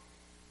Christ,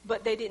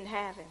 but they didn't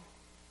have him.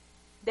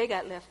 They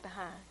got left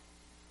behind.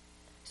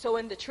 So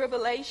in the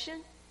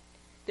tribulation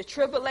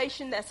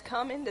that's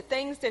coming, the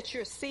things that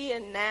you're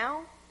seeing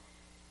now,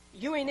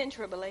 you ain't in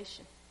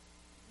tribulation.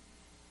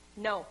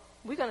 No,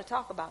 we're going to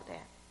talk about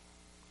that.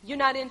 You're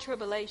not in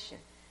tribulation.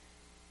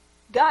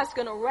 God's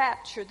going to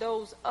rapture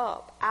those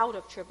up out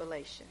of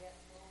tribulation.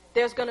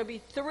 There's going to be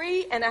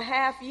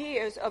 3.5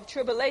 years of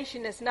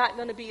tribulation that's not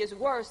going to be as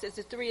worse as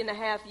the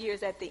 3.5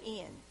 years at the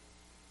end.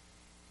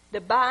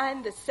 The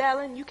buying, the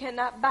selling, you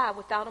cannot buy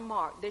without a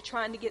mark. They're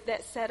trying to get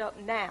that set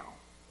up now.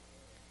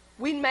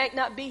 We might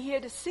not be here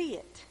to see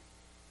it.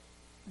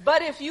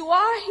 But if you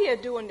are here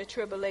during the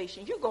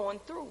tribulation, you're going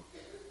through.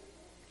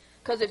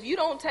 Because if you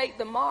don't take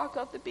the mark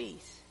of the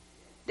beast,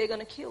 they're going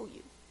to kill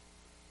you.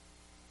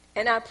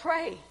 And I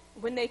pray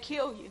when they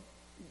kill you,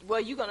 well,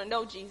 you're going to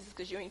know Jesus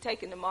because you ain't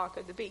taking the mark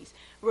of the beast.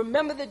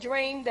 Remember the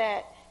dream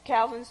that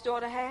Calvin's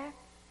daughter had?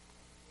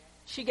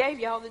 She gave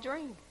y'all the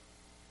dream.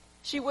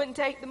 She wouldn't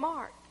take the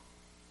mark.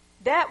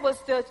 That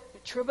was the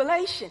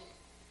tribulation.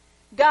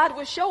 God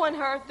was showing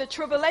her the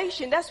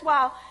tribulation. That's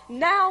why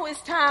now is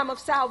time of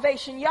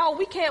salvation. Y'all,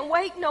 we can't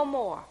wait no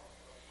more.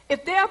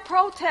 If they're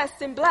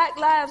protesting Black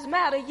Lives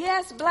Matter,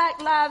 yes,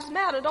 Black Lives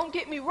Matter. Don't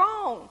get me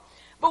wrong.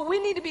 But we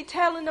need to be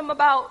telling them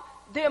about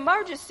the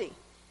emergency.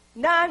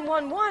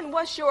 911,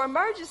 what's your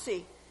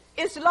emergency?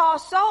 It's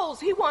lost souls.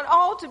 He wants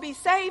all to be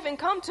saved and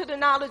come to the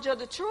knowledge of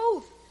the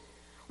truth.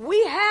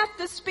 We have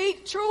to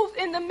speak truth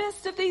in the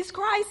midst of these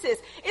crises.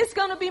 It's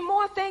going to be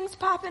more things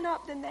popping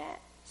up than that.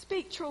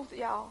 Speak truth,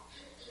 y'all.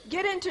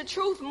 Get into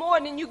truth more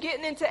than you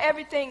getting into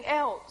everything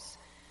else.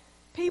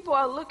 People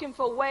are looking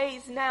for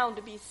ways now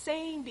to be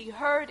seen, be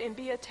heard, and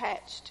be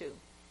attached to.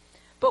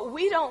 But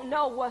we don't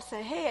know what's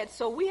ahead,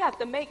 so we have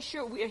to make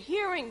sure we're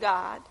hearing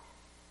God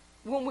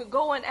when we're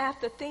going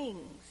after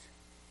things.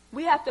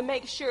 We have to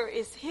make sure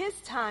it's his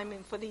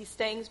timing for these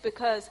things,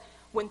 because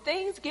when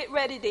things get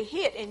ready to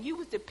hit and you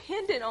was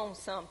dependent on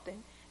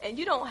something and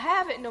you don't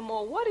have it no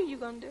more, what are you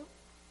going to do?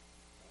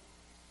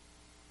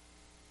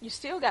 You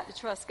still got to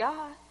trust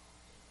God,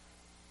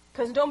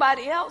 because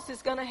nobody else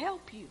is going to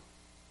help you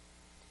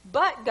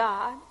but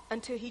God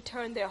until he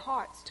turned their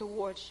hearts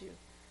towards you.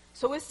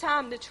 So it's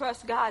time to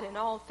trust God in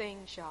all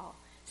things, y'all.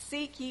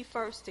 Seek ye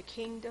first the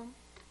kingdom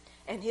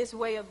and his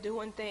way of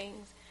doing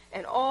things,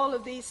 and all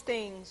of these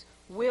things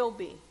will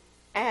be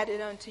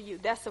added unto you.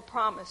 That's a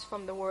promise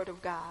from the word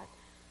of God.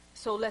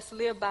 So let's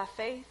live by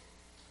faith.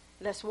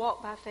 Let's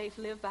walk by faith,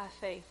 live by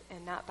faith,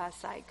 and not by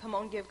sight. Come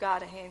on, give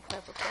God a hand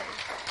clap of praise.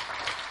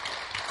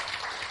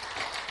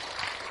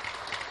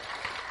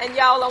 And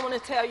y'all, I want to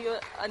tell you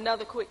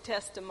another quick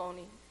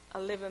testimony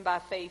of living by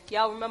faith.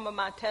 Y'all remember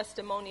my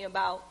testimony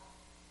about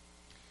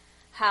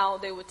how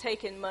they were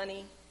taking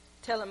money,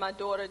 telling my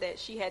daughter that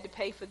she had to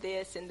pay for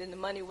this, and then the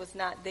money was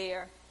not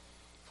there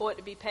for it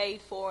to be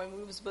paid for, and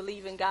we was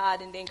believing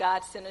God, and then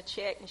God sent a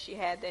check, and she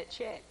had that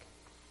check.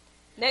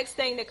 Next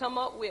thing they come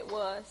up with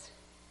was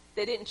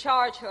they didn't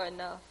charge her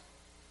enough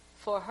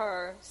for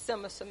her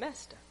summer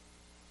semester.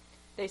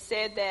 They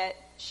said that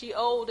she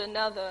owed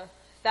another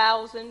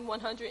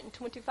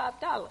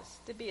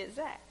 $1,125 to be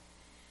exact.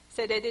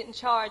 Said they didn't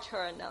charge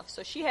her enough.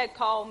 So she had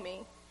called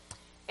me,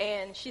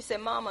 and she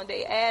said, Mama,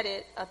 they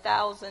added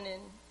 $1,000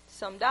 and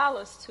some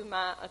dollars to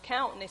my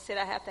account, and they said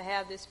I have to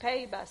have this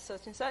paid by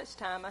such and such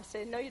time. I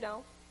said, no, you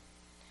don't.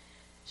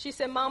 She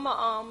said,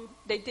 Mama,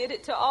 they did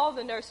it to all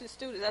the nursing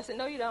students. I said,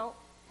 no, you don't.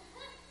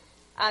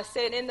 I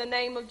said, in the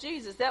name of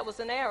Jesus, that was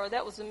an error.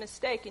 That was a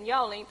mistake, and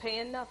y'all ain't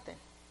paying nothing.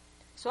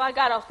 So I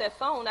got off that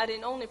phone. I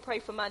didn't only pray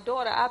for my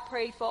daughter. I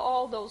prayed for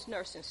all those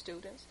nursing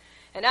students.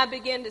 And I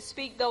began to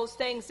speak those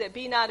things that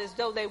be not as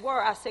though they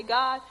were. I said,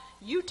 God,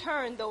 you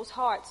turn those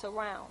hearts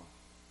around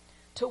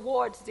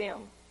towards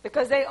them,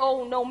 because they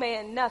owe no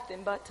man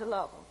nothing but to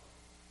love them.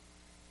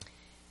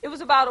 It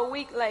was about a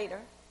week later.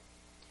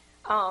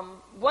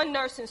 One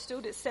nursing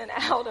student sent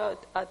out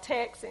a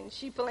text, and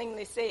she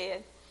plainly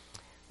said,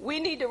 we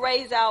need to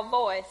raise our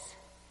voice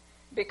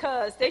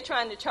because they're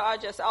trying to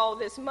charge us all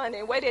this money.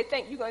 And where they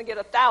think you're going to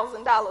get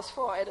 $1,000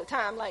 for at a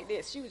time like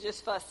this. She was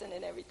just fussing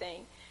and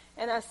everything.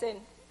 And I said,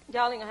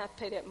 y'all ain't going to have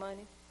to pay that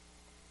money.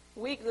 A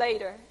week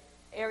later,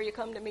 Aria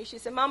come to me. She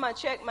said, Mama, I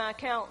checked my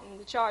account and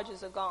the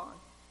charges are gone.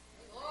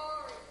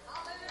 Glory.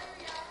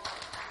 Hallelujah.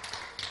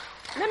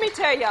 Let me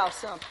tell y'all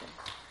something.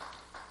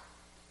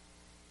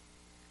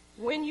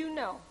 When you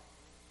know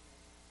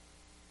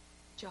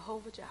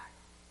Jehovah Jireh,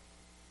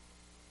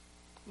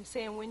 I'm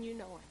saying when you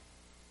know him,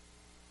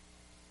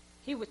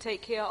 he will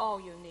take care of all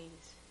your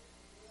needs.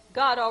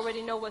 God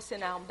already know what's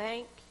in our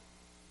bank.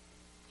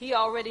 He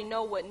already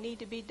know what need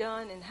to be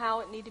done and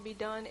how it need to be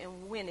done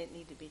and when it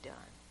need to be done.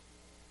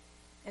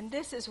 And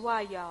this is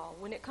why, y'all,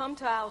 when it comes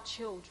to our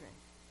children,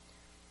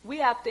 we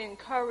have to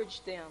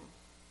encourage them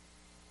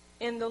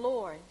in the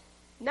Lord.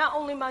 Not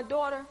only my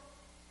daughter,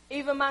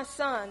 even my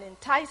son and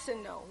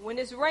Tyson know, when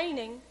it's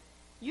raining,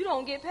 you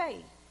don't get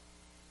paid.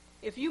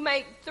 If you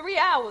make 3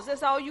 hours,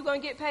 that's all you're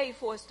going to get paid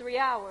for is 3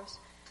 hours.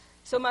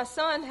 So my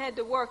son had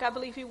to work, I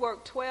believe he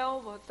worked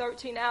 12 or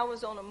 13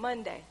 hours on a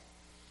Monday.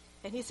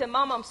 And he said,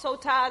 Mama, I'm so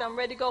tired, I'm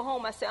ready to go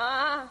home. I said,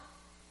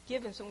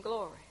 give him some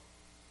glory.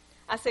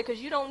 I said, because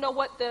you don't know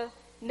what the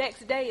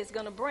next day is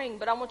going to bring,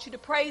 but I want you to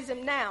praise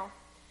him now,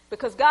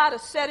 because God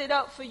has set it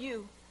up for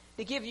you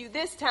to give you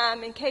this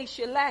time in case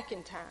you're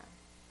lacking time.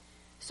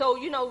 So,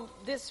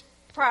 this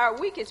prior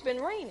week it's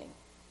been raining.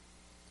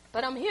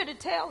 But I'm here to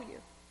tell you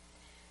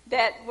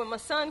that when my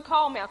son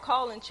called me, I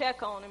called and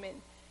check on him,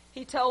 and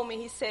he told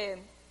me, I said,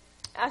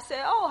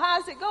 oh,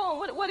 how's it going?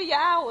 What are your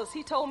hours?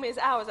 He told me his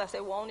hours. I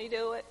said, won't he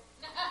do it?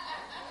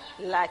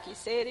 Like he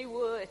said he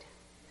would.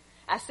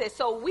 I said,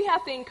 so we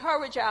have to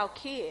encourage our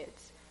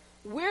kids.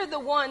 We're the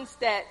ones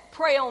that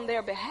pray on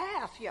their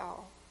behalf,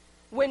 y'all.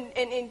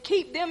 And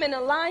keep them in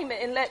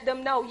alignment and let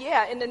them know,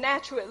 yeah, in the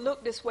natural it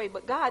look this way,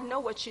 but God know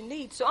what you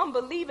need. So I'm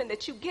believing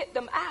that you get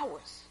them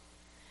hours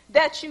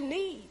that you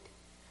need,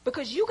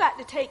 because you got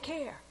to take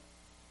care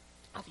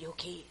of your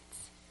kids.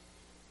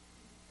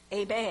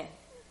 Amen.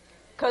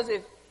 Because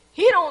if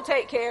he don't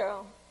take care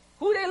of them,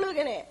 who they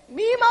looking at?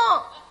 Me,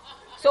 Mom.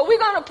 So we're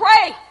going to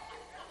pray.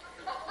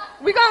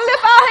 We're going to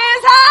lift our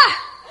hands high.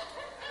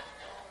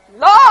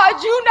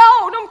 Lord, you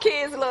know them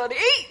kids love to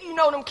eat. You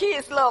know them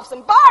kids love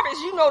some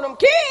Barbies. You know them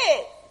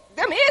kids.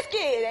 Them his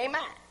kids, ain't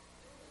mine.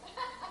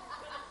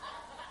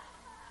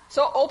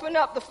 So open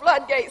up the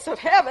floodgates of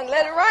heaven.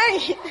 Let it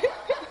rain.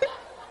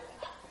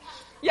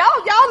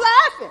 Y'all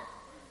laughing.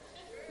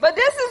 But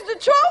this is the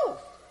truth.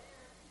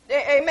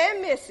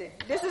 Amen, Missy.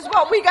 This is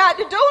what we got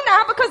to do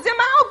now, because they're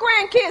our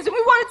grandkids and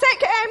we want to take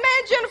care.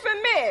 Amen, Jennifer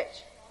and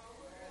Midge.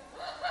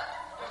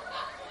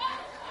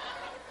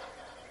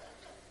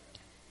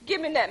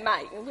 Give me that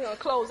mic and we're going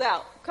to close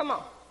out. Come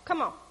on. We're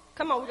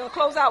going to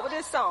close out with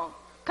this song.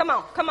 Come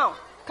on.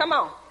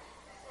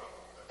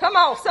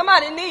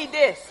 Somebody need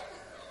this.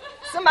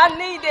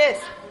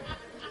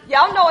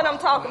 Y'all know what I'm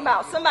talking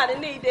about. Somebody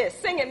need this.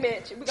 Sing it,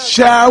 Mitch.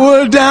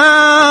 Shower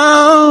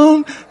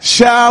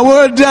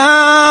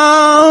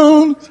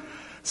down,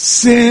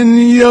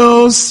 send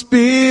your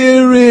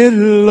spirit,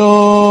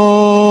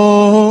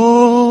 Lord.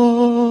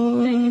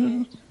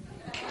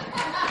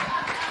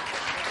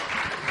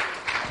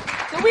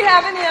 Do we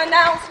have any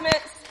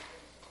announcements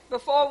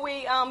before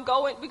we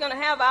go in? We're going to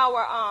have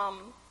our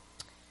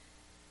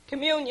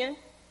communion.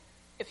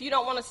 If you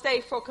don't want to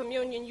stay for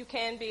communion, you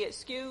can be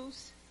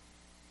excused.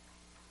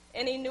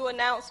 Any new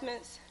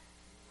announcements?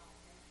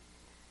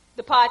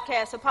 The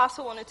podcast.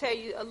 Apostle want to tell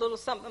you a little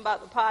something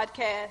about the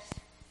podcast.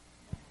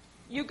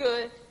 You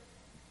good?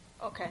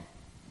 Okay.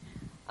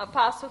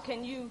 Apostle,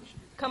 can you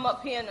come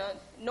up here and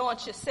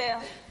anoint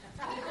yourself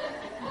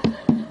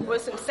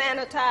with some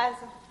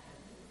sanitizer?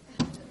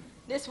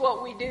 This is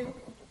what we do.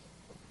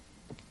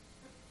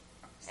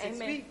 6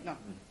 Amen. feet? No.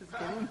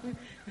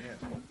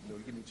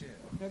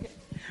 Okay.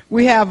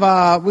 We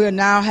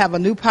now have a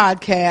new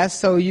podcast,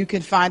 so you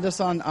can find us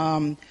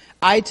on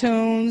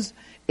iTunes.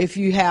 If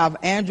you have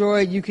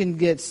Android, you can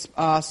get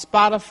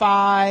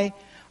Spotify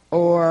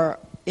or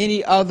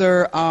any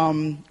other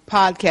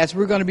podcast.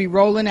 We're going to be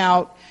rolling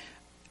out,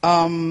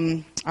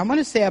 I'm going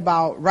to say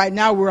about, right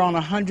now we're on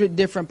 100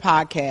 different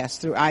podcasts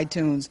through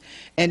iTunes,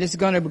 and it's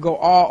going to go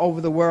all over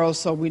the world.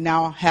 So we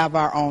now have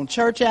our own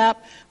church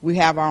app. We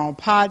have our own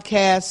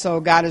podcast,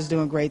 so God is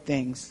doing great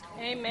things.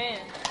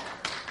 Amen.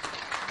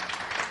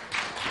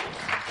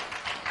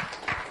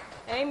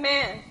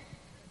 Amen.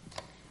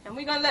 And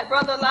we're going to let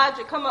Brother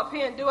Elijah come up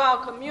here and do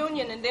our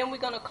communion, and then we're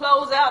going to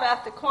close out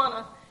after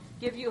Quanah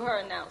give you her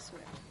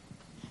announcement.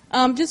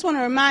 Just want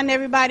to remind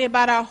everybody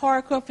about our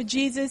Hardcore for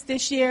Jesus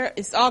this year.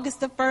 It's August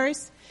the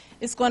 1st.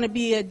 It's going to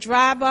be a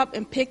drive-up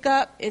and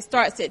pick-up. It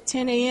starts at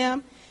 10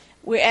 a.m.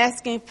 We're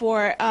asking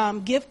for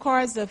gift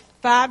cards of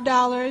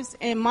 $5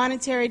 and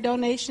monetary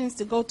donations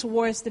to go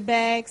towards the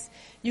bags.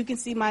 You can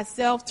see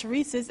myself.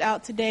 Teresa's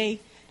out today,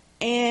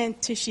 and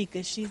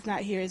Tashika. She's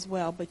not here as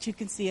well, but you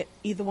can see it,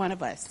 either one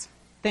of us.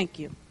 Thank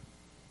you.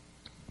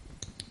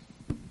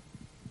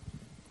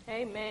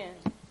 Amen.